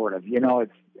style, sort of.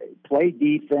 It's play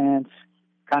defense,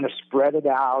 kind of spread it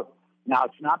out. Now,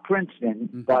 it's not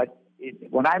Princeton, but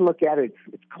when I look at it,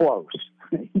 it's close.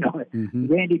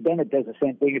 Randy Bennett does the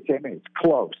same thing. It's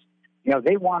close.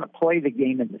 They want to play the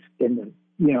game in the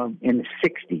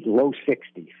 60s, low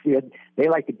 60s. They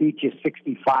like to beat you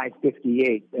 65,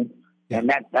 58, and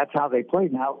that's how they play.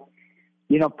 Now,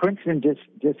 Princeton just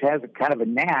has a kind of a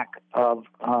knack of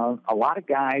a lot of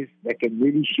guys that can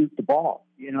really shoot the ball.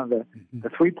 The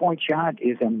 3-point shot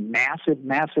is a massive,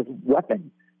 massive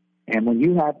weapon, and when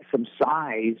you have some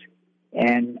size,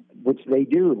 and which they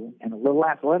do, and a little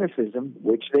athleticism,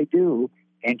 which they do,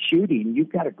 and shooting,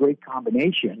 you've got a great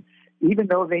combination. Even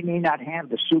though they may not have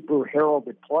the super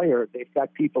heralded player, they've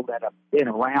got people that have been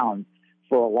around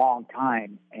for a long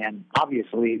time, and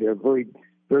obviously they're a very,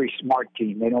 very smart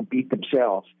team. They don't beat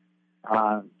themselves.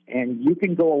 And you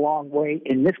can go a long way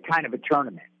in this kind of a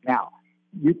tournament. Now,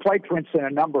 you play Princeton a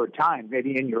number of times.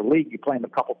 Maybe in your league you play them a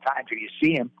couple times or you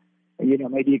see them.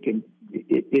 Maybe you can.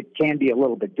 It can be a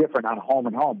little bit different on a home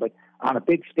and home, but on a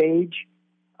big stage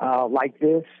like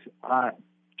this,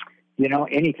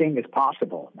 anything is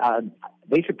possible.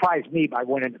 They surprised me by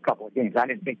winning a couple of games. I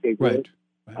didn't think they would,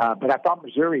 but I thought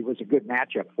Missouri was a good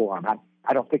matchup for them.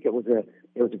 I don't think it was a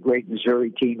great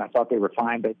Missouri team. I thought they were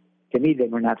fine, but to me they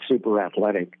were not super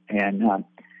athletic, and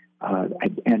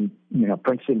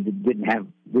Princeton didn't have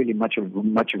really much of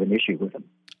an issue with them.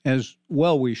 As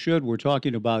well, we should. We're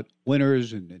talking about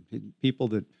winners and people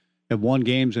that have won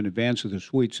games in advance of the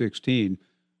Sweet 16.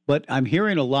 But I'm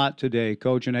hearing a lot today,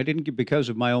 Coach, and I didn't get, because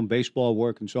of my own baseball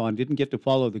work and so on, didn't get to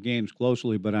follow the games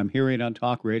closely, but I'm hearing on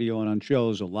talk radio and on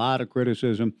shows a lot of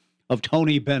criticism of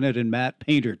Tony Bennett and Matt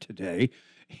Painter today.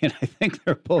 And I think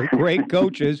they're both great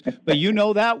coaches, but you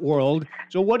know that world.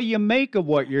 So what do you make of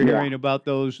what you're hearing about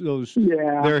those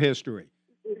their history?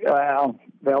 Well,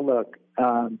 look,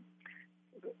 talk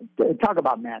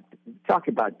about Matt, talk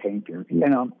about Painter.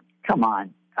 Come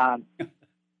on.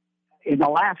 In the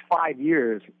last 5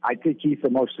 years, I think he's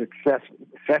the most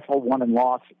successful won and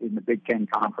lost in the Big Ten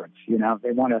Conference.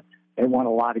 They won a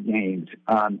lot of games.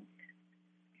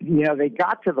 They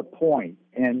got to the point,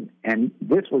 and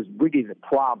this was really the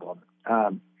problem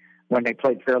when they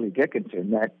played Fairleigh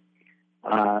Dickinson, that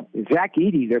Zach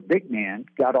Edey, their big man,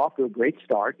 got off to a great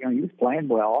start. He was playing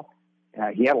well.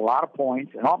 He had a lot of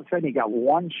points, and all of a sudden he got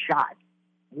one shot,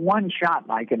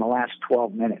 Mike, in the last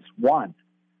 12 minutes. One.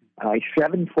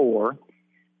 7-4,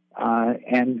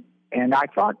 and I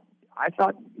thought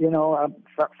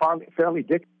Fairleigh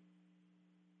Dickinson.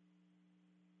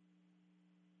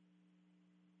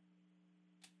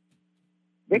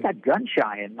 They got gun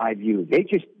shy, in my view. They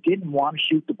just didn't want to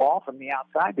shoot the ball from the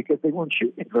outside because they weren't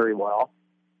shooting it very well.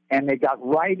 And they got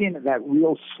right into that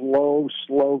real slow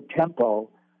tempo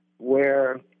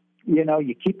where,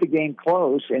 you keep the game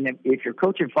close. And if you're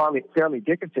coaching Fairleigh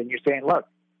Dickinson, you're saying, look,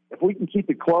 if we can keep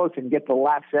it close and get the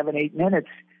last 7-8 minutes,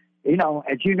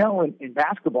 as you know, in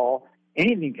basketball,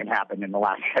 anything can happen in the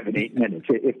last 7-8 minutes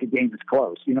if the game is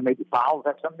close. Maybe fouls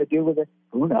have something to do with it.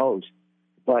 Who knows?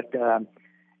 But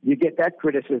you get that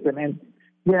criticism. And,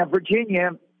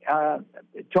 Virginia,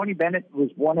 Tony Bennett was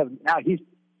one of – now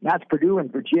it's Purdue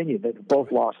and Virginia that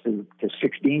both lost to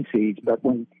 16 seeds. But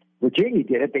when Virginia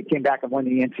did it, they came back and won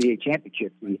the NCAA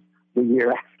championship the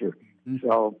year after. Mm-hmm.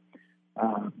 So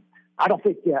I don't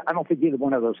think either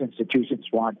one of those institutions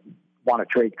want to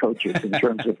trade coaches in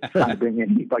terms of trying to bring in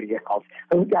anybody else.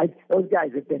 Those guys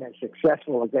have been as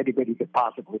successful as anybody could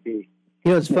possibly be.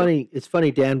 It's funny. It's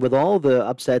funny, Dan. With all the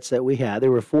upsets that we had,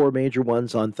 there were 4 major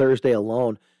ones on Thursday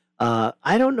alone.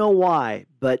 I don't know why,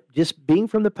 but just being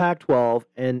from the Pac-12,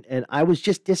 and I was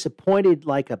just disappointed,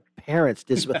 like a parent's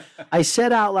disappointed. I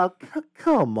said out loud,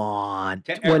 "Come on!"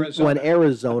 When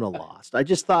Arizona lost, I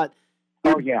just thought,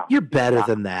 You're better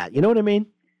than that. You know what I mean?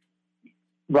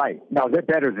 Right. No, they're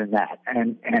better than that.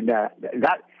 And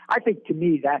that, I think, to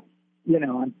me, that,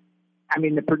 I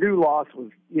mean, the Purdue loss was,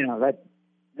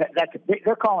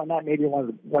 they're calling that maybe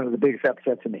one of the biggest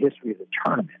upsets in the history of the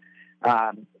tournament.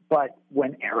 But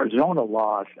when Arizona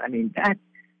lost, I mean,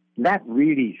 that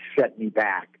really set me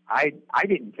back. I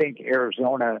didn't think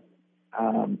Arizona,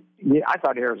 I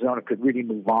thought Arizona could really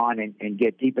move on and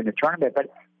get deep in the tournament. But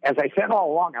as I said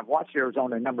all along, I've watched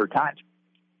Arizona a number of times.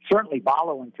 Certainly,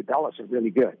 Ballo and Tubelis are really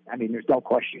good. I mean, there's no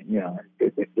question.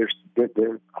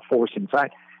 They're a force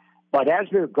inside. But as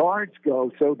their guards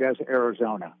go, so does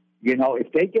Arizona.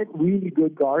 If they get really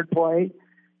good guard play,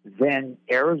 then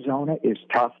Arizona is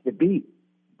tough to beat.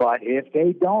 But if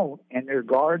they don't, and their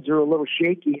guards are a little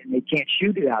shaky and they can't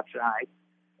shoot it outside,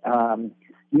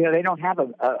 they don't have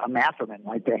a Matherman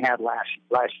like they had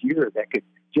last year that could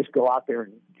just go out there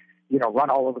and run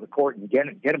all over the court and get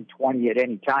him 20 at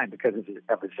any time because of his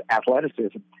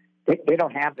athleticism. They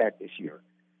don't have that this year.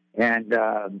 And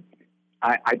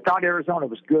I thought Arizona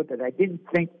was good, but I didn't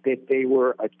think that they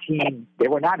were a team. They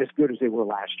were not as good as they were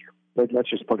last year. But let's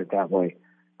just put it that way.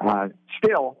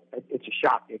 Still, it's a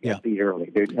shock they got beat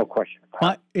early. There's no question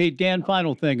about it. Hey, Dan,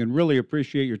 final thing, and really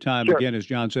appreciate your time again, as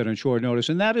John said, on short notice,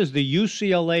 and that is the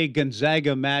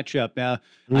UCLA-Gonzaga matchup. Now,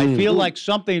 I feel like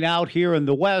something out here in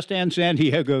the West and San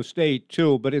Diego State,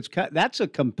 too, but that's a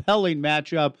compelling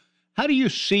matchup. How do you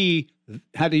see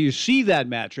that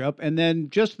matchup, and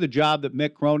then just the job that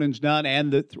Mick Cronin's done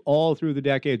and all through the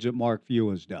decades that Mark Few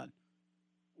has done?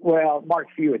 Well, Mark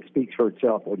Few, it speaks for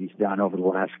itself what he's done over the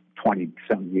last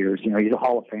 20-some years. He's a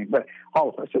Hall of Fame,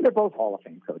 so they're both Hall of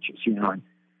Fame coaches. And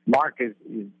Mark is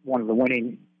one of the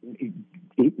maybe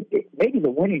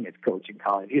the winningest coach in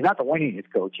college. He's not the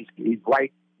winningest coach. He's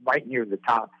right near the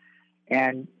top.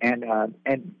 And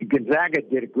Gonzaga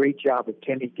did a great job of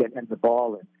Timmy getting him the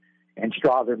ball and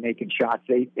Strother making shots.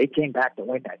 They came back to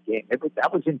win that game.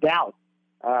 That was in doubt.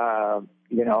 I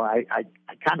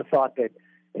kind of thought that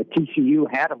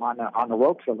TCU had him on the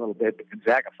ropes a little bit, but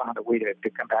Gonzaga found a way to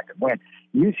come back and win.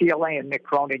 UCLA and Mick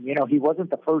Cronin, he wasn't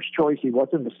the first choice. He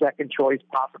wasn't the second choice,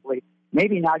 possibly.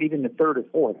 Maybe not even the third or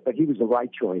fourth, but he was the right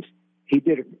choice. He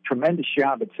did a tremendous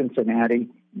job at Cincinnati.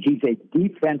 He's a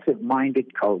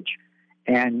defensive-minded coach,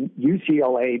 and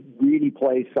UCLA really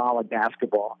plays solid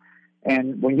basketball.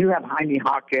 And when you have Jaime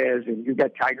Jaquez and you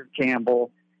got Tiger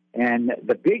Campbell, and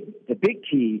the big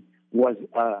key was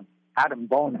Adam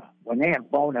Bona. When they have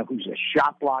Bona, who's a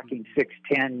shot-blocking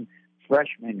 6'10"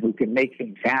 freshman who can make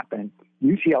things happen,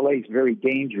 UCLA is very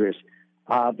dangerous.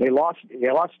 They lost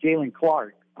Jalen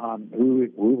Clark, who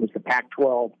was the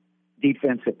Pac-12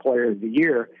 Defensive Player of the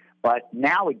Year, but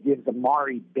now it gives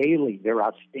Amari Bailey, their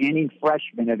outstanding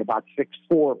freshman at about 6'4"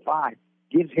 or 5,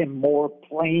 gives him more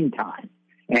playing time.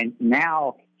 And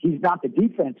now he's not the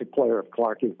defensive player of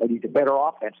Clark is, but he's a better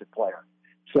offensive player.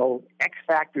 So X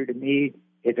factor to me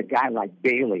is a guy like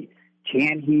Bailey.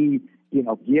 Can he,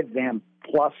 give them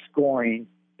plus scoring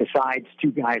besides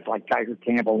two guys like Tiger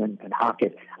Campbell and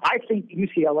Hawkins? I think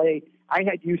I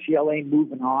had UCLA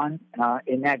moving on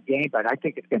in that game, but I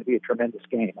think it's going to be a tremendous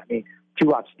game. I mean,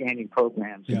 two outstanding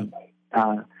programs. Yeah.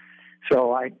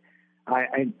 So I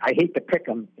hate to pick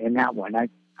them in that one. I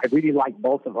really like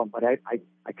both of them, but I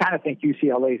kind of think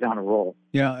UCLA's on a roll.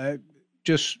 Yeah,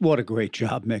 just what a great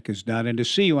job Mick has done. And to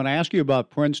see, when I ask you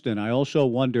about Princeton, I also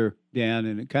wonder, Dan,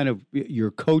 and kind of your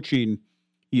coaching,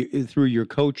 through your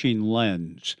coaching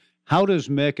lens, how does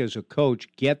Mick as a coach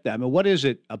get that? I mean, what is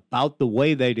it about the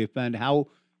way they defend, how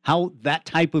that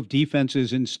type of defense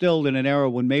is instilled in an era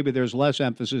when maybe there's less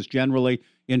emphasis generally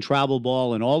in travel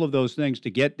ball and all of those things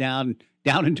to get down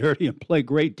and dirty and play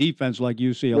great defense like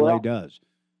UCLA does?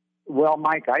 Well,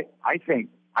 Mike, I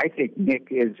think Nick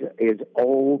is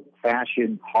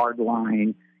old-fashioned,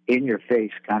 hardline,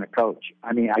 in-your-face kind of coach.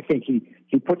 I mean, I think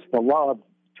he puts the love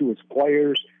to his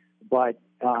players, but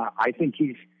I think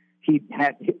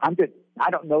I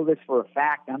don't know this for a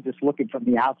fact. I'm just looking from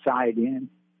the outside in.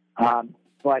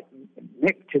 But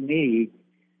Nick, to me,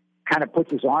 kind of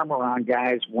puts his arm around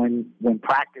guys when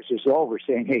practice is over,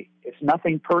 saying, hey, it's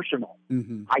nothing personal.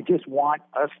 Mm-hmm. I just want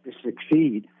us to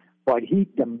succeed. But he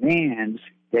demands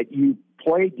that you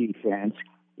play defense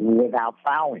without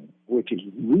fouling, which is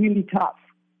really tough,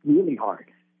 really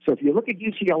hard. So if you look at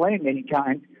UCLA many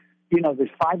times, there's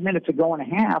 5 minutes to go and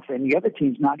a half, and the other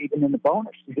team's not even in the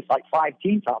bonus. It's like 5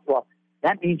 teams off. Well,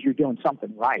 that means you're doing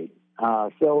something right.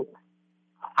 So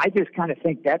I just kind of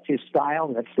think that's his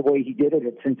style. That's the way he did it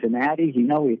at Cincinnati.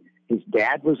 His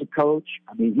dad was a coach.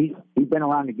 I mean, he's been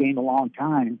around the game a long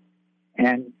time.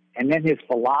 And then his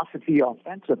philosophy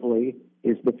offensively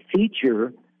is the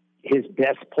feature his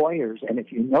best players. And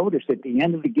if you notice at the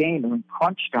end of the game or in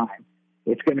crunch time,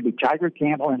 it's going to be Tiger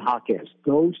Campbell and Jaquez.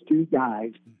 Those two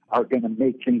guys are going to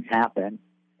make things happen.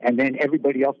 And then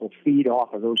everybody else will feed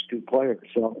off of those two players.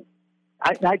 So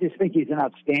I just think he's an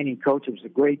outstanding coach. It was a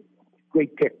great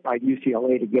pick by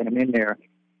UCLA to get him in there.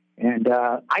 And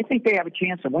I think they have a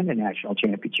chance to win the national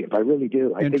championship. I really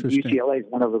do. I think UCLA is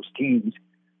one of those teams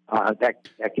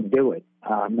that can do it.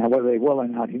 Now, whether they will or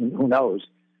not, who knows?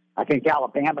 I think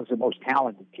Alabama's the most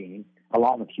talented team,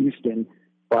 along with Houston.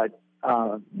 But,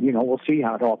 we'll see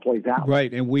how it all plays out.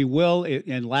 Right, and we will.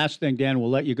 And last thing, Dan, we'll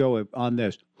let you go on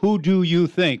this. Who do you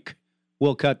think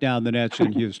will cut down the nets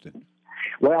in Houston?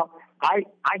 Well, I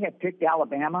had picked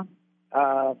Alabama,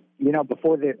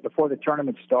 before the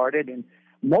tournament started, and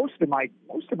most of my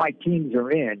teams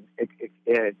are in.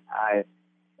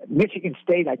 Michigan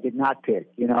State, I did not pick.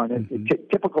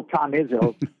 Typical Tom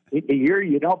Izzo. The year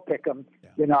you don't pick them,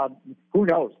 who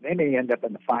knows? They may end up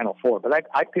in the Final Four. But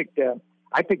I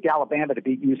picked Alabama to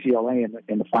beat UCLA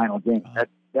in the final game.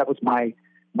 That was my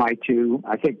two.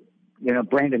 I think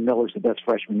Brandon Miller's the best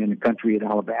freshman in the country at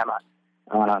Alabama.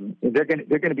 They're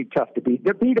going to be tough to beat.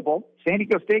 They're beatable. San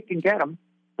Diego State can get them,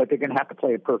 but they're going to have to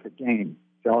play a perfect game.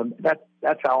 So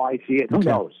that's how I see it. Who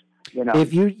knows?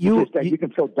 If you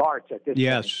can throw darts at this.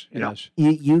 Yes, point,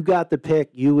 yes. You got the pick.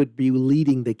 You would be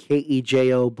leading the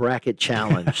KEJO bracket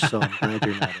challenge. So I'm glad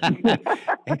you're not.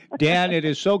 Dan, it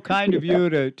is so kind of you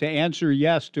to answer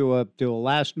yes to a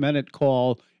last minute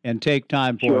call and take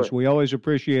time for us. We always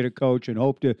appreciate it, Coach, and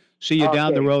hope to see you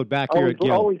down the road back here at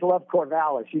Gill. Always love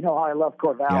Corvallis. You know how I love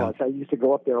Corvallis. Yeah. I used to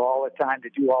go up there all the time to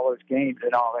do all those games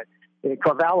and all that.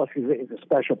 Corvallis is a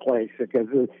special place because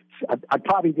I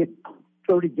probably did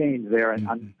 30 games there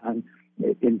in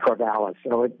Corvallis.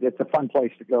 So it's a fun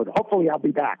place to go to. Hopefully I'll be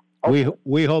back.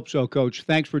 We hope so, Coach.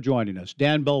 Thanks for joining us.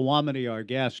 Dan Belluomini, our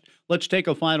guest. Let's take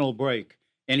a final break.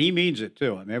 And he means it,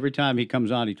 too. I mean, every time he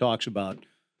comes on, he talks about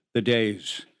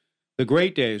the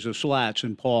great days of Slats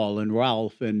and Paul and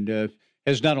Ralph, and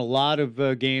has done a lot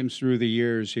of games through the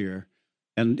years here.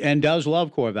 And does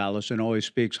love Corvallis and always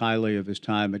speaks highly of his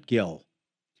time at Gill.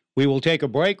 We will take a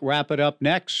break, wrap it up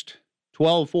next,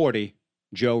 1240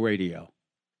 Joe Radio.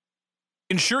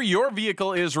 Ensure your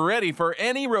vehicle is ready for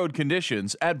any road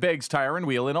conditions at Beggs Tire and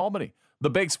Wheel in Albany. The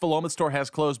Beggs Philomath store has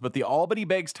closed, but the Albany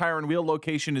Beggs Tire and Wheel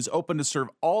location is open to serve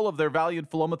all of their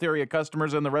valued Philomath area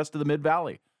customers and the rest of the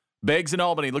Mid-Valley. Beggs in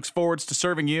Albany looks forward to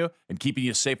serving you and keeping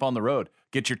you safe on the road.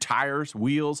 Get your tires,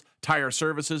 wheels, tire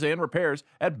services, and repairs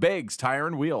at Beggs Tire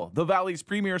and Wheel, the Valley's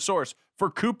premier source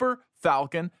for Cooper,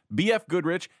 Falcon, BF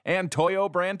Goodrich, and Toyo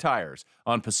brand tires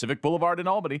on Pacific Boulevard in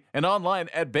Albany and online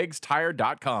at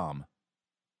BeggsTire.com.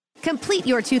 Complete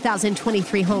your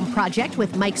 2023 home project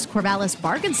with Mike's Corvallis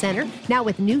Bargain Center, now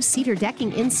with new cedar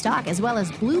decking in stock, as well as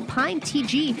blue pine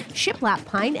TG, shiplap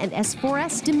pine, and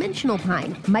S4S dimensional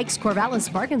pine. Mike's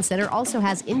Corvallis Bargain Center also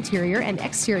has interior and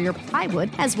exterior plywood,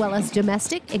 as well as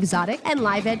domestic, exotic, and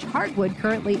live edge hardwood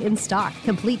currently in stock.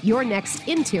 Complete your next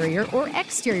interior or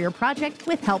exterior project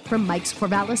with help from Mike's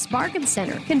Corvallis Bargain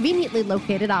Center, conveniently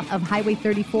located off of Highway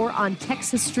 34 on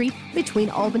Texas Street between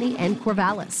Albany and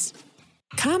Corvallis.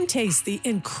 Come taste the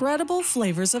incredible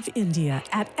flavors of India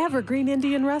at Evergreen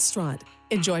Indian Restaurant.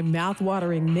 Enjoy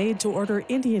mouth-watering made-to-order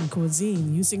Indian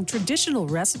cuisine using traditional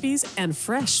recipes and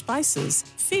fresh spices,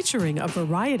 featuring a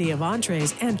variety of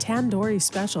entrees and tandoori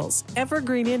specials.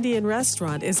 Evergreen Indian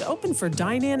Restaurant is open for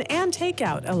dine-in and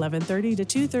takeout 11:30 to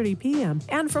 2:30 p.m.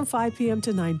 and from 5 p.m.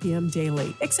 to 9 p.m.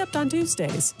 daily, except on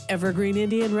Tuesdays. Evergreen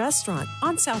Indian Restaurant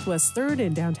on Southwest 3rd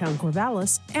in downtown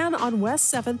Corvallis and on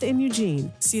West 7th in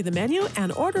Eugene. See the menu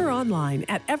and order online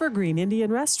at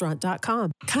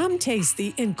evergreenindianrestaurant.com. Come taste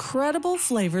the incredible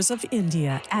flavors of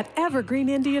India at Evergreen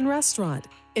Indian Restaurant.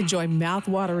 Enjoy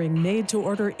mouth-watering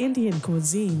made-to-order Indian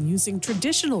cuisine using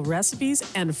traditional recipes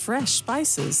and fresh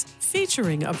spices,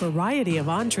 featuring a variety of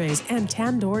entrees and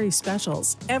tandoori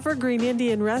specials. Evergreen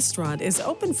Indian Restaurant is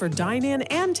open for dine-in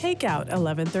and takeout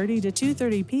 11:30 to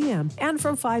 2:30 p.m. and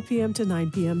from 5 p.m. to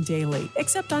 9 p.m. daily,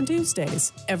 except on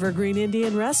Tuesdays. Evergreen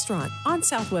Indian Restaurant on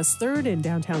Southwest 3rd in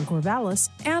downtown Corvallis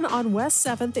and on West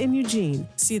 7th in Eugene.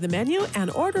 See the menu and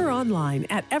order online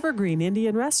at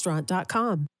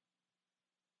evergreenindianrestaurant.com.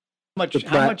 How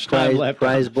much time left?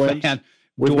 Prize blimps.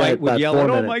 Dwight would yell,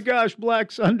 "Oh my gosh,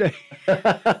 Black Sunday!"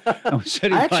 I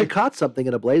actually caught something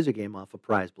in a Blazer game off a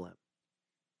prize blimp.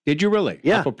 Did you really?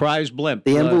 Yeah, off a prize blimp.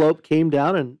 The envelope came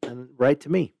down and right to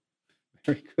me.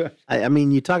 Very good. I mean,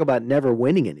 you talk about never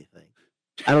winning anything.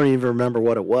 I don't even remember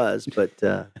what it was, but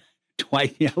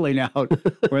Dwight yelling out,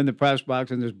 we're in the press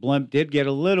box, and this blimp did get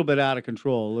a little bit out of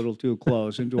control, a little too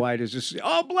close, and Dwight is just,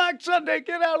 "Oh, Black Sunday,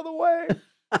 get out of the way."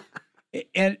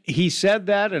 And he said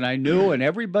that, and I knew, and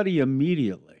everybody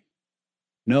immediately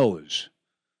knows.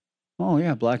 Oh,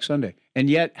 yeah, Black Sunday. And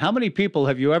yet, how many people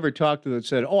have you ever talked to that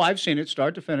said, oh, I've seen it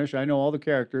start to finish. I know all the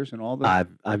characters and all the...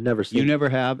 I've never seen it. You never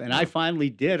have. And I finally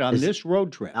did on this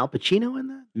road trip. Al Pacino in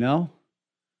that? No.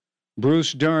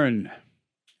 Bruce Dern.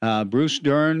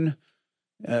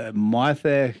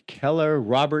 Martha Keller.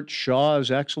 Robert Shaw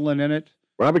is excellent in it.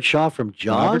 Robert Shaw from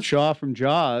Jaws? Robert Shaw from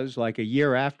Jaws, like a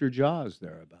year after Jaws,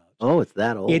 thereabouts. Oh, it's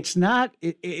that old. It's not.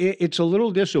 It's a little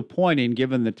disappointing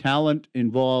given the talent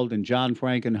involved in John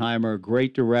Frankenheimer, a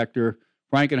great director.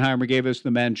 Frankenheimer gave us the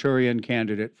Manchurian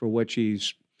Candidate, for which he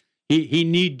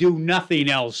need do nothing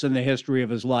else in the history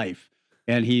of his life,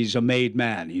 and he's a made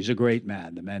man. He's a great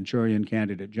man. The Manchurian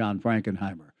Candidate, John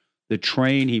Frankenheimer. The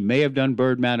Train. He may have done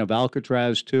Birdman of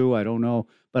Alcatraz too. I don't know,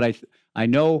 but I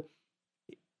know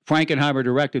Frankenheimer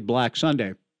directed Black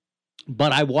Sunday.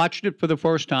 But I watched it for the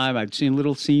first time. I'd seen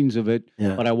little scenes of it,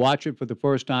 but I watched it for the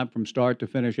first time from start to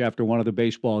finish after one of the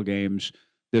baseball games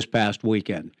this past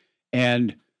weekend.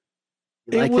 And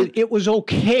it was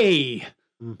okay,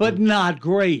 but not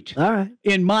great. All right.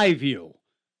 In my view.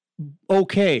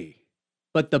 Okay.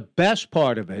 But the best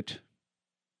part of it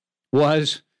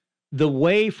was the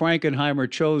way Frankenheimer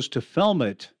chose to film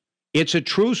it. It's a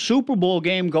true Super Bowl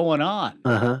game going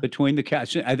on between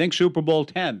I think Super Bowl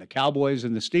 10, the Cowboys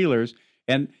and the Steelers.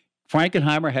 And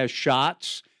Frankenheimer has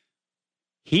shots.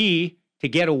 He, to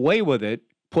get away with it,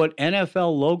 put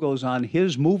NFL logos on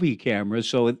his movie cameras.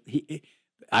 So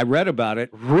I read about it.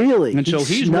 Really? And so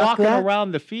he's walking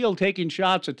around the field taking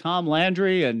shots of Tom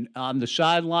Landry and on the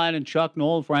sideline and Chuck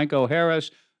Noll, Franco Harris,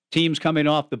 teams coming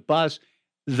off the bus.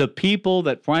 The people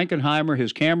that Frankenheimer,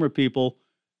 his camera people,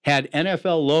 had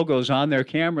NFL logos on their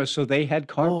cameras, so they had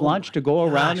carte blanche to go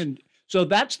around. And so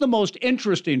that's the most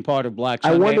interesting part of Black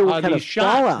Sunday. I wonder what kind of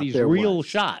shots, these real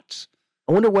shots.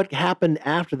 I wonder what happened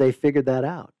after they figured that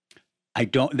out.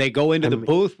 They go into the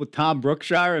booth with Tom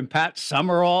Brookshire and Pat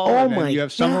Summerall. Oh, and my you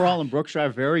have Summerall and Brookshire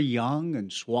very young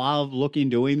and suave looking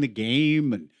doing the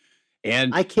game.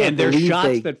 And I can't there's believe shots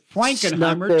they that Frankenheimer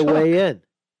snuck their took. way in.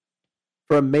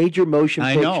 For a major motion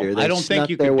picture. I know. I don't think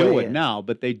you could could do it now,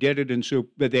 but they did it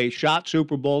but they shot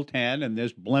Super Bowl 10 and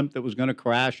this blimp that was going to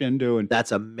crash into. And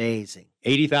that's amazing.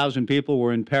 80,000 people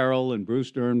were in peril, and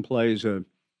Bruce Dern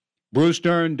Bruce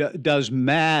Dern does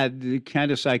mad,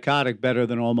 kind of psychotic better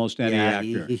than almost any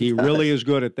actor. He really is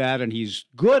good at that, and he's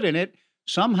good in it.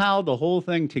 Somehow the whole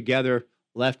thing together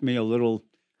left me a little,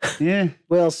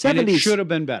 Well, 70s. And it should have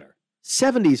been better.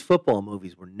 70s football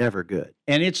movies were never good.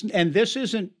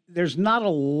 There's not a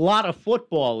lot of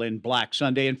football in Black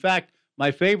Sunday. In fact, my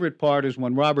favorite part is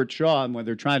when Robert Shaw, and when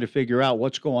they're trying to figure out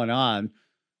what's going on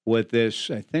with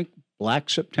this, I think, Black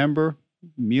September,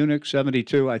 Munich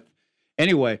 72.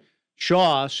 Anyway,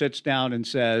 Shaw sits down and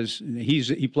says,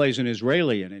 he plays an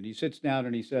Israeli in it. He sits down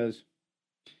and he says,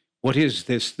 what is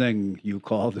this thing you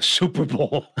call the Super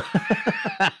Bowl?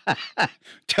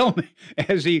 Tell me,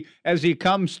 as he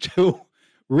comes to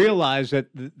realize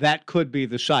that could be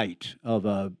the site of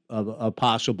a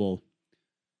possible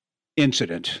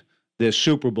incident, this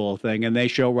Super Bowl thing, and they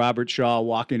show Robert Shaw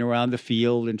walking around the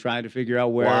field and trying to figure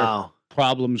out where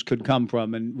problems could come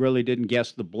from, and really didn't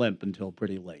guess the blimp until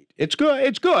pretty late. It's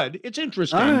good. It's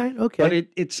interesting. All right, okay. But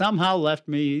it somehow left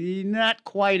me not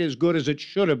quite as good as it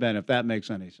should have been, if that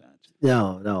makes any sense.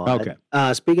 No. Okay.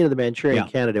 Speaking of the Manchurian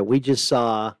Candidate, we just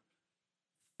saw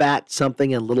Fat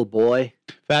Something and Little Boy.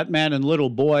 Fat Man and Little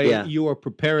Boy, you are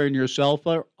preparing yourself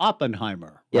for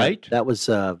Oppenheimer, right? That was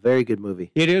a very good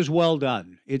movie. It is well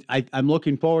done. I'm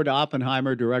looking forward to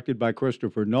Oppenheimer, directed by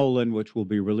Christopher Nolan, which will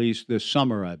be released this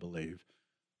summer, I believe,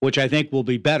 which I think will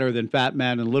be better than Fat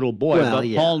Man and Little Boy. Well,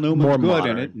 but Paul Newman's more good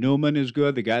modern. in it. Newman is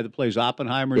good. The guy that plays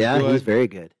Oppenheimer is good. Yeah, he's very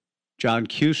good. John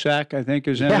Cusack, I think,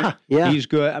 is in it. Yeah. He's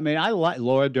good. I mean, I like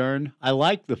Laura Dern. I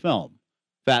like the film,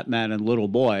 Fat Man and Little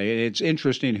Boy. It's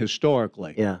interesting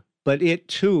historically. Yeah. But it,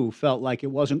 too, felt like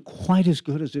it wasn't quite as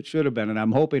good as it should have been. And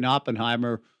I'm hoping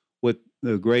Oppenheimer, with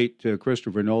the great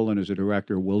Christopher Nolan as a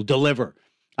director, will deliver.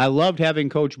 I loved having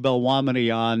Coach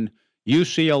Belluomini on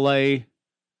UCLA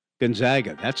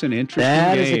Gonzaga. That's an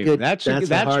interesting game. That's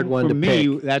a hard one to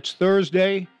pick. That's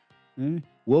Thursday.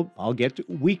 I'll get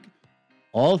to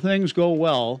all things go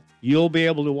well, you'll be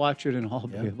able to watch it, and I'll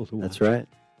be able to watch it. That's right.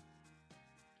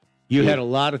 You had a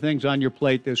lot of things on your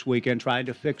plate this weekend, trying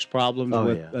to fix problems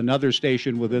with another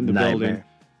station within the building.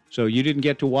 So you didn't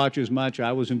get to watch as much.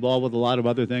 I was involved with a lot of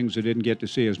other things I didn't get to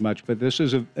see as much. But this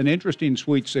is an interesting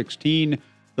Sweet 16.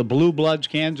 The Blue Bloods,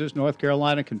 Kansas, North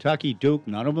Carolina, Kentucky, Duke,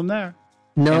 none of them there.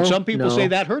 No. And some people say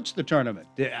that hurts the tournament.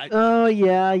 Oh,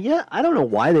 yeah. I don't know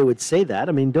why they would say that.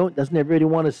 I mean, doesn't everybody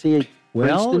want to see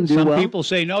Well, Princeton do some well? people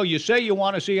say no. You say you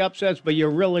want to see upsets, but you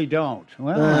really don't.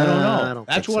 Well, I don't know. I don't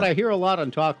That's think what so. I hear a lot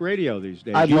on talk radio these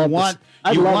days. I'd you love want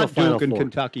a Final Duke and Four.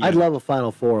 Kentucky. I'd love a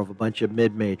Final Four of a bunch of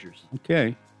mid-majors.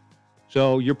 Okay.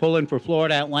 So you're pulling for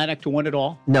Florida Atlantic to win it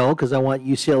all? No, because I want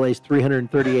UCLA's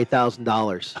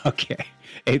 $338,000. Okay.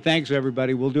 Hey, thanks,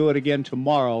 everybody. We'll do it again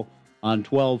tomorrow on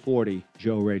 1240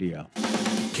 Joe Radio.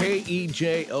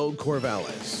 KEJO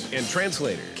Corvallis and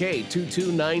translator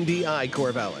K229DI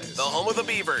Corvallis, the home of the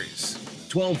Beavers.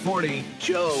 1240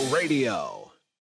 Joe Radio.